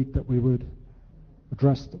agreed that we would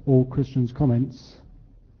address all Christian's comments.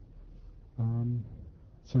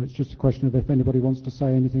 So it's just a question of if anybody wants to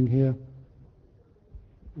say anything here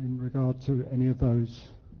in regard to any of those.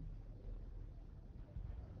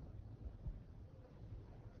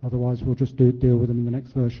 Otherwise, we'll just deal with them in the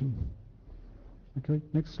next version. Okay,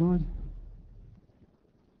 next slide.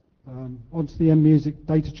 Onto the Mmusic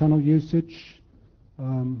data channel usage.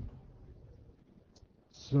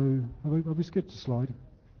 So, have we skipped a slide?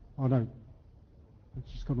 Oh no,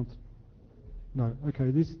 it's just gone on. No, okay.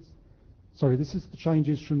 This is the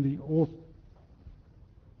changes from the author.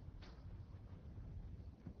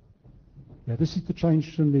 Yeah, this is the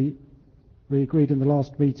change from we agreed in the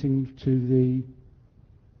last meeting to the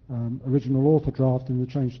original author draft and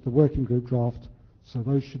the change to the working group draft. So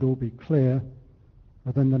those should all be clear.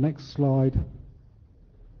 And then the next slide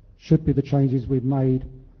should be the changes we've made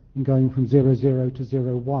in going from 00 to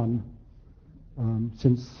 01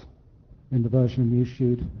 since in the version we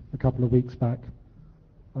issued a couple of weeks back.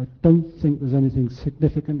 I don't think there's anything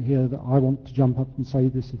significant here that I want to jump up and say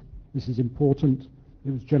this is important.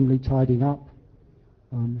 It was generally tidying up.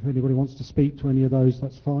 If anybody wants to speak to any of those,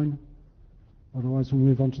 that's fine. Otherwise, we'll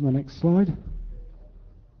move on to the next slide.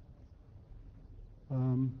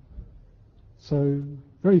 So,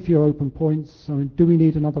 very few open points. I mean, do we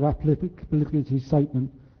need another applicability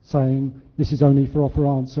statement saying this is only for offer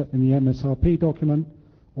answer in the MSRP document,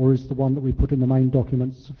 or is the one that we put in the main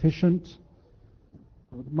document sufficient?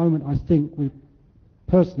 At the moment, I think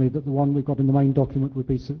personally that the one we've got in the main document would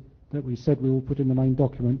be that we said we will put in the main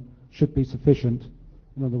document should be sufficient.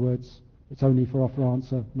 In other words, it's only for offer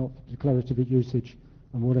answer, not for declarative usage,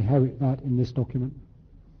 and we'll inherit that in this document.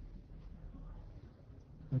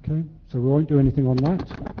 Okay, so we won't do anything on that.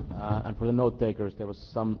 And for the note takers, there was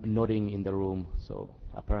some nodding in the room, so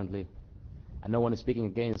apparently, and no one is speaking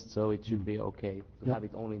against, so it should be okay to have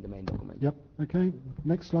it only in the main document. Yep, okay,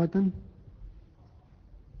 next slide then.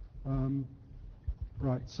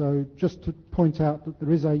 Right, so just to point out that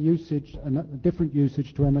there is a usage, a different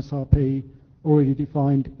usage to MSRP already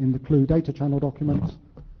defined in the clue data channel document.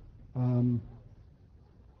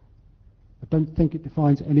 I don't think it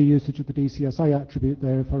defines any usage of the DCSA attribute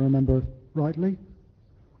there, if I remember rightly.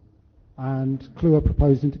 and CLU are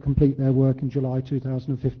proposing to complete their work in July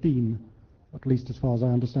 2015, at least as far as I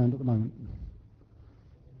understand at the moment.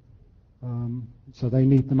 So they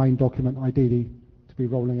need the main document ideally to be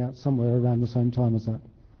rolling out somewhere around the same time as that.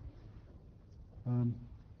 And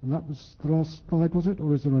that was the last slide, was it,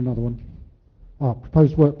 or is there another one? Ah,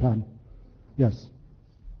 proposed work plan. Yes.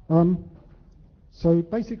 So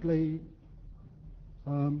basically,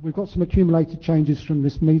 we've got some accumulated changes from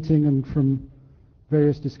this meeting and from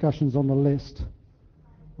various discussions on the list.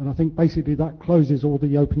 And I think basically that closes all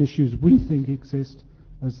the open issues we think exist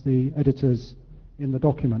as the editors in the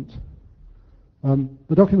document.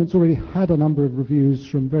 The document's already had a number of reviews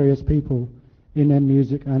from various people in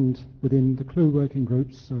Mmusic and within the CLU working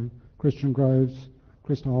groups. So Christian Groves,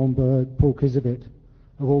 Krista Holmberg, Paul Kizovit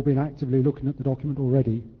have all been actively looking at the document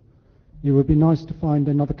already. It would be nice to find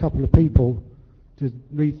another couple of people to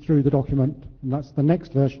read through the document, and that's the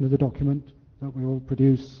next version of the document that we will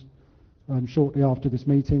produce shortly after this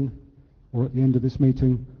meeting, or at the end of this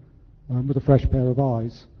meeting, with a fresh pair of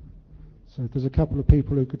eyes. So if there's a couple of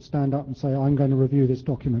people who could stand up and say, I'm going to review this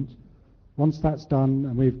document. Once that's done,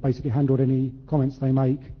 and we've basically handled any comments they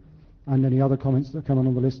make, and any other comments that come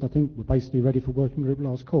on the list, I think we're basically ready for working group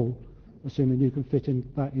last call, assuming you can fit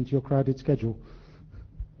that into your crowded schedule.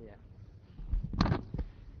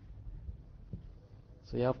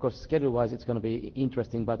 So yeah, of course, schedule-wise, it's going to be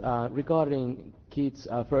interesting. But regarding Keith's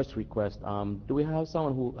first request, do we have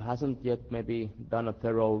someone who hasn't yet maybe done a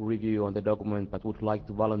thorough review on the document but would like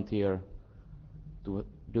to volunteer to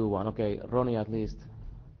do one? Okay, Ronnie at least.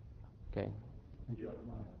 Okay.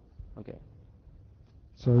 Okay.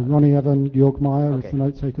 So Ronnie, Evan, Georg Meyer, okay. if the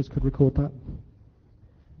note takers could record that.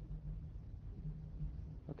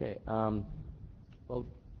 Okay. Well,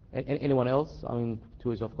 anyone else? I mean,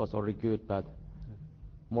 two is of course already good, but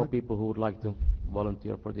more people who would like to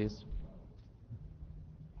volunteer for this.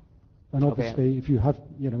 And obviously, if you have,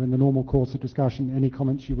 in the normal course of discussion, any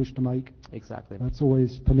comments you wish to make, exactly, that's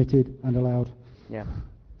always permitted and allowed. Yeah,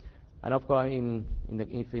 and of course, in the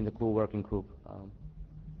CLU working group,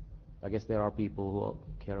 I guess there are people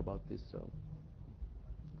who care about this. So,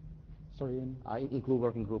 sorry, in CLU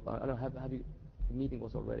working group, I don't have you. The meeting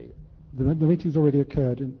was already. The meeting's already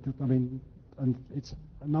occurred. And it's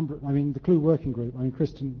a number. The CLU working group.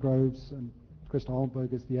 Kristen Groves and Krista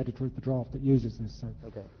Holmberg is the editor of the draft that uses this. So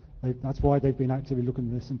okay. That's why they've been actively looking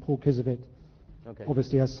at this. And Paul Kizovit,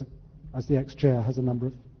 obviously as the ex-chair, has a number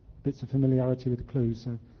of bits of familiarity with the CLU.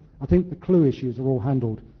 So I think the CLU issues are all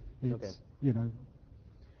handled. It's,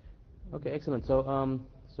 Okay, excellent. So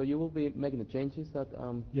so you will be making the changes that.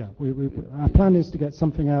 Yeah, our plan is to get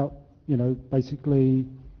something out. Basically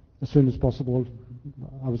as soon as possible.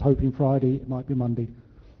 I was hoping Friday, it might be Monday.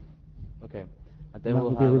 Okay. And then that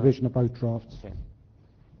will be a revision of both drafts. Okay.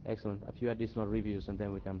 Excellent. A few additional reviews and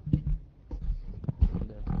then we can...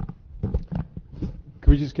 Could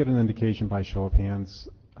we just get an indication by show of hands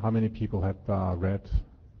how many people have read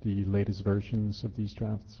the latest versions of these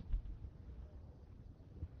drafts?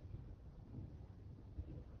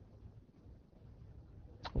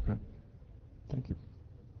 Okay. Thank you.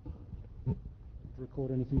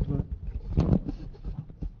 Record anything to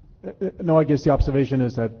it? No, I guess the observation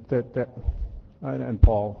is that and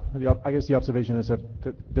Paul, I guess the observation is that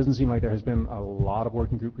it doesn't seem like there has been a lot of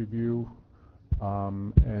working group review.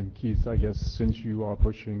 And Keith, I guess since you are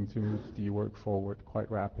pushing to move the work forward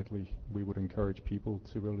quite rapidly, we would encourage people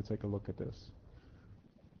to really take a look at this.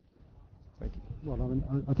 Thank you. Well,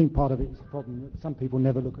 I think part of it is the problem that some people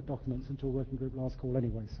never look at documents until working group last call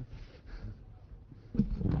anyway. So.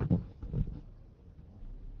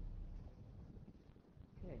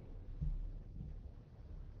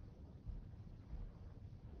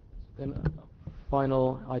 Then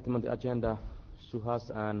final item on the agenda, Suhas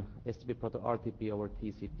and STP Proto RTP over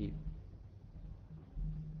TCP.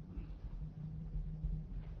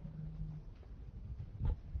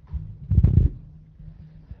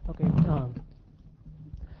 Okay.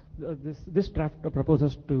 This draft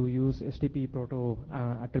proposes to use STP Proto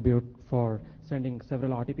attribute for sending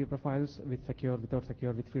several RTP profiles with secure, without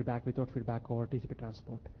secure, with feedback, without feedback, or TCP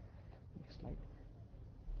transport. Next slide.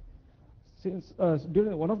 Since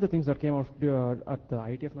one of the things that came out at the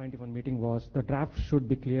IETF 91 meeting was the draft should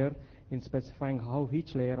be clear in specifying how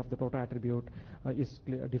each layer of the proto attribute is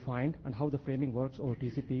defined and how the framing works over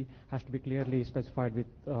TCP has to be clearly specified with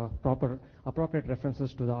appropriate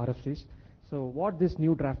references to the RFCs. So what this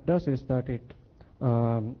new draft does is that it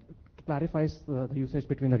clarifies the usage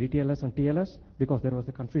between the DTLS and TLS because there was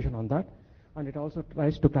a confusion on that. And it also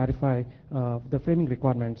tries to clarify the framing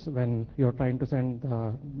requirements when you're trying to send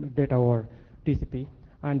data over TCP.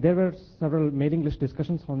 And there were several mailing list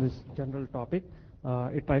discussions on this general topic.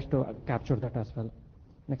 It tries to capture that as well.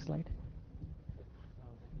 Next slide.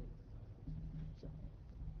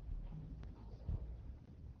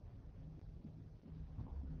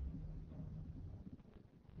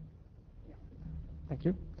 Thank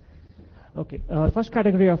you. Okay, first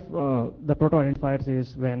category of the proto identifiers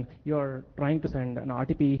is when you're trying to send an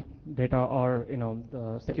RTP data or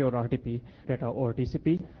the secure RTP data over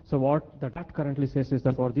TCP. So what the draft currently says is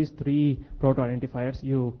that for these three proto identifiers,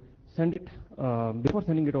 you send it before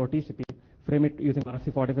sending it over TCP, frame it using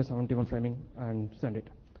RFC 4571 framing and send it.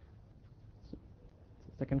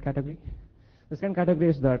 Second category. The second category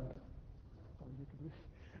is that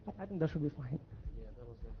I think that should be fine.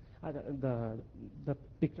 The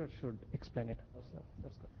picture should explain it. So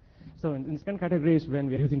that's good. So in the second category is when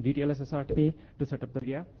we are using DTLS SRTP to set up the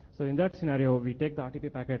RIA. So in that scenario, we take the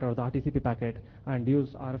RTP packet or the RTCP packet and use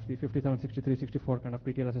RFC 576364 kind of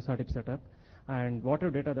DTLS SRTP setup. And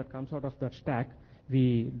whatever data that comes out of that stack,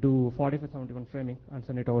 we do 4571 framing and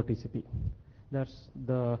send it over TCP. That's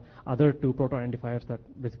the other two proto identifiers that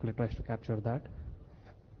basically tries to capture that.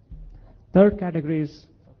 Third category is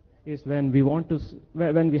when we want to,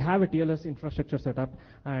 when we have a TLS infrastructure set up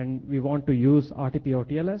and we want to use RTP or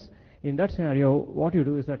TLS. In that scenario, what you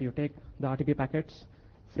do is that you take the RTP packets,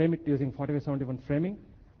 frame it using 4571 framing,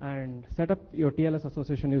 and set up your TLS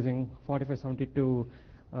association using 4572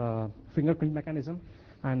 fingerprint mechanism,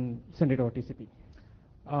 and send it over TCP.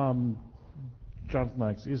 Jonathan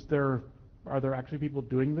Lennox, are there actually people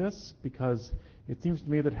doing this? Because it seems to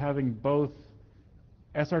me that having both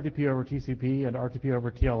SRTP over TCP and RTP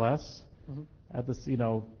over TLS at this,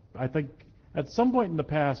 I think at some point in the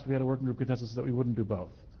past we had a working group consensus that we wouldn't do both.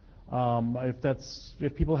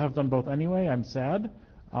 If people have done both anyway, I'm sad.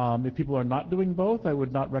 If people are not doing both, I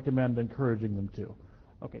would not recommend encouraging them to.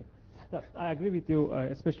 Okay. I agree with you,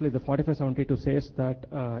 especially the 4572 says that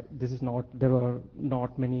there are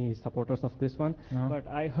not many supporters of this one, but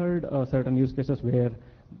I heard certain use cases where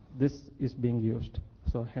this is being used.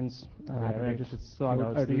 So hence, it's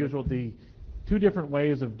the usual. The two different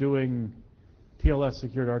ways of doing TLS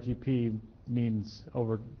secured RTP means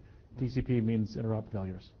over TCP means interrupt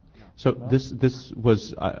failures. So this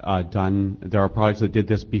was done. There are products that did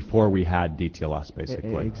this before we had DTLS,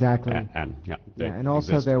 basically. Exactly. And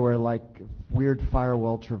also there were like weird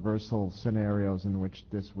firewall traversal scenarios in which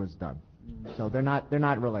this was done. So they're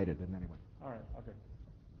not related in any way. All right. Okay.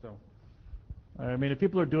 So, I mean, if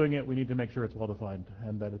people are doing it, we need to make sure it's well defined,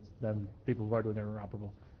 and that then people who are doing it are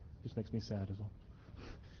interoperable. Just makes me sad as well.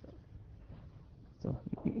 So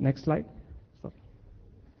next slide.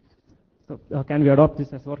 So can we adopt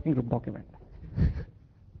this as working group document?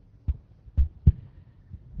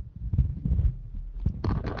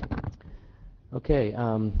 Okay.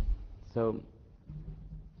 So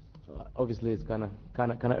obviously it's kind of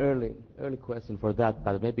early question for that,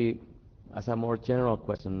 but maybe as a more general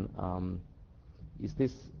question, is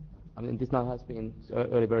this? I mean, this now has been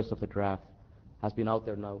early version of the draft has been out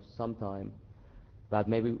there now some time, but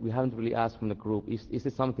maybe we haven't really asked from the group. Is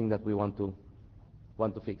this something that we want to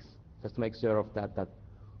fix? Just to make sure of that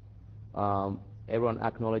everyone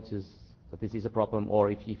acknowledges that this is a problem, or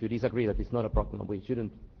if you disagree that it's not a problem, we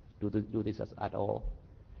shouldn't do this at all.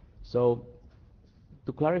 So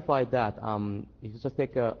to clarify that, if you just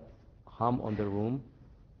take a hum on the room,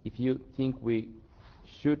 if you think we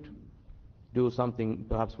should do something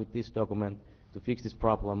perhaps with this document to fix this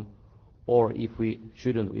problem, or if we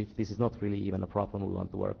shouldn't, if this is not really even a problem we want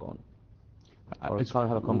to work on. I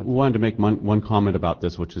wanted to make one comment about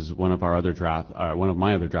this, which is one of our other drafts, one of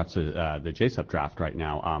my other drafts, the JSUP draft right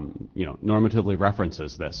now. Normatively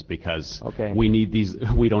references this because we need these.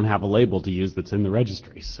 We don't have a label to use that's in the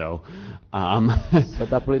registry. So, so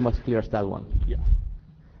that pretty much clears that one. Yeah.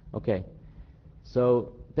 Okay.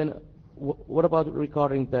 So then, what about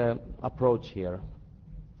regarding the approach here?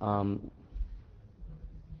 Well,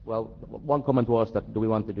 one comment was that do we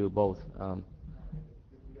want to do both?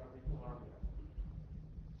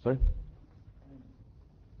 Sorry?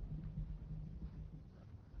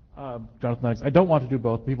 Jonathan Lennox, I don't want to do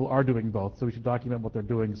both. People are doing both, so we should document what they're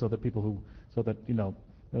doing so that they're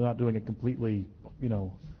not doing it completely,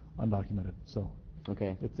 undocumented. So,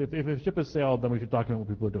 okay. If a ship has sailed, then we should document what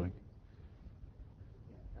people are doing.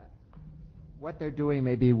 What they're doing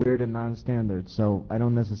may be weird and non-standard, so I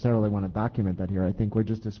don't necessarily want to document that here. I think we're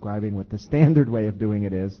just describing what the standard way of doing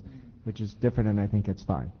it is, which is different, and I think it's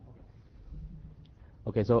fine.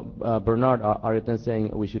 Okay, so Bernard, are you then saying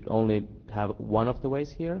we should only have one of the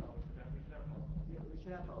ways here?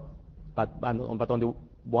 But on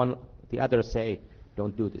the others say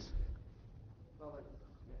don't do this.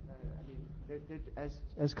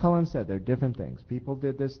 As Cullen said, they're different things. People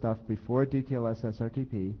did this stuff before DTLS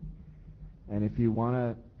SRTP, and if you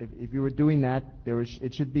if you were doing that, there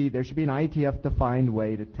should be an IETF defined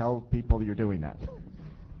way to tell people you're doing that.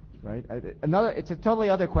 Right? It's a totally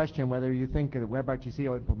other question whether you think WebRTC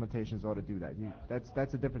implementations ought to do that.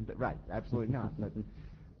 That's a different, right? Absolutely not.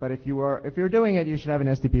 But if you're doing it, you should have an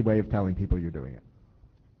SDP way of telling people you're doing it.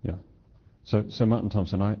 Yeah. So Martin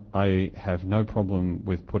Thompson, I have no problem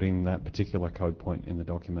with putting that particular code point in the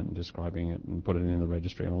document and describing it and put it in the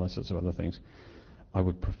registry and all sorts of other things. I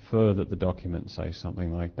would prefer that the document say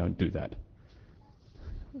something like, don't do that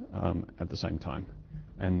at the same time,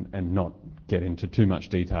 and not get into too much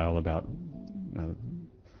detail about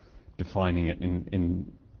defining it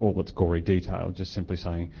in all its gory detail, just simply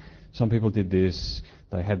saying, some people did this,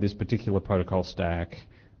 they had this particular protocol stack,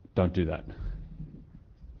 don't do that.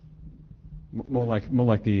 More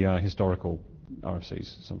like the historical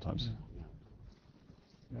RFCs sometimes.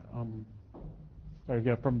 Yeah, sorry,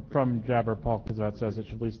 yeah, from Jabber, Paul Kazat says it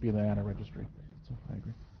should at least be in the ANA registry. So I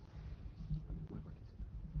agree.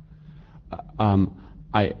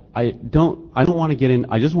 I don't want to get in.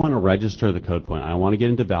 I just want to register the code point. I don't want to get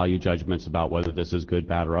into value judgments about whether this is good,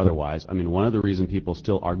 bad, or otherwise. I mean, one of the reasons people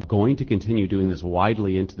still are going to continue doing this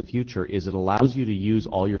widely into the future is it allows you to use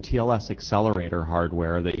all your TLS accelerator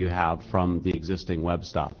hardware that you have from the existing web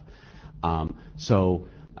stuff. So,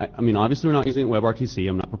 I mean, obviously we're not using WebRTC.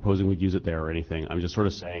 I'm not proposing we'd use it there or anything. I'm just sort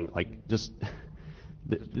of saying, like, just...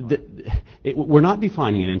 we're not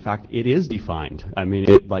defining it. In fact, it is defined. I mean,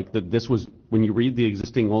 this was, when you read the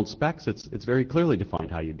existing old specs, it's very clearly defined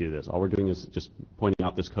how you do this. All we're doing is just pointing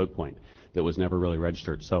out this code point that was never really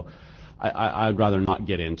registered. So I'd rather not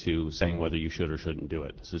get into saying whether you should or shouldn't do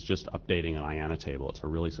it. This is just updating an IANA table. It's a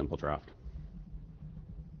really simple draft.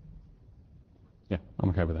 Yeah, I'm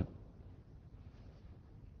okay with that.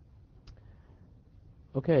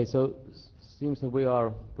 Okay, so seems that we are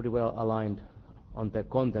pretty well aligned on the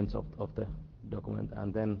contents of the document,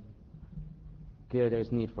 and then clearly there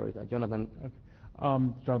is need for it. Jonathan?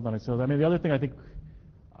 Jonathan, so I mean, the other thing I think,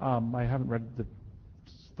 I haven't read the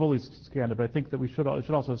fully scanned it, but I think that we should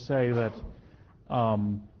also say that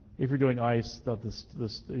if you're doing ICE, that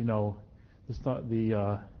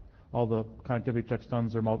all the connectivity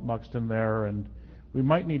checkstones are muxed in there, and we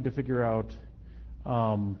might need to figure out,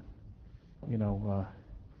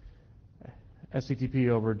 SCTP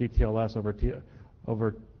over DTLS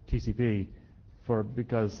over TCP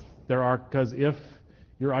because if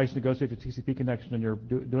your ICE negotiates a TCP connection and you're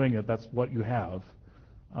doing it, that's what you have.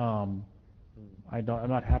 I'm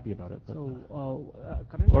not happy about it. But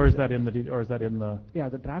or is that in the Yeah,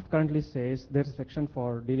 the draft currently says there's a section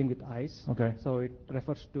for dealing with ICE. Okay. So it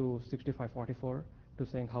refers to 6544 to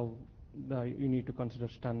saying how you need to consider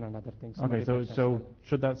stun and other things. Okay, so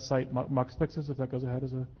should that cite mux fixes if that goes ahead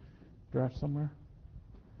as a draft somewhere?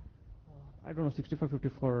 I don't know,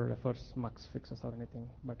 6554 refers mux fixes or anything,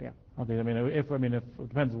 but yeah. Okay, I mean, if it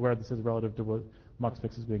depends where this is relative to what mux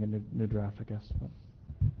fixes being a new draft, I guess. But.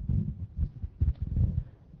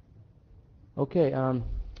 Okay,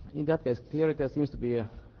 in that case, clearly there seems to be a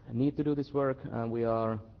need to do this work, and we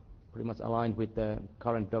are pretty much aligned with the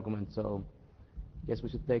current document, so I guess we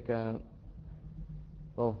should take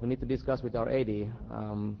we need to discuss with our AD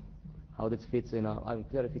how this fits in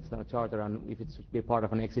clearly fits in our charter, and if it should be part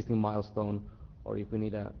of an existing milestone, or if we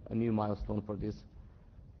need a new milestone for this.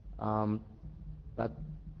 But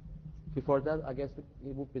before that, I guess it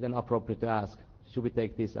would be then appropriate to ask, should we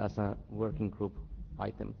take this as a working group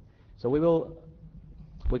item? So we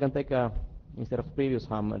can take instead of previous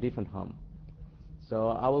hum, a different hum. So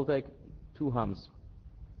I will take two hums.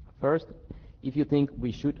 First, if you think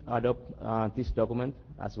we should adopt this document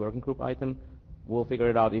as a working group item, we'll figure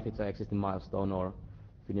it out if it's an existing milestone or if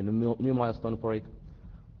we need a new milestone for it.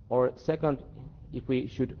 Or second, if we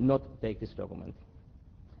should not take this document.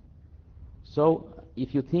 So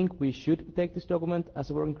if you think we should take this document as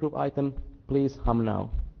a working group item, please hum now.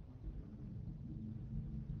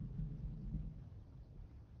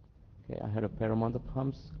 Okay, I heard a fair amount of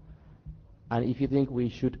hums. And if you think we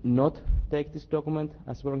should not take this document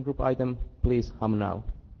as a working group item, please hum now.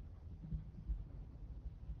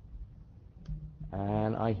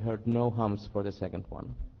 And I heard no hums for the second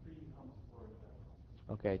one.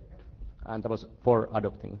 Okay, and that was for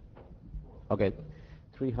adopting. Okay,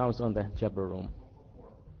 3 hums on the Jabber room.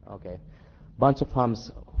 Okay, bunch of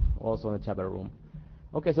hums also in the Jabber room.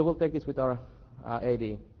 Okay, so we'll take this with our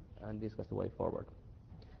AD and discuss the way forward.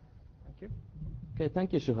 Thank you. Okay,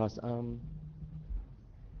 thank you, Shuhas.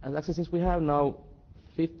 And actually, since we have now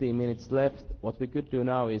 15 minutes left, what we could do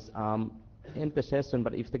now is end the session,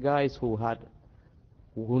 but if the guys who had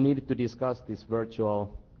who needed to discuss these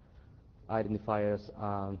virtual identifiers,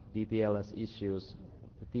 DTLS issues,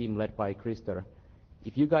 the team led by Krister.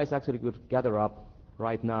 If you guys actually could gather up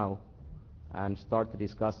right now and start the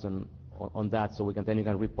discussion on that, so then you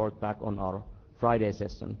can report back on our Friday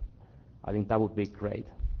session, I think that would be great.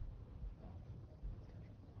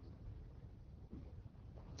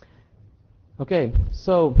 Okay,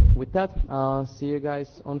 so with that, see you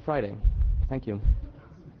guys on Friday. Thank you.